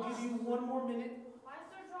 D-Rock, I will give you 1 more minute Why is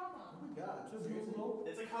there drama? Oh my god. to seriously? Google.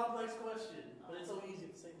 It's a complex question, but it's so easy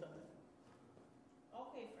at the same time.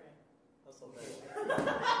 Okay, Frank. That's so bad.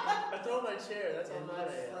 I throw my chair. That's how It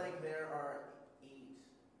mad I looks am. like there are 8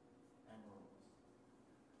 emeralds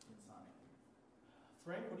in Sonic.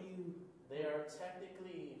 Frank, what do you... They are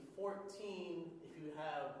technically 14 if you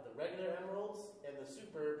have the regular emeralds and the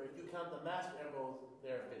super, but if you count the master emeralds,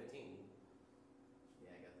 they're 15.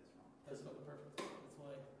 Yeah, I got this wrong. That's not perfect. That's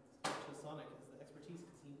why Sonic has the expertise,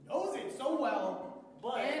 because he knows it so well.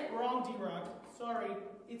 But And wrong, D-Rock. Sorry,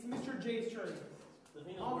 it's Mr. J's turn. the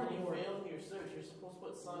thing is, Oh, where you Lord. fail in your search, you're supposed to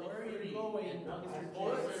put Sonic Where are 3 you going, and Knuckles. Mr.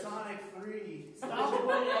 Or Or search Sonic 3. Stop.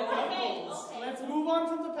 Okay. Let's move on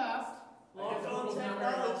from the past. long-term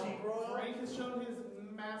technology, bro. Frank has shown his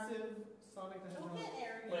massive Sonic the Don't Hedgehog. get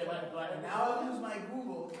arrogant. Wait, And now I use my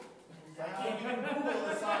Google. I can't even Google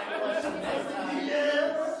the Sonic question next time.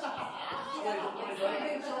 Wait, do I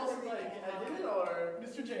get Charles like I did it or?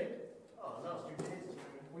 Mr. J, Oh no,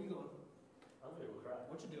 where you going? I'm gonna go cry.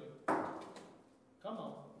 What you doing? Come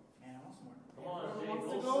on. Man, I want some more. Come on, Everyone Jay, wants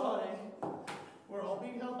to go go Sonic. home. We're all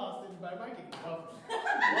being held hostage by Mikey. Buffy.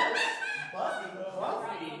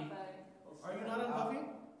 Buffy. Are you not on Buffy?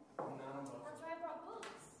 That's why I brought books.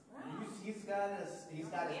 He's got his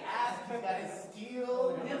ask, he's got his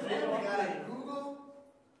steal, he's got his Google.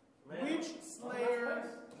 Man. Which Slayer?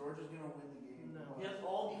 George is gonna win the game. No. He has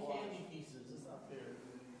all the candy pieces. It's not fair.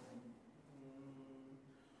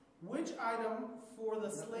 Which item for the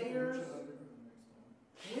Slayers?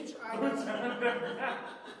 Which item?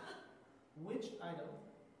 Which item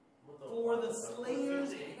What for the fuck?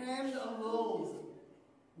 Slayers' hand of old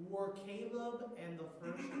were Caleb and the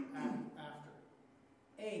first after?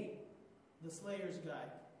 A. The Slayer's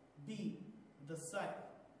Guide. B. The Scythe.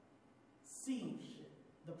 C.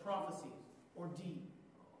 The Prophecy. Or D.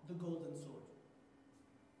 the golden sword?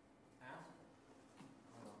 Ask?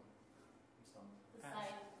 I don't know. I'm stumped. The Ask.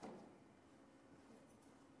 scythe.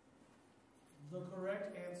 The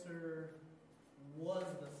correct answer was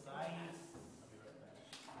the scythe. I'll be right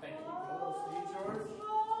back. Thank you. Oh, see, George?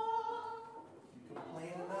 You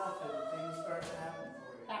complain enough and things start to happen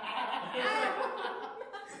for you.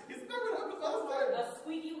 It's not gonna happen last time. A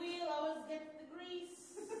squeaky wheel always gets the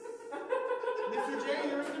grease. Mr. J,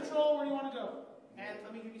 you're in control. Where do you want to go? And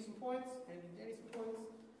let me give you some points. And give Danny some points.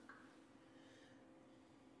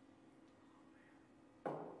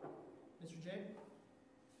 Mr. J?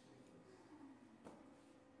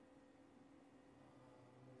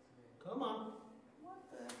 Come on. What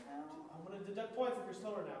the hell? I'm going to deduct points if you're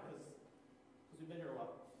slower now, because we've been here a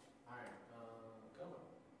while. Alright, Come on.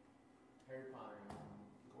 Harry Potter.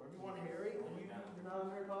 Go wherever you want, Harry. You're not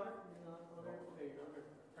on Harry Potter? You're not on Harry Potter? Okay, you're on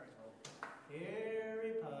Harry Potter.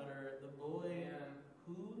 Harry Potter, the boy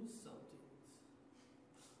who somethings.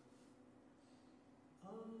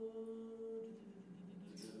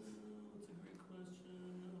 What's a great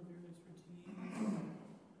question of your expertise?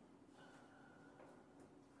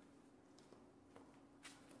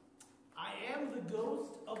 I am the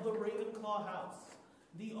ghost of the Ravenclaw house,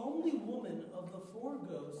 the only woman of the four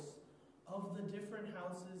ghosts of the different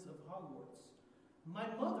houses of Hogwarts. My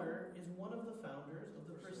mother is one of the founders of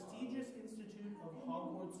the prestigious Institute of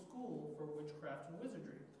Hogwarts School for Witchcraft and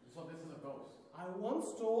Wizardry. So this is a ghost. I once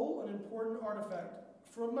stole an important artifact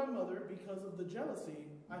from my mother because of the jealousy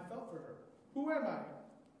I felt for her. Who am I?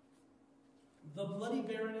 The Bloody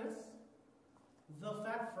Baroness, the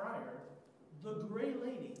Fat Friar, the Grey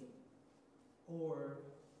Lady, or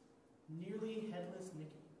nearly headless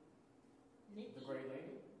Nicky? Nikki. The Grey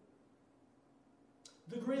Lady?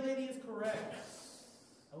 The Grey Lady is correct.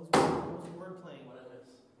 That was word playing What is this?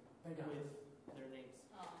 Thank God. with their names.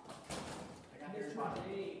 Oh. I got Harry Mr. Potter.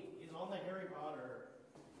 J is on the Harry Potter.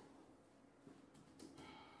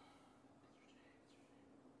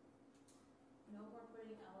 No more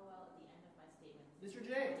putting LOL at the end of my statements. Mr.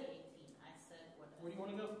 J. 2018. I said what? Where do you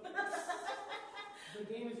want to go? The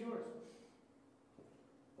game is yours.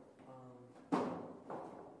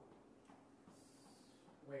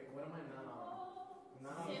 Wait, what am I not on? I'm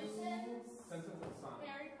not on Simpsons. Simpsons and Sonic.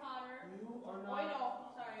 Harry Potter. You are Oh, wait, not.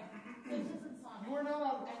 no, sorry. Simpsons and Sonic. You are not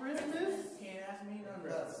on Christmas Can't ask me none.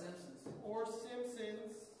 The Simpsons. or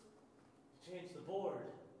Simpsons. Change the board.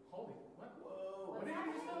 Holy, what? Whoa. What did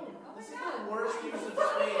you just do? Oh This my is God. the worst use of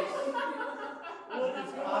space. What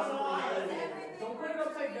is possibly good here? Don't put it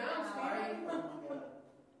upside down, Alright.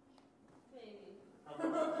 Steve. Oh my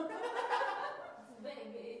God. Baby.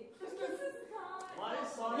 Baby. Why is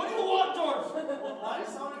Sonic? What do you want, George? Why is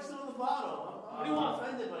Sonic still in the bottom? What do you want? I'm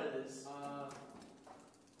offended by this.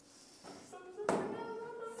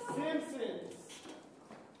 Simpsons.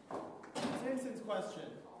 Simpsons question.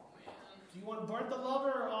 Do you want Bart the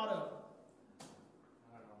Lover or Otto?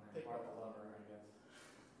 I don't know, man. Pick Bart one. the Lover, I guess.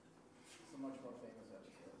 It's a much more famous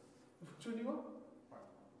episode. Which one do you want? Bart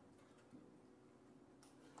the Lover.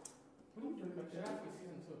 What are you doing back Should there? ask me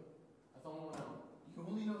season 2. That's the only one I know. You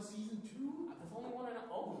only know season 2? That's the only one I know.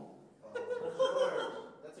 Oh.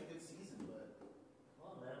 Sure. That's a good season, but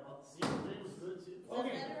Oh man, season 3 was good too.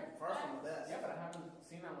 Okay. far from the best. Yeah, but I haven't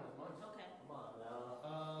seen that one as much. Okay. Come on now.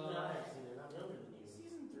 Even I haven't seen it. I'm younger than you.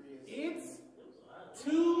 Season 3 is. It's It was alright.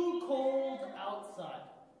 too cold outside.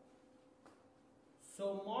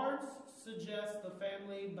 So Marge suggests the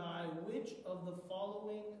family buy which of the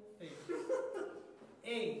following things?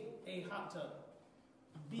 A hot tub.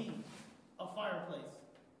 B, a fireplace.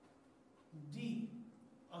 D,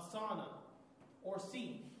 a sauna. Or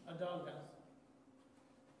C, a doghouse.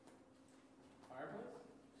 Fireplace?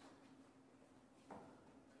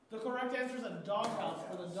 The correct answer is a doghouse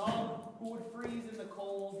for the dog who would freeze in the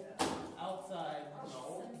cold outside.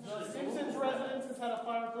 No. The Simpsons residence has had a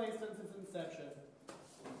fireplace since its inception.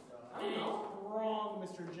 I don't know. Wrong,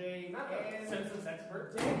 Mr. J. Not And a Simpsons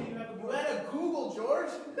expert. Danny, you have a You board. had a Google, George.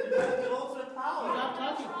 You gotta get ultimate power. Stop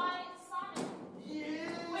talking. Try Sonic.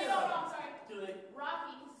 Yeah. Wait, no, I'm sorry. Do it.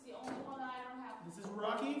 Rocky, this is the only one that I don't have. This is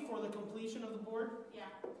Rocky for the completion of the board. Yeah.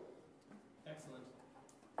 Excellent.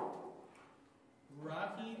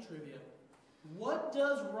 Rocky trivia. What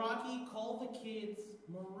does Rocky call the kids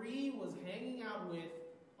Marie was hanging out with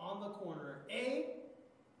on the corner? A,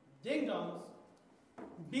 ding-dongs.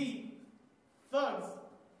 B, thugs.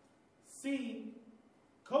 C,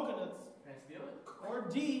 coconuts. Can I steal it? Or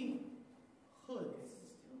D, hoods.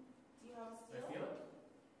 Do you have a Can I steal? steal it?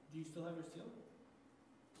 Do you still have your steel?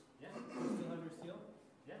 Yeah. Do you still have your steel?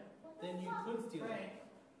 Yeah. Then you could steal it.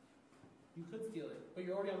 You could steal it. But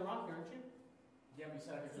you're already on Rocky, aren't you? Yeah, we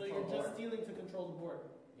said I could So control you're just board. stealing to control the board.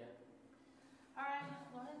 Yeah. Alright,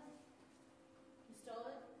 go ahead. You stole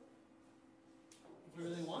it? If you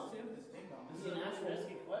really want to. This ding dong. This This is is an a asshole.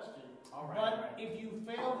 risky question. All right. But all right. if you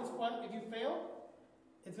fail this question, if you fail,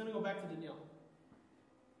 it's gonna go back to Danielle.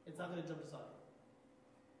 It's not gonna jump to Sonic.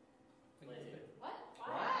 Wait. What?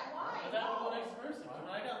 Why? Why? I got to go No. next person. When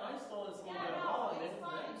I got my stolen, someone Yeah, got no, wrong. it's They were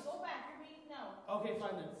fine. next. Go back. You're being no. Okay,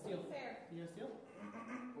 fine then. Steal. Be fair. You gonna steal?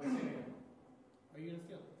 Wait, say it again. Are you gonna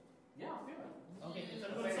steal? Yeah, I'll do it. Okay, it's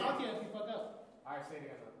gonna go to Satya if you fuck up. All right, say it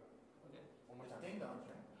again. Okay. One more It's time. ding dong,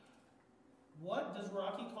 right? What does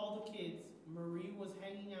Rocky call the kids Marie was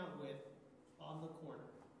hanging out with on the corner?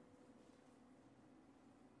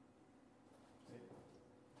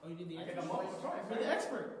 Oh, you need the I get answer? the multiple choice, You're the right?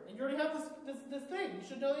 expert, and you already have this thing. You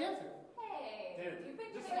should know the answer. Hey, Dude, you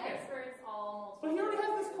think just you're the say it. experts all multiple. But he already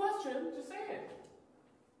has this question. Just say it.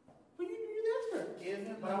 But you're the expert. Give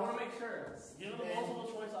him. But I want to make sure. Give them the multiple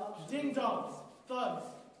choice options. Ding dongs, thugs,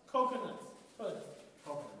 coconuts, hoods.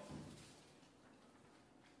 Coconuts.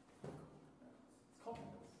 It's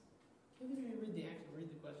coconuts. You didn't even read the answer. Read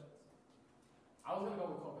the questions. I was gonna go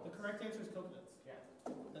with The coconuts. correct answer is coconuts. Yeah.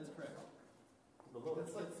 That is correct.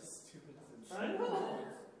 That's like the stupidest thing. I know.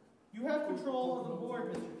 You have control of the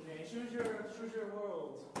board, Mr. J. Choose your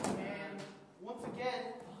world. And once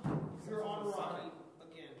again, you're on Rocky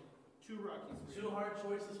again. Two Rockies. for you. Two hard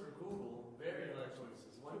choices for Google. Very hard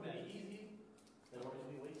choices. One Too can bad. be easy, and one can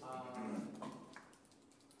be way too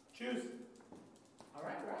Choose. All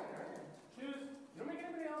right. Choose. You don't make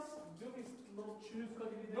anybody else do these little choose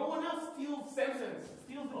cookie things. No one else steals Simpsons.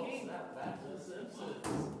 steals the Oh, game. snap. Back to the Simpsons.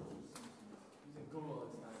 Using Google,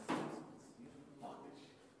 it's nice.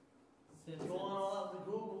 Simpsons. Going all out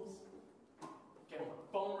the Googles. Get my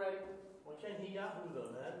phone ready. Why can't he Yahoo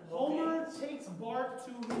though, man? No Homer games. takes Bart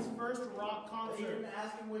to his first rock But you concert. didn't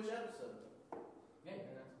ask him which episode. Yeah.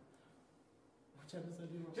 Which episode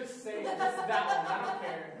do you want? Just say just that one. I don't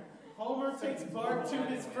care. Homer takes Simpsons Bart to Google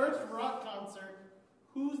his anyway. first rock concert.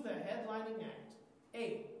 Who's the headlining act?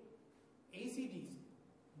 A. AC/DC.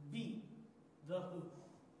 B. The Who.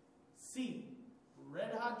 C.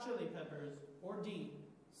 Red Hot Chili Peppers. Or D.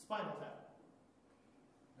 Spinal Tap.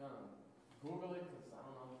 Google it, because I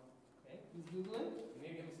don't know. Okay, he's Googling. You need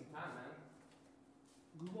to give me some time, man.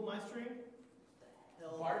 Google my stream.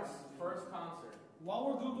 Bart's first concert. While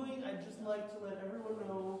we're Googling, I'd just like to let everyone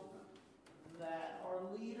know that our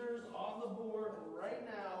leaders on the board right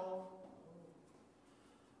now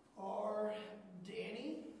are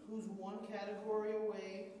Danny, who's one category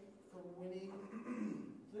away from winning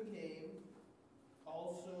the game.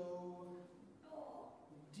 Also,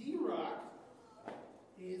 D-Rock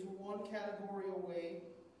is one category away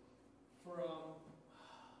from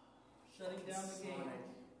shutting down the game. Sonic.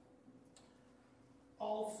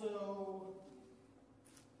 Also,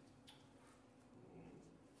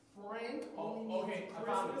 Frank only Oh, okay, needs I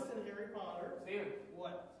found Christmas and Harry Potter. Steven,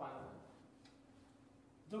 What? Spinal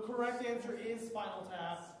Tap. The correct answer is Spinal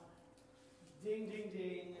Tap. Ding, ding,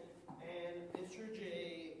 ding. And Mr.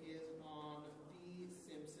 J is on the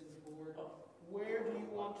Simpsons board. Where do you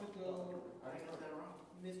want to go, I got that wrong.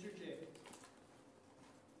 Mr. J?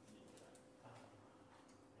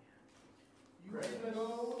 You can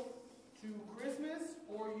go to Christmas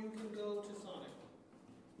or you can go to Sonic.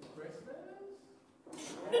 Christmas?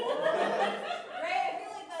 Ray, I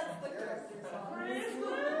feel like that's the correct response.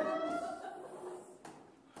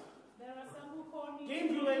 There are some who call me. Game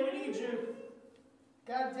Goulet, we need you.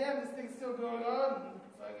 God damn, this thing's still going on.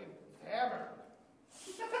 Fucking hammer.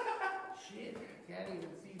 Shit, I can't even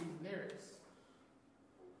see these lyrics.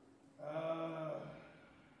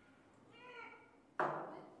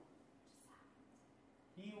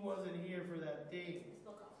 He wasn't here for that thing.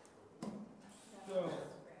 So,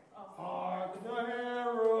 hark the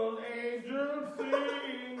herald angels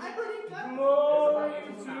sing, glory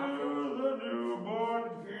to the newborn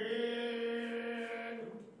king.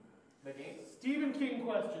 The game? Stephen King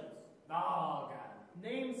questions. Oh, God.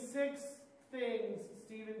 Name 6 things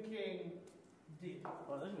Stephen King did.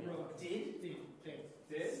 Oh, that's me. Wrote. Did things.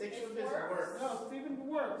 Did? 6 of It his works. works. No, Stephen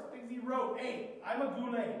works. Things he wrote. Hey, I'm a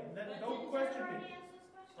goulet. Then don't question me.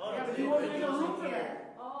 Oh, Yeah, but they- he wasn't they in the use room it for here.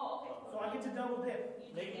 that. Oh, okay. So I get to double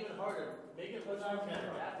dip. Make it even harder. Make it Because push I'm you can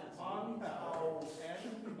adapt it to. on power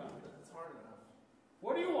and rebound. It's hard enough.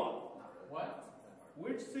 What do you want? Not really. What?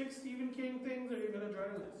 Which 6 Stephen King things are you going to try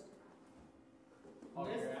to list? Oh,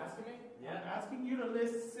 List. you're asking me? I'm asking you to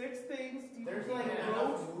list 6 things Stephen There's King like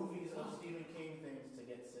wrote. enough movies of Stephen King things to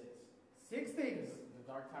get 6. 6 things. The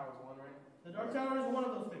Dark Tower's one, right? The Dark Tower is one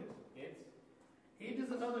of those things. It? It is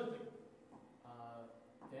another thing.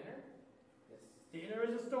 Dinner? Yes. Dinner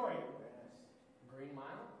is a story. Yes. Green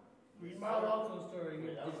Mile? Green Mile also a story.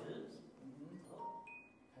 Wait, that was his?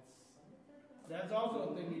 That's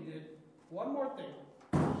also a thing he did. One more thing.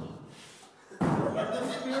 In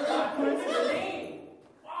the spirit of Christmas.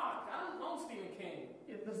 Fuck, I don't know Stephen King.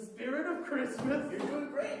 In the spirit of Christmas. You're doing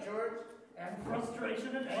great, George. And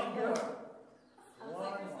frustration and One anger. more. Sounds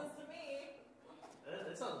like Christmas to me.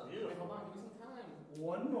 That sounds Wait, beautiful. hold on, give me some time.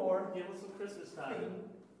 One more. Give us some Christmas time.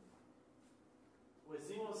 Wait,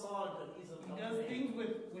 sing a song that he's a He does things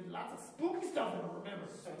with lots of spooky stuff. I don't remember.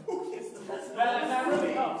 Spooky stuff. That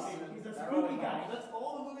really helps, Steven. He's a That spooky really guy. helps. That's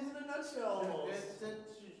all the movies in a nutshell. Almost.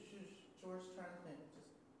 George trying to think.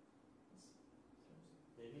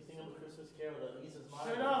 Maybe sing him a Christmas carol that eases my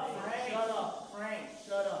Shut up, Frank. Shut up. Frank.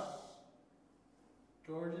 Shut up.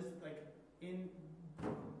 George is like in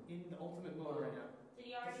the ultimate mode right now. Did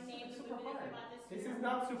he already name the super movie that hard. came out this This year? is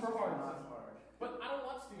not super hard. Not hard. But I don't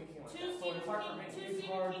watch Stephen King like Two that, so it's hard for me. Stephen It's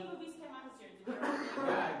King hard. movies came out this year. Did you already name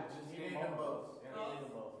them? Yeah, just You name named them both. Yeah. Name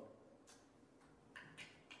them both.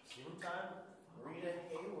 Give him time. Rita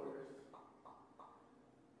Hayworth.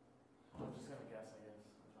 I'm just gonna guess, I guess.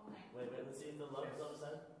 Okay. Wait, let's see if the love is on the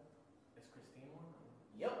side. Is Christine one?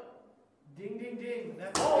 Yep. Ding, ding, ding.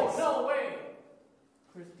 That's Oh, nice. no way!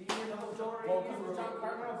 Christine is the story. Well, because we're John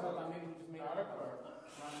Carter, so I thought maybe we just made it up.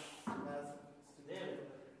 Damn.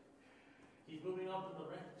 He's moving up in the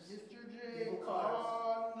ranks. Mr. J People cars.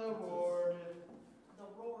 on the board. The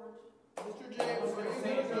Roared. Mr. J I was was gonna going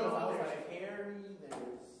say to it, go. I was There's like- Carrie, there's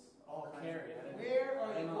all kinds Carrie, of I didn't- Where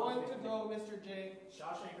are I you don't know. going to go, Mr. J?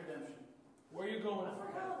 Shawshank Redemption. Where are you I going?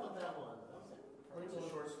 forgot about that one. That was it. It's a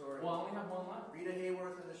short story. Well, I only have one left. Rita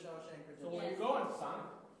Hayworth and the Shawshank So Redemption. where are you going?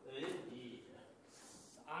 Sonic. Yeah.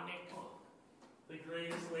 Sonic. The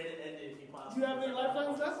greatest way to end it if you Do possibly you have any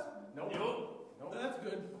lifelines left? Nope. Nope. Nope. That's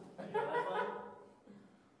good. Your lifeline?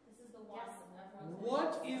 This is the one. Everyone's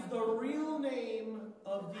What is the real name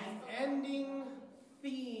of the ending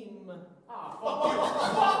theme Ah,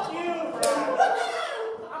 fuck you. Fuck you, bro.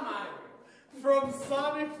 I'm out of here. from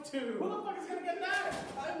Sonic Who 2? the fuck is gonna get that?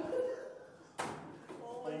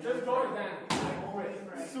 Oh my Just go to Danny. I'm with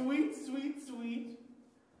it. Sweet, sweet, sweet.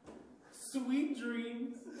 Sweet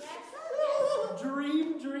dreams. Yes.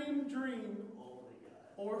 Dream, dream, dream. Oh my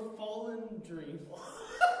god. Or fallen dream.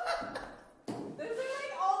 Those are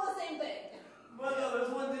like all the same thing. But no,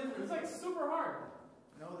 there's one difference. It's like super hard.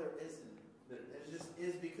 No, there isn't. There just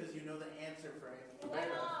is because you know the answer, Frank.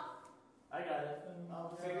 Went off. I got it.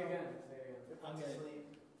 Oh, Say it again. Say it again. I'm Okay. asleep.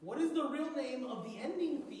 What is the real name of the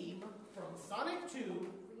ending theme from Sonic 2?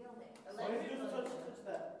 Real name. All you do is touch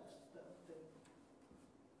that.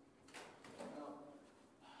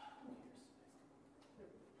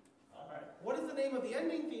 Alright. What is the name of the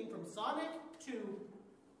ending theme from Sonic 2?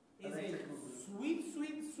 Is it Sweet,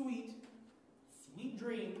 Sweet, Sweet, Sweet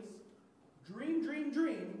Dreams, Dream, Dream,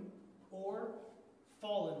 Dream, or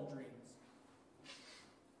Fallen Dreams?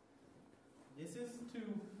 This is to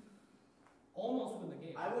almost win the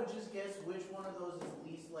game. I would just guess which one of those is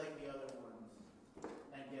least like the other ones,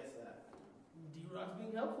 and guess that. D-Rock's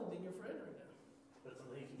being helpful, being your friend right now. That's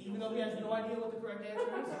something you can Even do. though he has no idea what the correct answer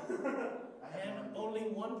is. I have And no idea. only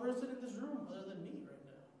one person in this room, other than me right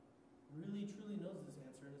now, really truly knows this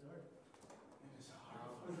answer in his heart.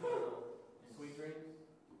 Sweet dreams?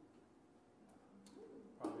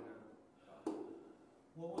 Probably not.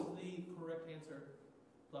 What was the correct answer,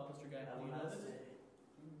 Blockbuster guy? I Do will you know not this? say.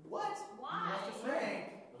 What? Why? Frank.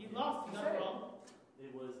 He lost, he got it wrong.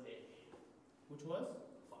 It was a Which was?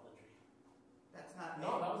 fallen dream. That's not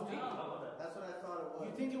No, that was I deep. love that. That's what I thought it was.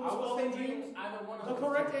 You think it I was was Fallen thinking Dreams? either one of The those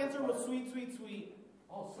correct two. answer was Sweet, Sweet, Sweet.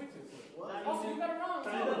 Oh, sweet, sweet, sweet. What? Oh, so you got it wrong.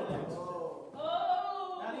 Turn it too. up. Whoa.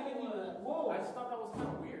 Oh. Not even you. Whoa. I just thought that was kind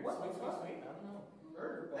of weird. What the Sweet, sweet, fuck? sweet. I don't know.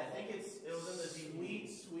 Murder. I think it was in the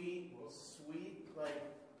sweet, like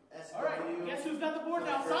SW. Alright, guess who's got the board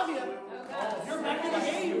now? First Savia. two. Oh, God. You're back in the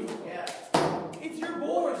game. Yeah. It's your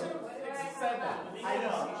board. It's said that. I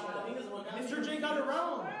know. The thing is, what got Mr. me J got it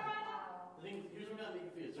wrong. The thing, here's what got me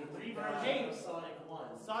confused. There are three versions Hey. of Sonic 1.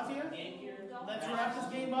 Satya, Game Gear. let's wrap this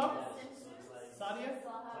game up. Yes, so it's like- Sadia?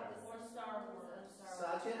 Or Star Wars.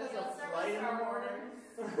 Satya has a flight in the morning.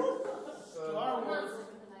 Star Wars.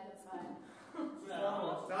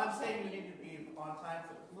 So I'm saying you need to be on time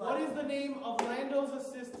for the flight. What is the name of Lando's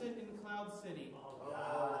assistant in Cloud City? Oh, Oh,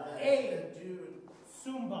 God. that- A. that dude.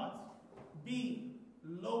 Soombot. B.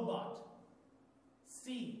 Lobot.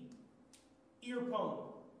 C.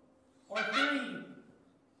 Earpone. Or 3.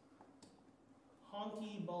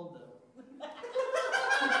 Honky Bulda. Which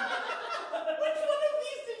one of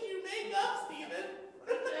these did you make up, Steven? I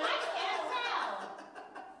can't tell.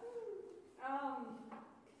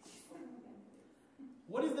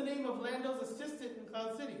 What is the name of Lando's assistant in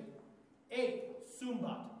Cloud City? A.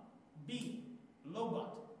 Soombot. B. Lobot.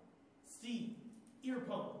 C.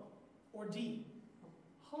 D,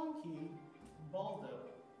 Honky Baldo?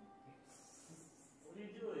 What are you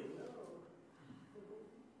doing? No.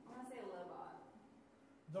 I want to say Lobot.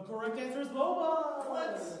 The correct answer is Lobot.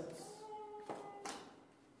 What?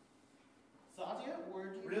 Satya, where do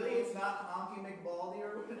you Really, it's not Honky McBaldy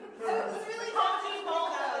or It was really Honky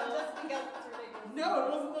Baldo, just because it's ridiculous. No, it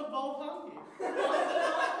wasn't the bald honky.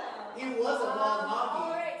 He was a bald honky.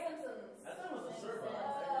 Alright, Simpsons. I thought it was a server.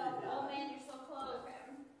 Oh man, you're so close.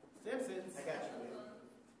 Simpsons. I got you, baby.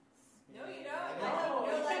 No, you don't. I I have know.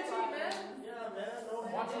 no life on man. Yeah, man. No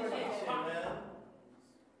Watch watching it. shit, man.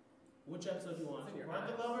 Which episode do you want? It's in your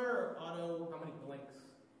Martha eyes. Lover or Otto? How many blinks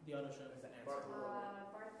The Otto Show. is the answer? Bart the Lover.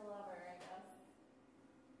 Bart the Lover, I guess.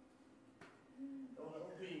 Don't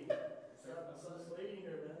help me. Stop slating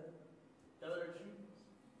her, man. Tell her to choose.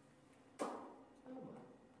 Oh my.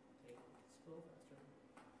 Take scroll faster.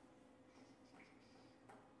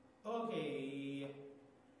 Okay.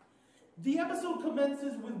 The episode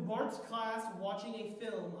commences with Bart's class watching a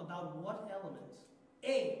film about what element?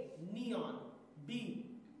 A. Neon. B.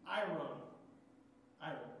 Iron.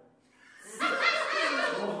 What?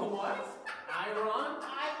 Iron?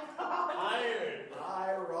 Iron.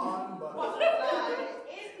 Iron, but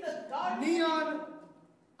In the dark. Neon,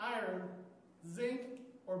 iron, zinc,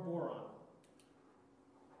 or boron?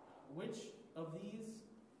 Which of these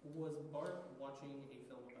was Bart watching a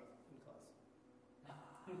film about in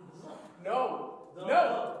class? No. No.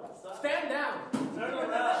 No. Stop. Stand down. Turn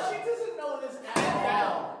around. she doesn't know this at Stand all.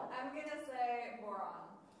 down. I'm gonna say Boron.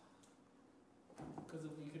 Because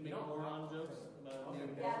if you could make No. boron jokes about Okay.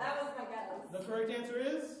 Yeah, that was my guess. The correct answer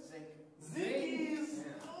is Zinc. Ziggies.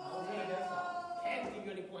 can't give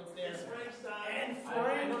you any points there. It's Frank's time. And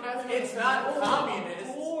Frank has It's not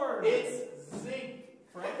communist. board. It's zinc.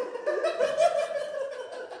 Frank.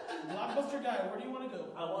 Blockbuster guy, where do you want to go?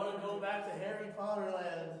 I want to go back to Harry Potter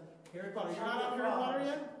land. Harry Potter. You're not on Harry Potter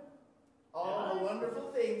yet? All the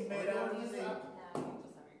wonderful things made out of zinc. No, you just have your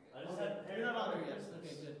I just had Harry You're not on Potter there yet. business.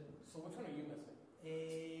 Okay, good. So which one are you missing?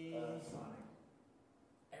 Sonic.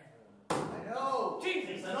 Everyone. I know.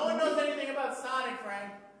 Jesus. No one knows anything about Sonic,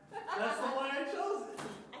 Frank. That's the one I chose.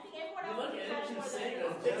 I think everyone You else look is at kind it, of you more say than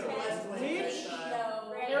it. It's West Wing Which- next time.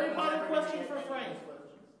 No. Harry Potter Never question gonna for get Frank. any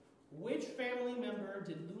questions. Which family member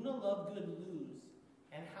did Luna Lovegood lose?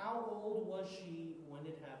 And how old was she when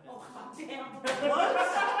it happened? Oh, goddamn. What? The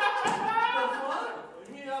fuck?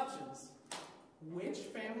 Give me options. Which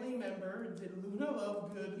family member did Luna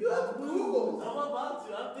Lovegood You have lose? Google. I'm about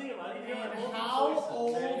to. I'm thinking about it. You And have multiple how choices.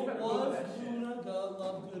 old Man, you better was Google that shit. Luna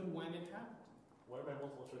Lovegood when it happened? What are my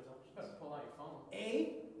multiple choice You options? better pull out your phone.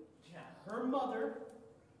 A. Her mother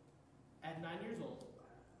at 9 years old.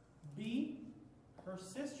 B. Her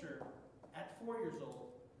sister at 4 years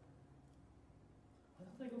old. Why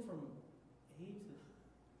don't they go from A to...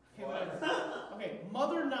 Okay, whatever. Okay,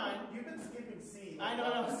 mother 9. You've been skipping C. I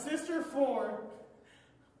know, sister 4.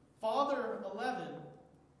 Father 11.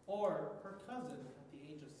 Or her cousin at the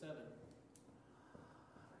age of 7.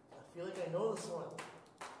 I feel like I know this one.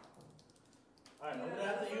 Alright, I'm gonna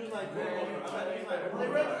have to use my Google. I'm gonna use my They Google.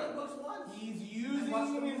 read the books once. He's using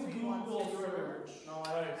watched the his movie once, Google yeah, you remember. search. No, I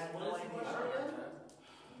Alright, had so no what is the idea. question?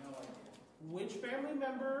 No idea. Which family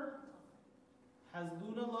member has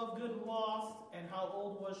Luna Lovegood lost, and how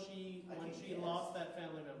old was she I when can she guess. lost that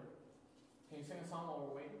family member? Can you sing a song while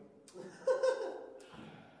we're waiting?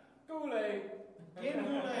 Kool-Aid. Get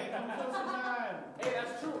Goulet, come close to time. Hey,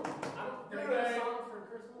 that's true. Did I get a song for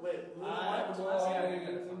Christmas? Wait, I'm what?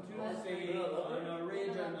 going to sing an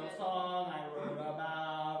original song I wrote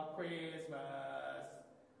about Christmas.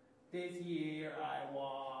 This year I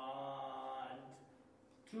want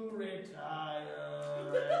to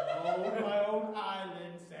retire and own my own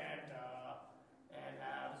island Santa and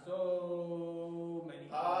have so many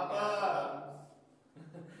Papa.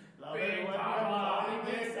 orgasms. Love it Big when Papa, you're loving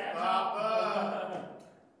Big this Santa. Papa.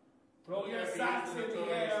 Throw your socks in the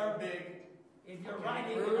air. Big. If you're Okay,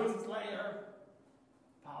 riding Bruce. a Slayer,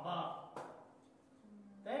 Papa.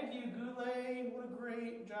 Thank you, Goulet. What a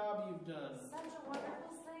great job you've done. Such a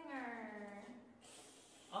wonderful singer.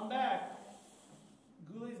 I'm back.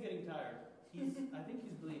 Goulet's getting tired. I think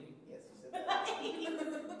he's bleeding. Yes, you said that. Bleeding.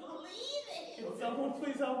 Can someone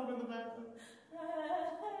please help him in the back?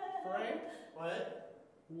 Frank, What?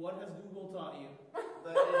 what has Google taught you?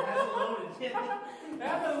 That it hasn't loaded yet.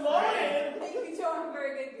 Haven't loaded. Thank you, John.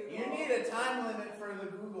 Very good, Google. You need a time limit for the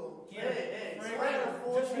Google. Here, Hey, Frank, Frank,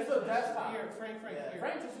 Just use the desktop. Here, Frank, Yeah. here.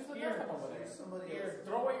 Frank, just use the Here. desktop over there. There's somebody Here. else.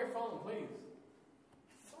 Throw away your phone, please.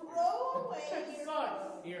 Throw away It your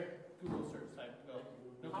sucks. Here, Google search type. Go.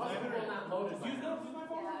 No, How is I haven't Google not loaded by Use now? my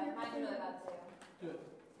phone. Yeah, mine's really bad too. Do it.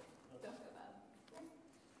 Don't feel bad.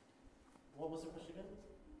 What was the question again?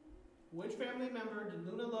 Which family member did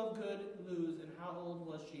Luna Lovegood lose, and how old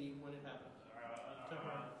was she when it happened? To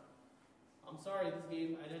her. I'm sorry, this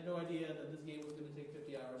game. I had no idea that this game was going to take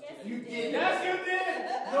 50 hours. Yes, to you get. did. Yes, you did!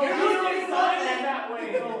 No, you designed it that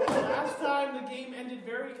way! So, last time the game ended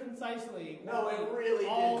very concisely. No, it really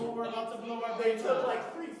All didn't. were about to blow our They brains took out.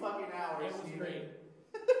 like 3 fucking hours. It was Steven. great.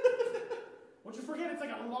 What you forget, it's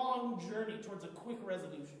like a long journey towards a quick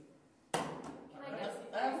resolution. Can I guess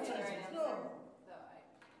if I say the right answer? No. Though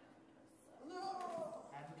I No.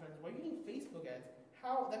 Advertising. Why are you getting Facebook ads?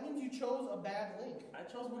 How? That means you chose a bad link. I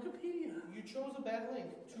chose Wikipedia. You chose a bad link.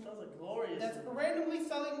 It sounds like glorious. That's randomly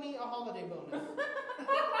selling me a holiday bonus.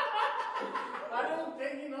 I don't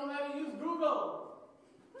think you know how to use Google.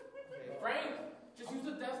 Okay. Frank, just use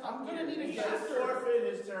the desktop. I'm gonna need a He guess. should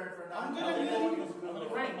forfeit his turn for not I'm telling gonna you need- who's I'm Google. gonna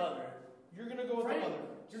Frank mother. You're gonna go with Frank. the mother.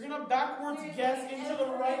 You're gonna backwards guess into the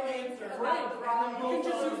right answer. Frank, you can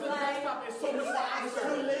just use the Like- desktop. It's so much It's faster.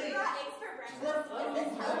 too late. It's not eggs for breakfast. It's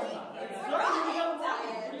It's healthy. It's It's a not raw you egg got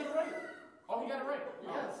diet. it right. Oh, he got it right.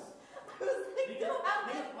 Yes. I was like, no, how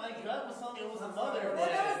much? My gut was telling me it was a mother. Well,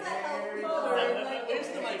 that was the healthy Mother. one. Like, where's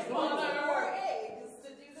the like Mother. 4 eggs to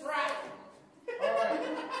do the Frank. same. Alright.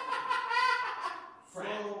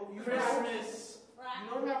 Frank. So you Christmas.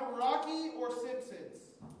 don't have Rocky or Simpsons.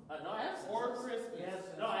 No, I have Simpsons. Or Christmas. Yes.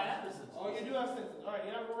 No, I have the Simpsons. Oh, you do have Simpsons. Alright,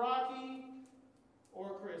 you have Rocky or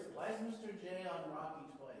Christmas. Why is Mr. J on Rocky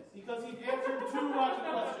twice? Because he answered 2 Rocky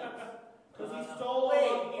questions. Because he stole a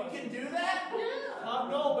Wait, Rocky you question. can do that?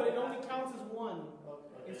 No, but it only counts as 1.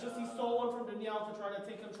 Okay. It's just he stole one from Danielle to try to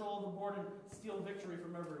take control of the board and steal victory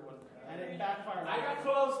from everyone. And it backfired. I got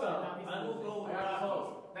close And though. now he's I will losing. go I got Rocky.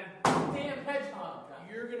 close. That damn hedgehog.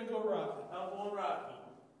 You're gonna go Rocky. I'm going Rocky.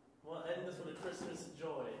 We'll end this with a Christmas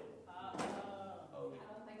joy. Oh. I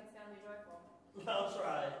don't think it's gonna be joyful. I'll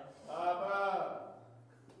try.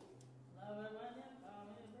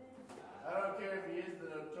 I don't care if he is the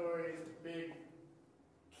notorious big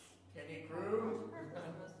Kenny Crew. The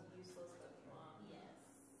most useless Pokemon. Yes.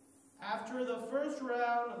 After the first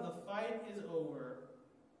round of the fight is over,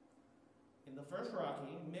 in the first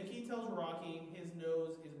Rocky, Mickey tells Rocky his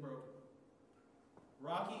nose is broken.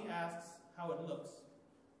 Rocky asks how it looks.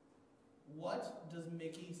 What does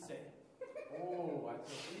Mickey say? Oh, I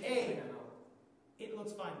see. A. It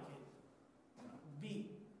looks fine, kid.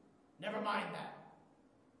 B. Never mind that.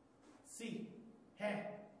 C. Heh,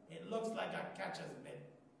 it looks like a catcher's mitt.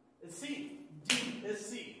 It's C. D. It's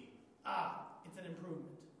C. Ah, it's an improvement.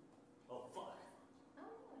 Oh, fuck. Oh,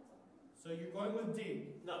 it's So you're going with D.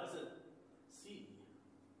 No, it's a C.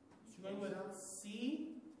 So you're going with C.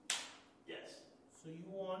 Yes. So you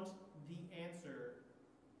want the answer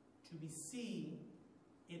to be C.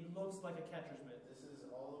 It looks like a catcher's mitt. This is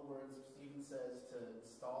all the words Steven says to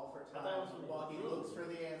stall for I thought it was time from while he the looks for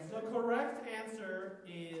the answer. The correct answer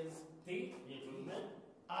is D. The improvement?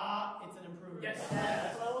 it's an improvement. Yes.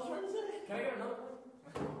 That's what I was trying to say. Can I get another one?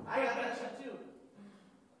 I got that shit too.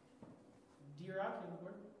 D. Rock, you have the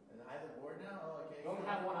word? Is I the board now? Oh, okay. You only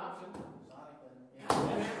have one option. Sonic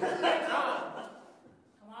then.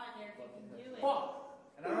 Come on, Derek, you can do it. Fuck.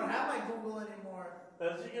 And I don't have my Google anymore.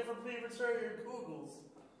 That's what you get for favorite sir, your Googles.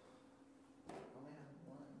 I only have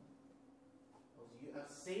one.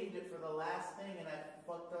 I've saved it for the last thing and I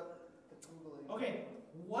fucked up the Googling. Okay,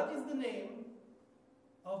 what is the name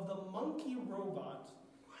of the monkey robot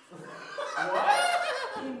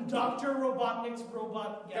What? in Dr. Robotnik's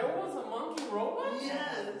Robot There Gallery? was a monkey robot?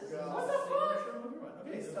 Yes! What the fuck?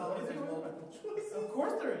 Okay, Please so tell what me is there's your robot? multiple choices. Of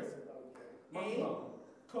course there is. Okay.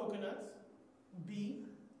 A. Coconuts. B.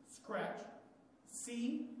 Scratch.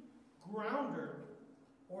 C. Grounder.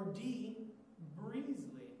 Or D. Breezely.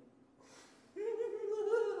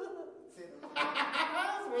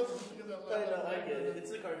 I know, I get it.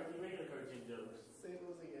 It's a cartoon. You're making a cartoon joke. Say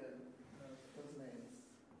those again. Those names.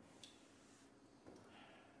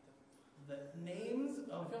 The names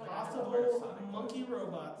of I feel like I have to learn possible Sonic. monkey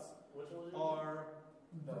robots Which one was it? are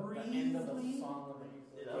The end of the Breezely, song of the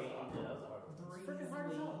Yeah, that was hard. Yeah, that was hard. It's freaking hard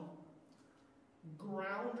as Breezely, hell.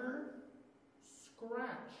 Grounder,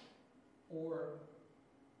 Scratch, or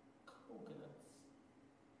Coconuts.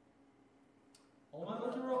 All my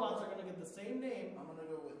monkey robots are going to get the same name. I'm gonna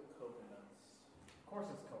go with coconuts. Of course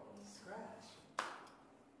it's coconut. Scratch.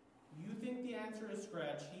 You think the answer is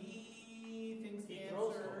Scratch. He thinks the He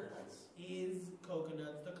throws answer coconuts. is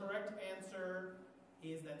Coconuts. The correct answer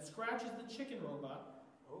is that Scratch is the chicken robot,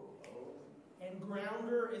 Oh. and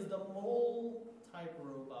Grounder is the mole type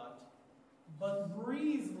robot. But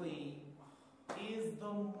Breezely is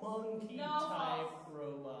the monkey No, type false.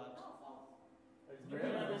 robot. No, false. You're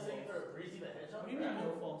not saying for a Breezy the Hedgehog? What do you mean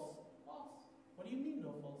no false? False. What do you mean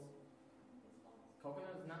no false?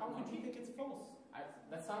 could you think it's false?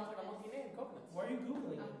 That sounds like a monkey name, coconuts. Why are you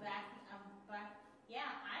googling I'm it? back. Yeah,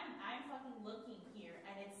 I'm fucking looking here,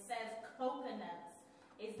 and it says coconuts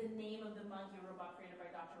is the name of the monkey robot created by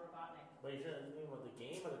Dr. Robotnik. But you're trying to name of the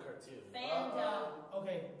game or the cartoon? Fandom.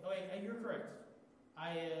 Okay, you're correct.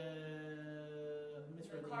 I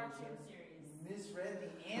misread The the cartoon answer. series. Misread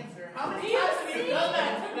the answer. How many Do you times have you see? done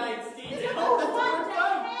that tonight, Steven? That's the What first the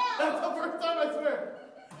time. hell? That's the first time, I swear.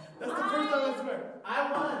 That's the first time, I swear. I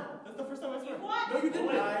won. That's the first time, I swear. You won. No, you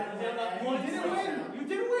didn't. You You didn't win. You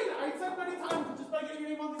didn't win. I said many times just by getting your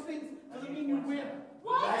name on these things doesn't mean you win.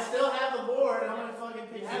 What? I still have the board. I'm gonna fucking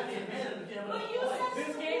pick have the the admin. But you said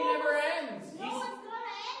This the game rules. never ends. No, it's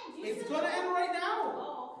gonna end. You It's said gonna the end rules. right now.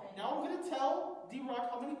 Oh, okay. Now I'm gonna tell D-Rock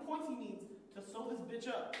how many points he needs to sew this bitch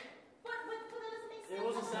up. But that doesn't make sense. It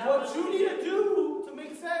was a I sound- What you need to do to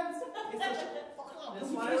make sense is to shut the fuck up. That's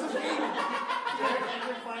Let me why finish the game. Jared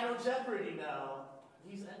entered Final Jeopardy now.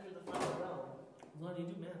 He's entered the final realm. What do you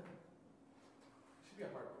do, man? Should be a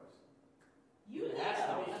hard question. You It need has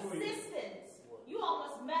to an be. assistant. You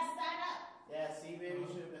almost messed that up. Yeah, see, baby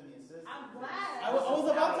should have been the assistant. I'm glad. I was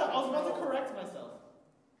about to correct myself.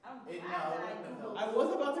 I'm glad It- no, that it I wouldn't have Googled. I was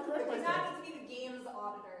about to correct It does myself. not need to be the game's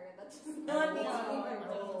auditor. That does not No, need to be no, my no,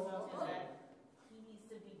 role. no, that he needs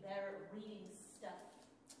to be better at reading stuff.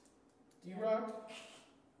 D-Rock,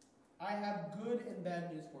 I have good and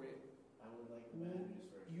bad news for you. I would like the bad news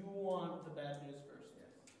first. You want the bad news first.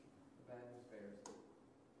 The bad news bears.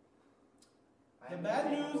 The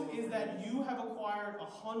bad news is that you have acquired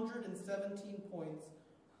 117 points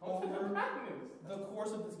What's the over bad news? the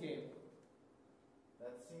course of this game.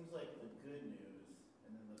 That seems like the good news,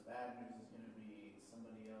 and then the bad news is going to be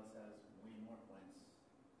somebody else has way more points.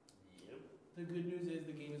 Yep. The good news is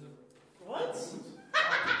the game is over. What?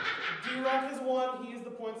 D-Rock has won. He is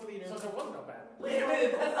the points leader. So there was no bad news. Wait a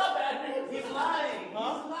minute, that's not bad news. He's lying.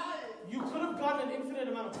 Huh? He's lying. You could have gotten an infinite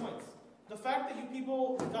amount of points. The fact that you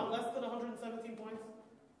people got less than 117 points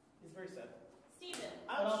is very sad. Steven,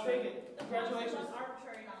 But I'll take it. the Congratulations. points was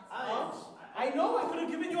arbitrary nonsense. I know I could have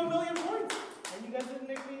given you 1,000,000 points, and you guys didn't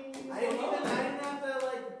make me. I didn't have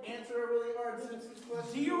to answer a really hard citizens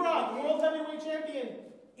question. D-Rock, World Heavyweight Champion,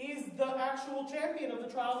 is the actual champion of the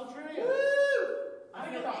Trials of Trivia. I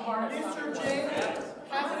think it's the hardest Mr. Sonic J question ever.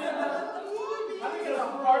 has been I think it's the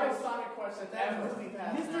hardest Sonic question ever.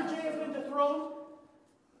 Mr. J has been dethroned.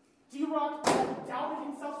 D-Rock doubted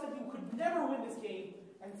himself, said he could never win this game,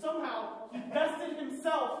 and somehow he bested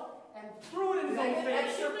himself and threw it in his Did I own get face.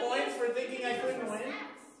 extra points for thinking I couldn't win?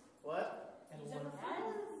 Snacks. What? And Use won. it for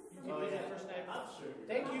food. You can use it for snacks. I'm sure.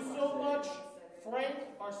 Thank you so much, Frank,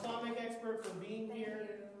 our Sonic expert, for being Thank here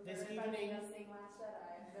you this for inviting evening. us to sing Last Jedi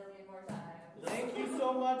a million more times. Thank you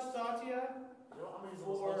so much, Satya, You know, I'm gonna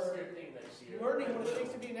For most scared thing next year. learning what it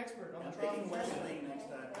takes to be an expert on I'm the Trials picking of Trivia. wrestling next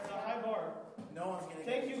time. It's a high bar. No one's going to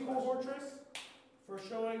Thank you, Cohortress, for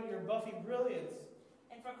showing your Buffy brilliance,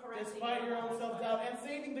 And for correcting despite your own self-doubt, and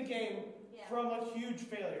saving the game Yeah. from a huge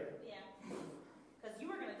failure. Yeah. Because you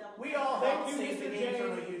were going to double. We all Thank helped you, save the Mr. game J,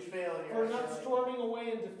 from a huge failure. For not actually. storming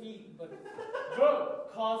away in defeat, but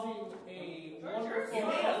causing a You wonderful...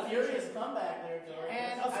 made a furious comeback there, George.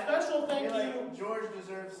 And a special thank I feel you like George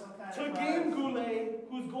deserves some kind to of Game prize. Goulet,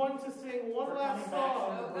 who's going to sing one For last coming back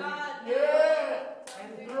song Oh God. Yeah!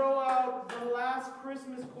 and throw out the last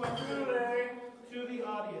Christmas question to the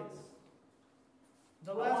audience.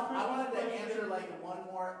 The last I Christmas wanted to question. answer like one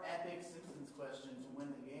more epic Simpsons question to win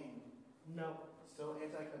the game. No, So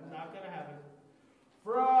anticlimactic. not gonna happen.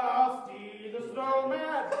 Frosty the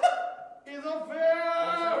Snowman is a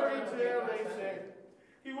fairy tale, they say.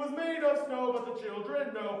 He was made of snow, but the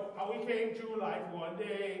children know how he came to life one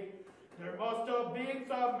day. There must have been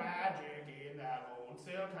some magic in that old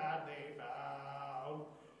silk hat they found.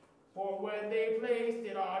 For when they placed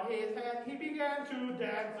it on his head, he began to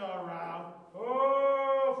dance around.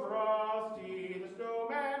 Oh, Frosty the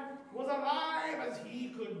Snowman was alive as he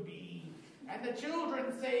could be. And the children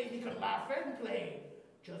say he could laugh and play,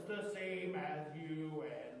 just the same as you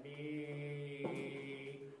and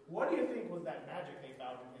me. What do you think was that magic they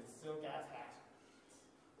found in his silk-ass hat?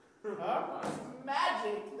 Huh?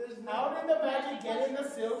 Magic! There's How no... did the magic get in the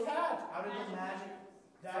silk hat? How did the magic...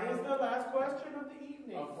 That is the last question of the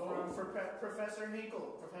evening. Professor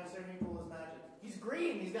Hinkle. Professor Hinkle is magic. He's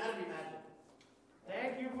green. He's got to be magic.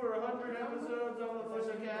 Thank you for 100 episodes on the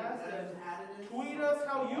Vundacast, and Additive. tweet us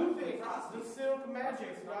how you think the silk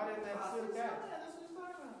magic got in that silk hat.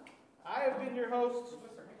 I have been your host,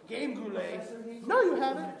 Game Goulet. No, you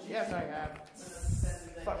haven't. Yes, I have.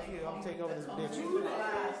 Fuck you, I'm taking over this bitch.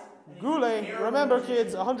 Goulet, remember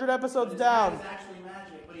kids, 100 episodes down. It's actually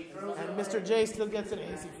magic, but he throws it And away. Mr. J still gets an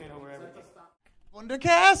AC fit over everything.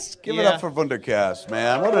 Vundacast? Give it Yeah. up for Vundacast,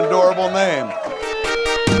 man. What an adorable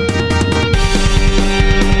name.